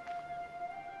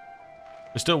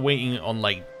 We're still waiting on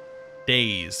like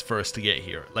days for us to get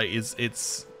here. Like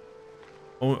it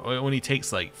only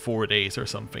takes like 4 days or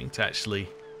something to actually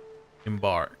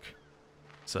embark.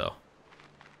 So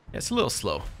yeah, it's a little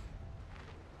slow.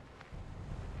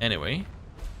 Anyway.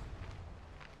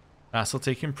 Vassal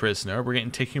taken prisoner. We're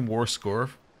getting taken war score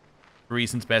for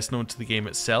reasons best known to the game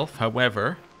itself.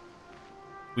 However,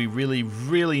 we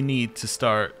really need to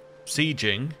start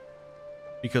sieging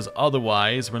because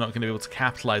otherwise we're not going to be able to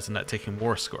capitalize on that taken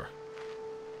war score.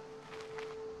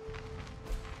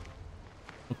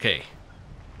 Okay.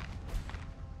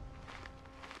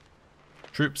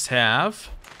 Troops have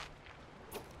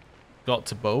got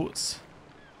to boats.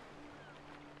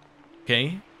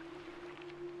 Okay.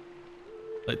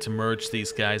 I'd like to merge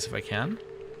these guys if I can.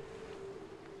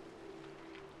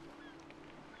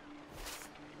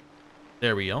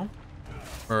 There we go.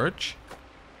 Merge.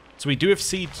 So we do have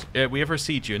siege. We have our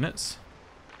siege units.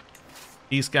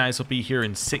 These guys will be here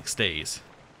in 6 days.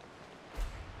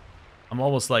 I'm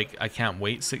almost like I can't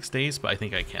wait 6 days, but I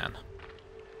think I can.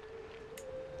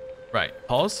 Right.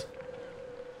 Pause.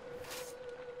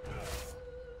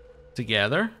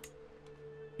 Together.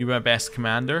 You my best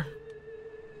commander.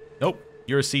 Nope.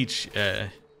 You're a siege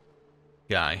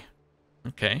guy.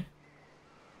 Okay.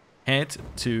 Head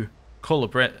to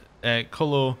Kolobrezhik.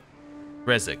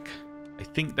 I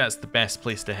think that's the best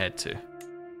place to head to.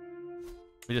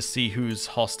 Let me just see who's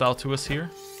hostile to us here.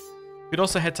 We could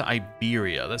also head to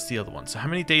Iberia. That's the other one. So how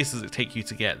many days does it take you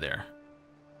to get there?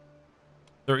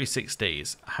 36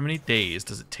 days. How many days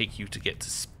does it take you to get to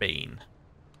Spain?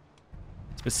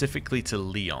 Specifically to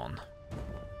Leon.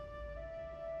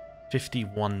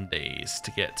 51 days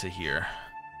to get to here.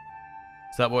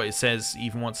 Is that what it says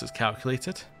even once it's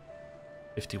calculated?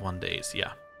 51 days,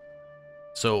 yeah.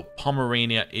 So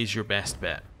Pomerania is your best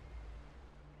bet.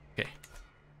 Okay,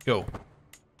 go.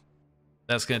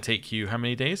 That's going to take you how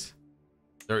many days?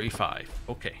 35.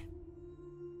 Okay.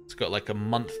 It's got like a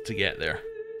month to get there.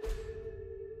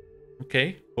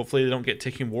 Okay, hopefully they don't get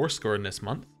ticking war score in this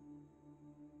month.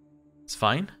 It's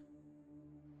fine.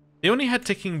 They only had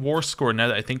ticking war score, now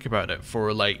that I think about it,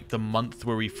 for like the month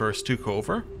where we first took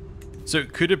over. So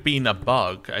it could have been a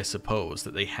bug, I suppose,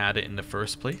 that they had it in the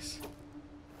first place.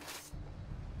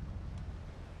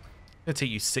 It'll take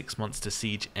you 6 months to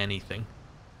siege anything.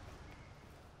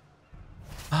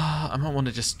 I might want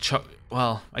to just chuck...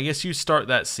 Well, I guess you start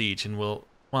that siege and we'll...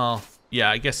 Well,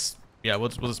 yeah, I guess... Yeah, we'll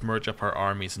just merge up our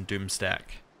armies and doomstack.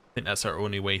 I think that's our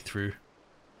only way through.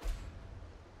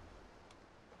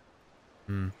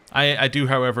 I do,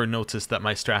 however, notice that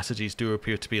my strategies do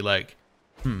appear to be like,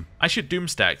 I should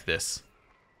doomstack this.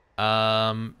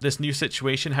 This new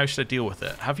situation, how should I deal with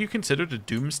it? Have you considered a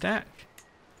doom stack?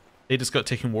 They just got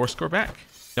taken war score back?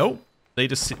 Nope. They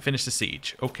just finished the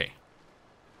siege. Okay.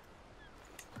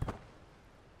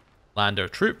 Land our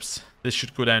troops. This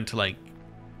should go down to like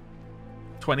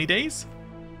 20 days.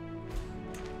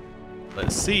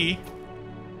 Let's see.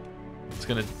 It's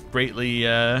going to greatly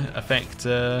affect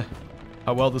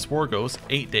how well this war goes.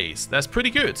 8 days. That's pretty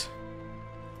good.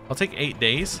 I'll take 8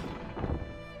 days.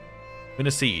 Win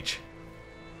a siege.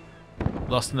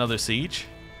 Lost another siege.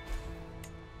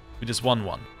 We just won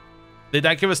one. Did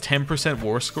that give us 10%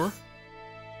 war score?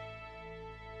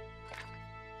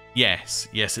 Yes.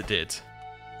 Yes, it did.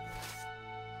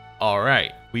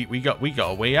 Alright. We got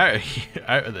a way out of here,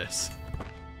 out of this.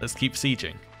 Let's keep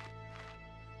sieging.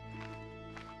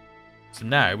 So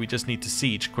now we just need to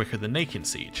siege quicker than they can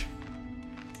siege.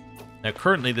 Now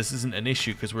currently this isn't an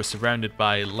issue because we're surrounded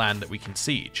by land that we can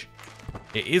siege.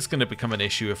 It is going to become an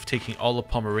issue if taking all of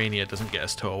Pomerania doesn't get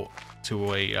us to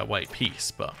a white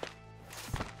peace, but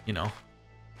you know.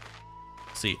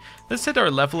 See, this said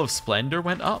our level of splendor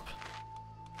went up.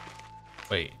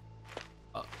 Wait,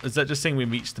 is that just saying we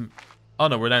reached the... Oh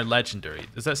no, we're now legendary.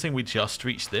 Is that saying we just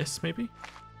reached this, maybe?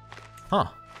 Huh.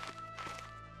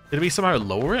 Did we somehow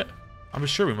lower it? I'm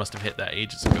sure we must have hit that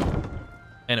ages ago.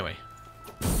 Anyway.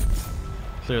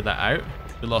 Clear that out.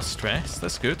 We lost stress.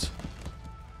 That's good.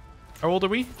 How old are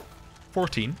we?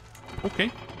 14.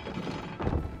 Okay.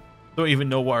 Don't even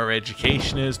know what our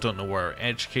education is. Don't know what our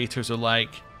educators are like.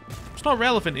 It's not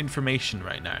relevant information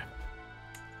right now.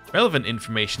 Relevant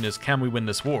information is, can we win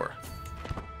this war?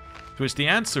 To which the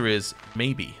answer is,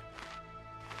 maybe.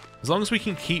 As long as we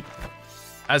can keep...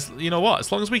 you know what?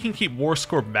 As long as we can keep war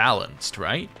score balanced,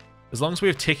 right? As long as we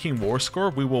have ticking war score,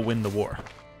 we will win the war.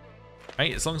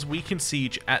 Right? As long as we can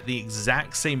siege at the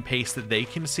exact same pace that they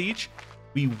can siege,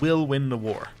 we will win the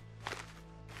war.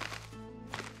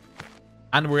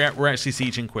 And we're actually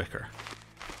sieging quicker.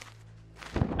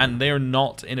 And they're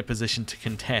not in a position to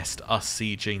contest us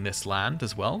sieging this land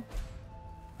as well,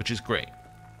 which is great.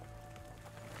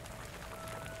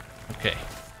 Okay.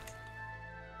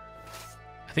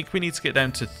 I think we need to get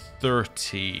down to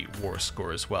 30 war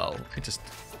score as well. Let me just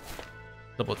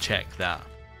double check that.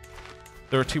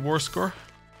 30 war score.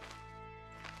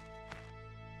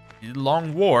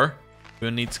 Long war.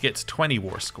 We'll need to get to 20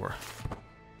 war score.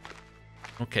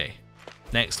 Okay.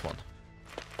 Next one.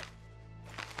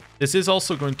 This is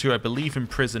also going to, I believe,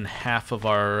 imprison half of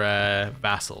our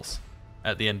vassals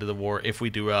at the end of the war if we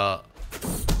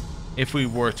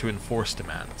were to enforce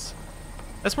demands.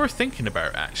 That's worth thinking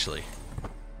about, actually.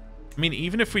 I mean,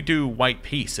 even if we do white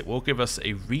peace, it will give us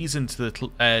a reason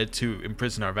to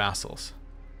imprison our vassals.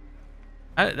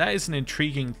 That is an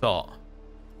intriguing thought.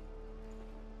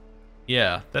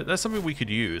 Yeah, that's something we could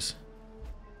use.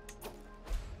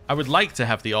 I would like to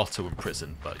have the auto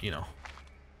imprison, but you know,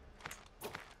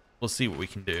 we'll see what we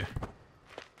can do.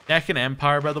 Deccan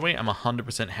Empire, by the way, I'm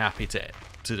 100% happy to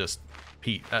just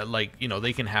like, you know,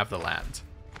 they can have the land.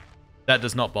 That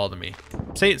does not bother me.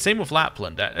 Same with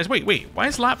Lapland. Wait, why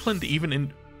is Lapland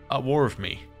even at war with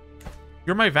me?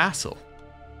 You're my vassal.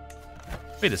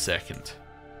 Wait a second.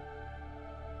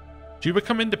 Do you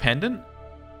become independent?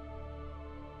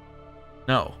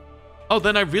 No. Oh,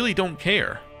 then I really don't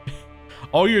care.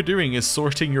 All you're doing is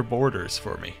sorting your borders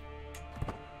for me.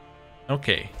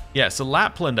 Okay. Yeah, so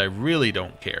Lapland I really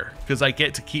don't care, because I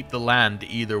get to keep the land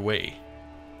either way.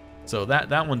 So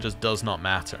that one just does not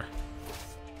matter.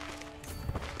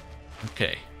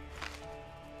 Okay.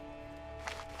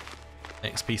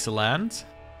 Next piece of land.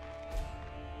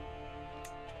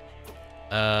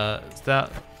 That's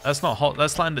not hot.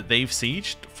 That's land that they've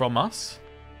sieged from us.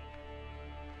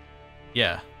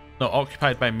 Yeah. No,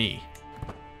 occupied by me.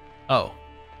 Oh.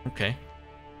 Okay.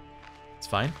 It's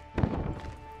fine.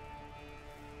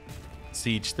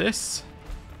 Siege this.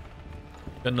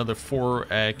 Got another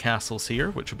 4 castles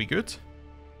here, which will be good.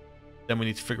 Then we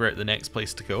need to figure out the next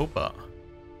place to go, but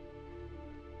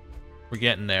we're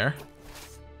getting there.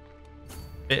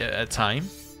 Bit at a time.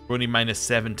 We're only minus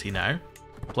 70 now.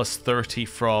 Plus 30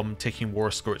 from taking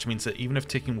war score, which means that even if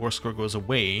taking war score goes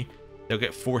away, they'll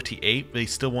get 48, but they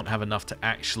still won't have enough to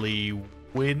actually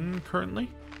win currently.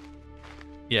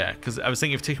 Yeah, because I was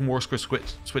thinking if taking war score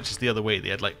switches the other way, they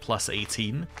had like plus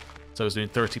 18. So I was doing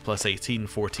 30 plus 18,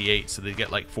 48, so they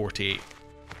get like 48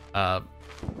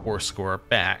 war score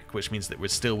back, which means that we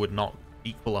still would not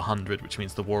equal 100, which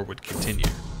means the war would continue.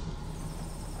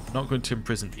 I'm not going to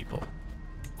imprison people.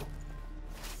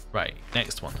 Right,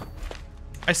 next one.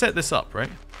 I set this up,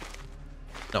 right?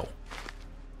 No.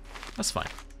 That's fine.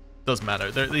 Doesn't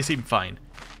matter. They seem fine.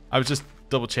 I was just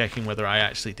double checking whether I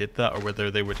actually did that or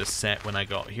whether they were just set when I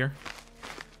got here.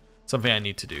 Something I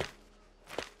need to do.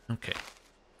 Okay.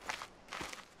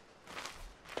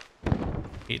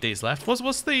 8 days left.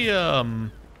 What's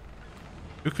the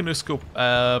Ukanusko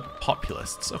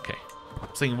populists? Okay. I'm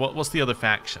thinking, what's the other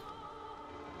faction?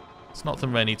 It's not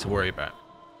something I need to worry about.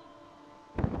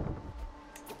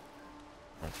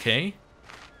 Okay.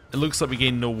 It looks like we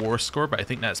gain no war score, but I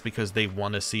think that's because they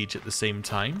won a siege at the same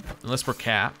time. Unless we're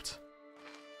capped.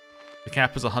 The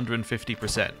cap is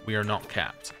 150%. We are not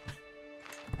capped.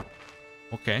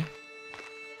 Okay.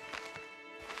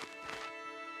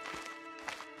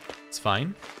 It's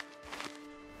fine.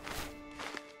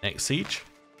 Next siege.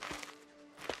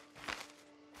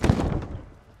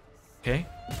 Okay.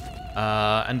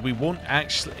 And we won't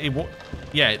actually... It won't,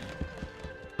 yeah,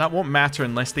 that won't matter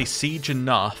unless they siege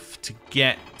enough to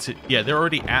get to... Yeah, they're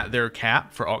already at their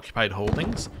cap for occupied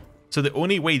holdings. So the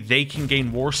only way they can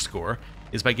gain war score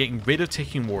is by getting rid of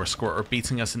taking war score or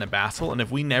beating us in a battle. And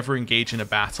if we never engage in a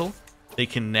battle, they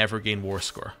can never gain war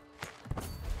score.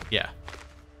 Yeah.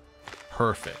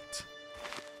 Perfect.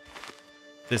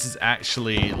 This is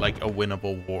actually like a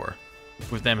winnable war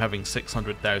with them having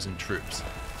 600,000 troops.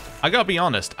 I gotta be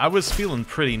honest, I was feeling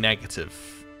pretty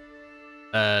negative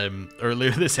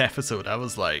earlier this episode. I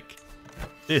was like,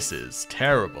 this is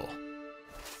terrible.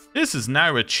 This is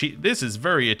now this is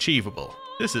very achievable.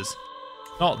 This is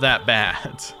not that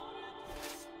bad.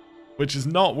 Which is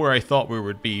not where I thought we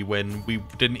would be when we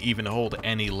didn't even hold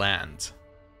any land.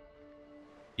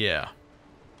 Yeah.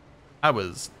 I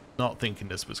was not thinking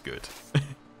this was good.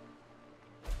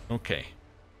 Okay.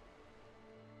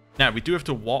 Now, we do have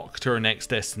to walk to our next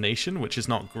destination, which is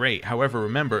not great. However,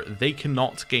 remember, they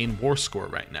cannot gain war score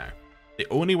right now. The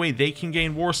only way they can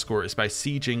gain war score is by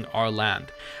sieging our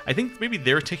land. I think maybe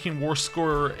their taking war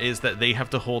score is that they have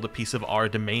to hold a piece of our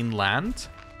domain land.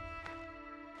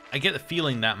 I get the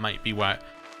feeling that might be where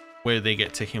they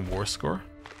get taking war score.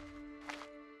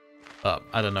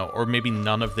 I don't know. Or maybe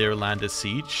none of their land is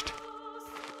sieged.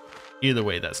 Either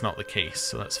way, that's not the case,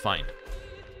 so that's fine.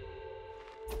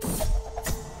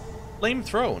 Claim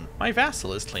throne. My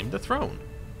vassal has claimed the throne.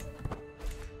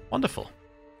 Wonderful.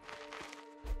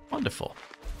 Wonderful.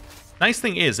 Nice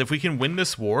thing is, if we can win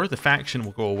this war, the faction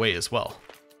will go away as well.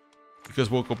 Because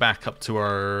we'll go back up to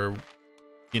our,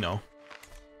 you know...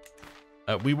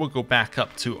 we will go back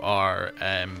up to our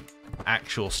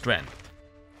actual strength.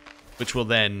 Which will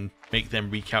then make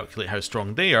them recalculate how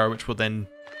strong they are, which will then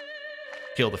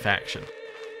kill the faction.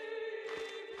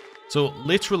 So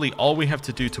literally all we have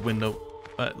to do to win the...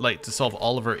 to solve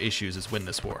all of our issues is win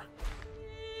this war.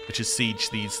 Which is siege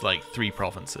these, 3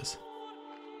 provinces.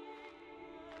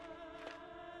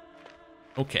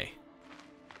 Okay.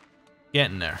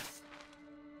 Getting there.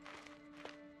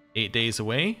 8 days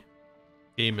away.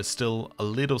 Game is still a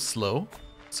little slow.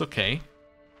 It's okay.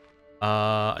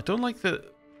 I don't like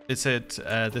that it said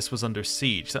this was under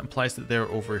siege. That implies that they're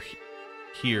over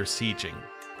here sieging.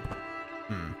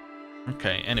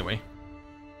 Okay, anyway.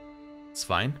 It's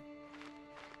fine.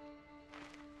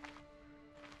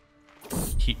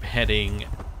 Keep heading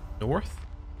north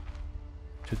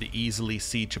to the easily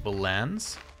siegeable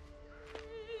lands.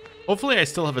 Hopefully I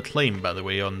still have a claim, by the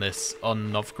way, on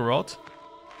Novgorod.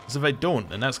 Because if I don't,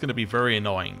 then that's going to be very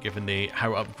annoying, given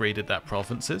how upgraded that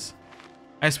province is.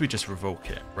 I guess we just revoke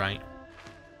it, right?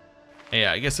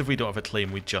 Yeah, I guess if we don't have a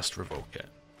claim, we just revoke it.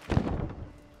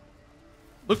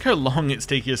 Look how long it's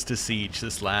taking us to siege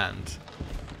this land.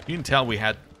 You can tell we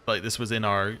had, this was in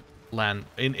our land,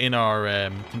 in our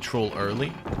control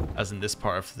early, as in this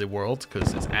part of the world,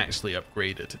 because it's actually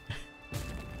upgraded.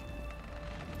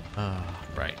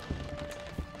 Right.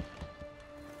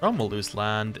 Rome will lose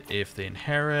land if they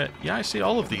inherit. Yeah, actually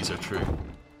all of these are true.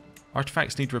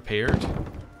 Artifacts need repaired.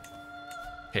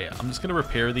 Okay, I'm just going to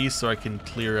repair these so I can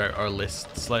clear out our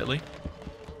list slightly.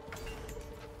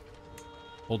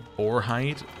 Old boar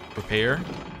hide, repair.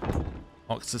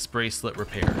 Oxus bracelet,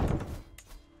 repair.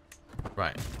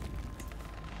 Right.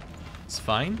 It's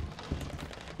fine.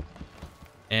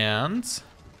 And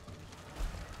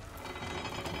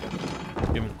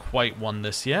we haven't quite won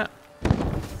this yet.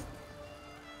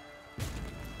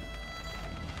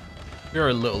 We are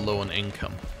a little low on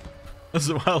income.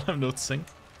 As well, I'm noticing.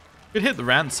 Could hit the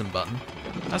ransom button.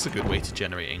 That's a good way to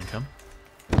generate income.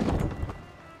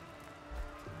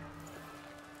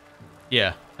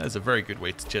 Yeah, that is a very good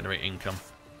way to generate income.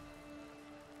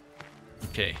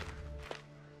 Okay.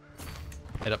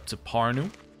 Head up to Parnu.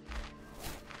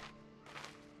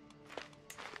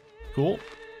 Cool.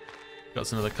 Got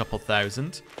us another couple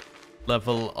thousand.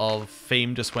 Level of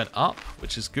fame just went up,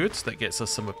 which is good. That gets us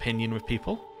some opinion with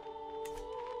people.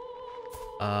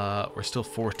 We're still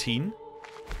 14.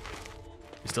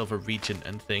 We still have a regent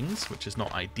and things, which is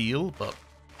not ideal, but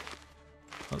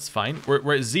that's fine.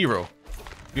 We're at 0.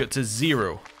 We got to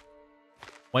 0.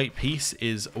 White peace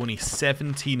is only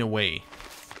 17 away.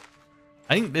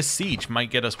 I think this siege might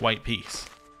get us white peace.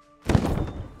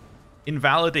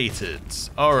 Invalidated.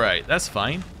 Alright, that's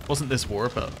fine. Wasn't this war,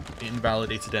 but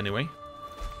invalidated anyway.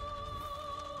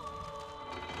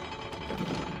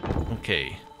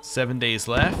 Okay, 7 days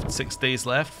left, 6 days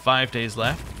left, 5 days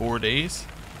left, 4 days.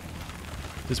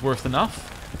 Is worth enough?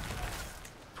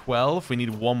 12, we need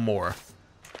one more.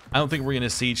 I don't think we're going to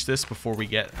siege this before we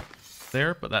get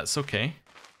there, but that's okay.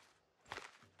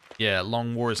 Yeah,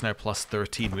 long war is now plus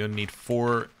 13. We only need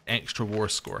 4 extra war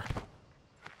score.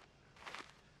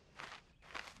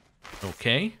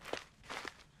 Okay.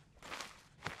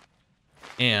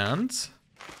 And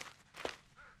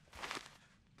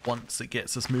once it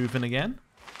gets us moving again,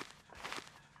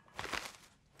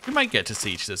 we might get to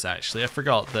siege this actually. I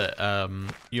forgot that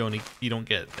you don't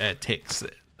get ticks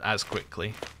as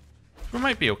quickly. We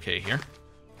might be okay here.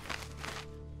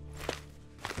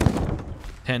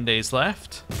 10 days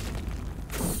left.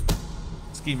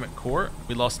 Scheme at court.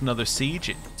 We lost another siege.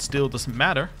 It still doesn't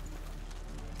matter.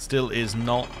 Still is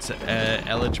not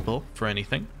eligible for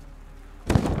anything.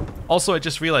 Also, I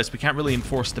just realized we can't really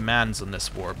enforce demands on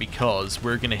this war because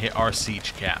we're going to hit our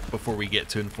siege cap before we get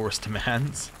to enforce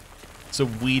demands. So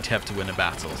we'd have to win a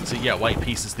battle. So yeah, white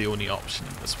peace is the only option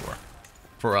in this war.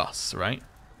 For us, right?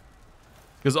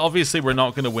 Because obviously we're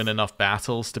not going to win enough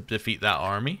battles to defeat that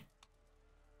army.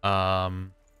 Yeah,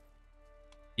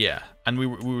 and we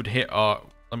would hit our...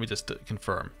 Let me just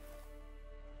confirm.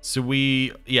 So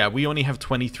we only have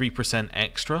 23%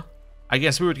 extra. I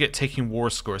guess we would get taking war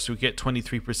score, so we get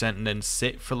 23% and then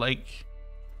sit for like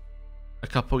a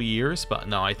couple years. But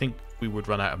no, I think we would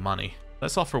run out of money.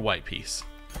 Let's offer white peace.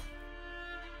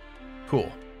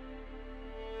 Cool.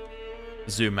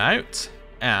 Zoom out,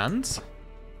 and this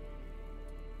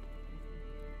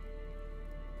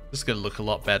is going to look a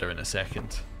lot better in a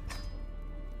second.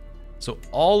 So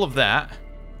all of that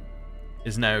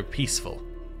is now peaceful.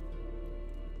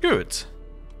 Good.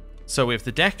 So we have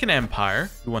the Deccan Empire,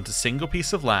 who want a single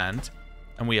piece of land,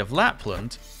 and we have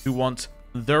Lapland, who want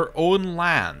their own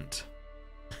land.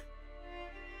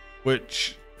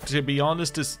 Which, to be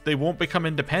honest, is they won't become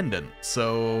independent.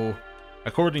 So,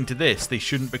 according to this, they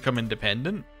shouldn't become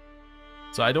independent.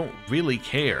 So I don't really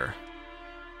care.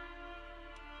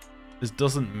 This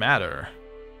doesn't matter.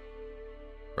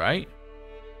 Right?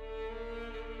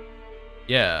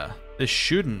 Yeah, this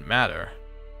shouldn't matter.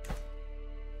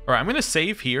 Alright, I'm going to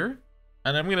save here,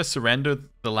 and I'm going to surrender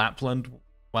the Lapland.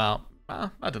 Well,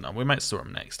 I don't know. We might sort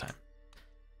them next time.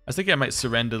 I think I might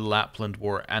surrender the Lapland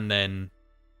war and then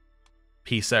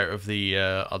peace out of the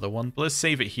other one. But let's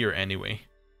save it here anyway.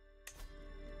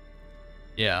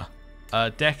 Yeah.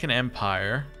 Deccan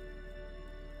Empire.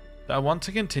 Do I want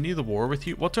to continue the war with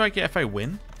you? What do I get if I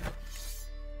win?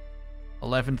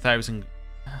 11,000.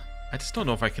 I just don't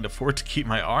know if I can afford to keep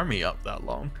my army up that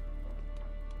long.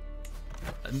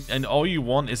 And all you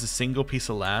want is a single piece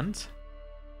of land?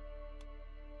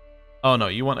 Oh no,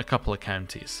 you want a couple of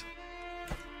counties.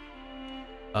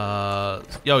 Oh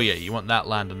yeah, you want that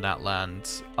land and that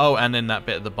land. Oh, and then that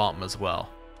bit at the bottom as well.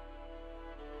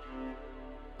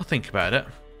 I'll think about it.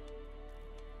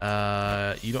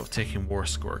 You don't have taken war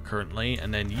score currently,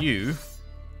 and then you...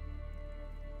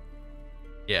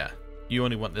 Yeah, you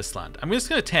only want this land. I'm just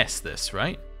going to test this,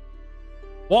 right?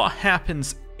 What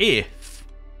happens if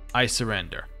I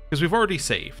surrender? Because we've already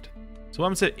saved. So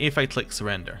what happens if I click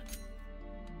surrender?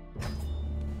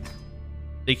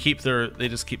 They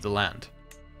just keep the land.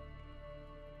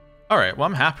 Alright, well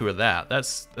I'm happy with that.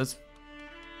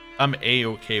 I'm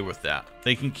A-okay with that.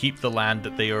 They can keep the land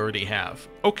that they already have.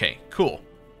 Okay, cool.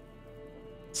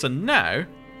 So now,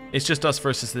 it's just us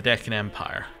versus the Deccan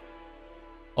Empire.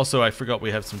 Also, I forgot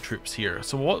we have some troops here.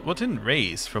 So what didn't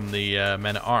raise from the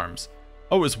men-at-arms?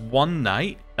 Oh, it was one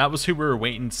knight? That was who we were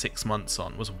waiting 6 months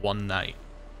on, was one knight.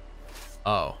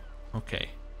 Oh, okay.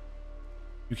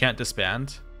 You can't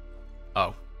disband?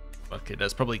 Oh, okay,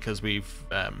 that's probably because we've,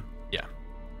 yeah.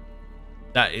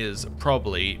 That is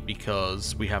probably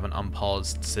because we haven't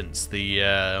unpaused since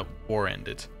the war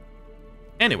ended.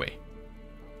 Anyway,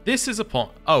 this is a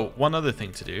point. Oh, one other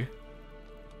thing to do.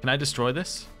 Can I destroy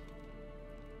this?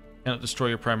 Cannot destroy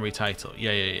your primary title.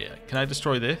 Yeah. Can I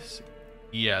destroy this?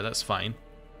 Yeah, that's fine.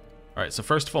 Alright, so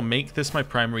first of all, make this my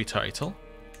primary title.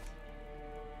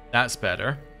 That's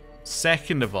better.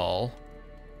 Second of all,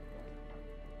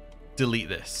 delete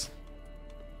this.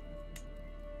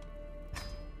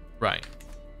 Right.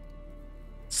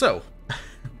 So,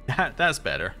 that's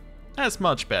better. That's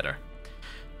much better.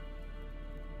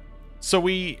 So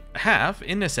we have,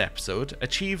 in this episode,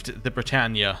 achieved the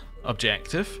Britannia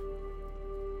objective.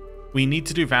 We need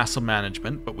to do vassal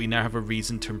management, but we now have a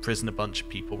reason to imprison a bunch of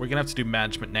people. We're going to have to do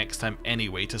management next time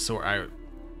anyway to sort out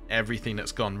everything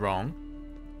that's gone wrong.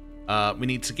 We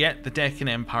need to get the Deccan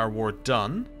Empire War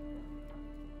done,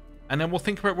 and then we'll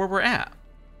think about where we're at.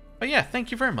 But yeah, thank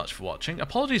you very much for watching.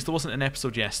 Apologies there wasn't an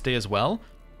episode yesterday as well,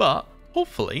 but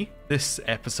hopefully this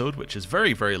episode, which is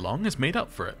very, very long, has made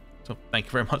up for it. So thank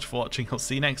you very much for watching. I'll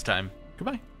see you next time.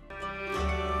 Goodbye.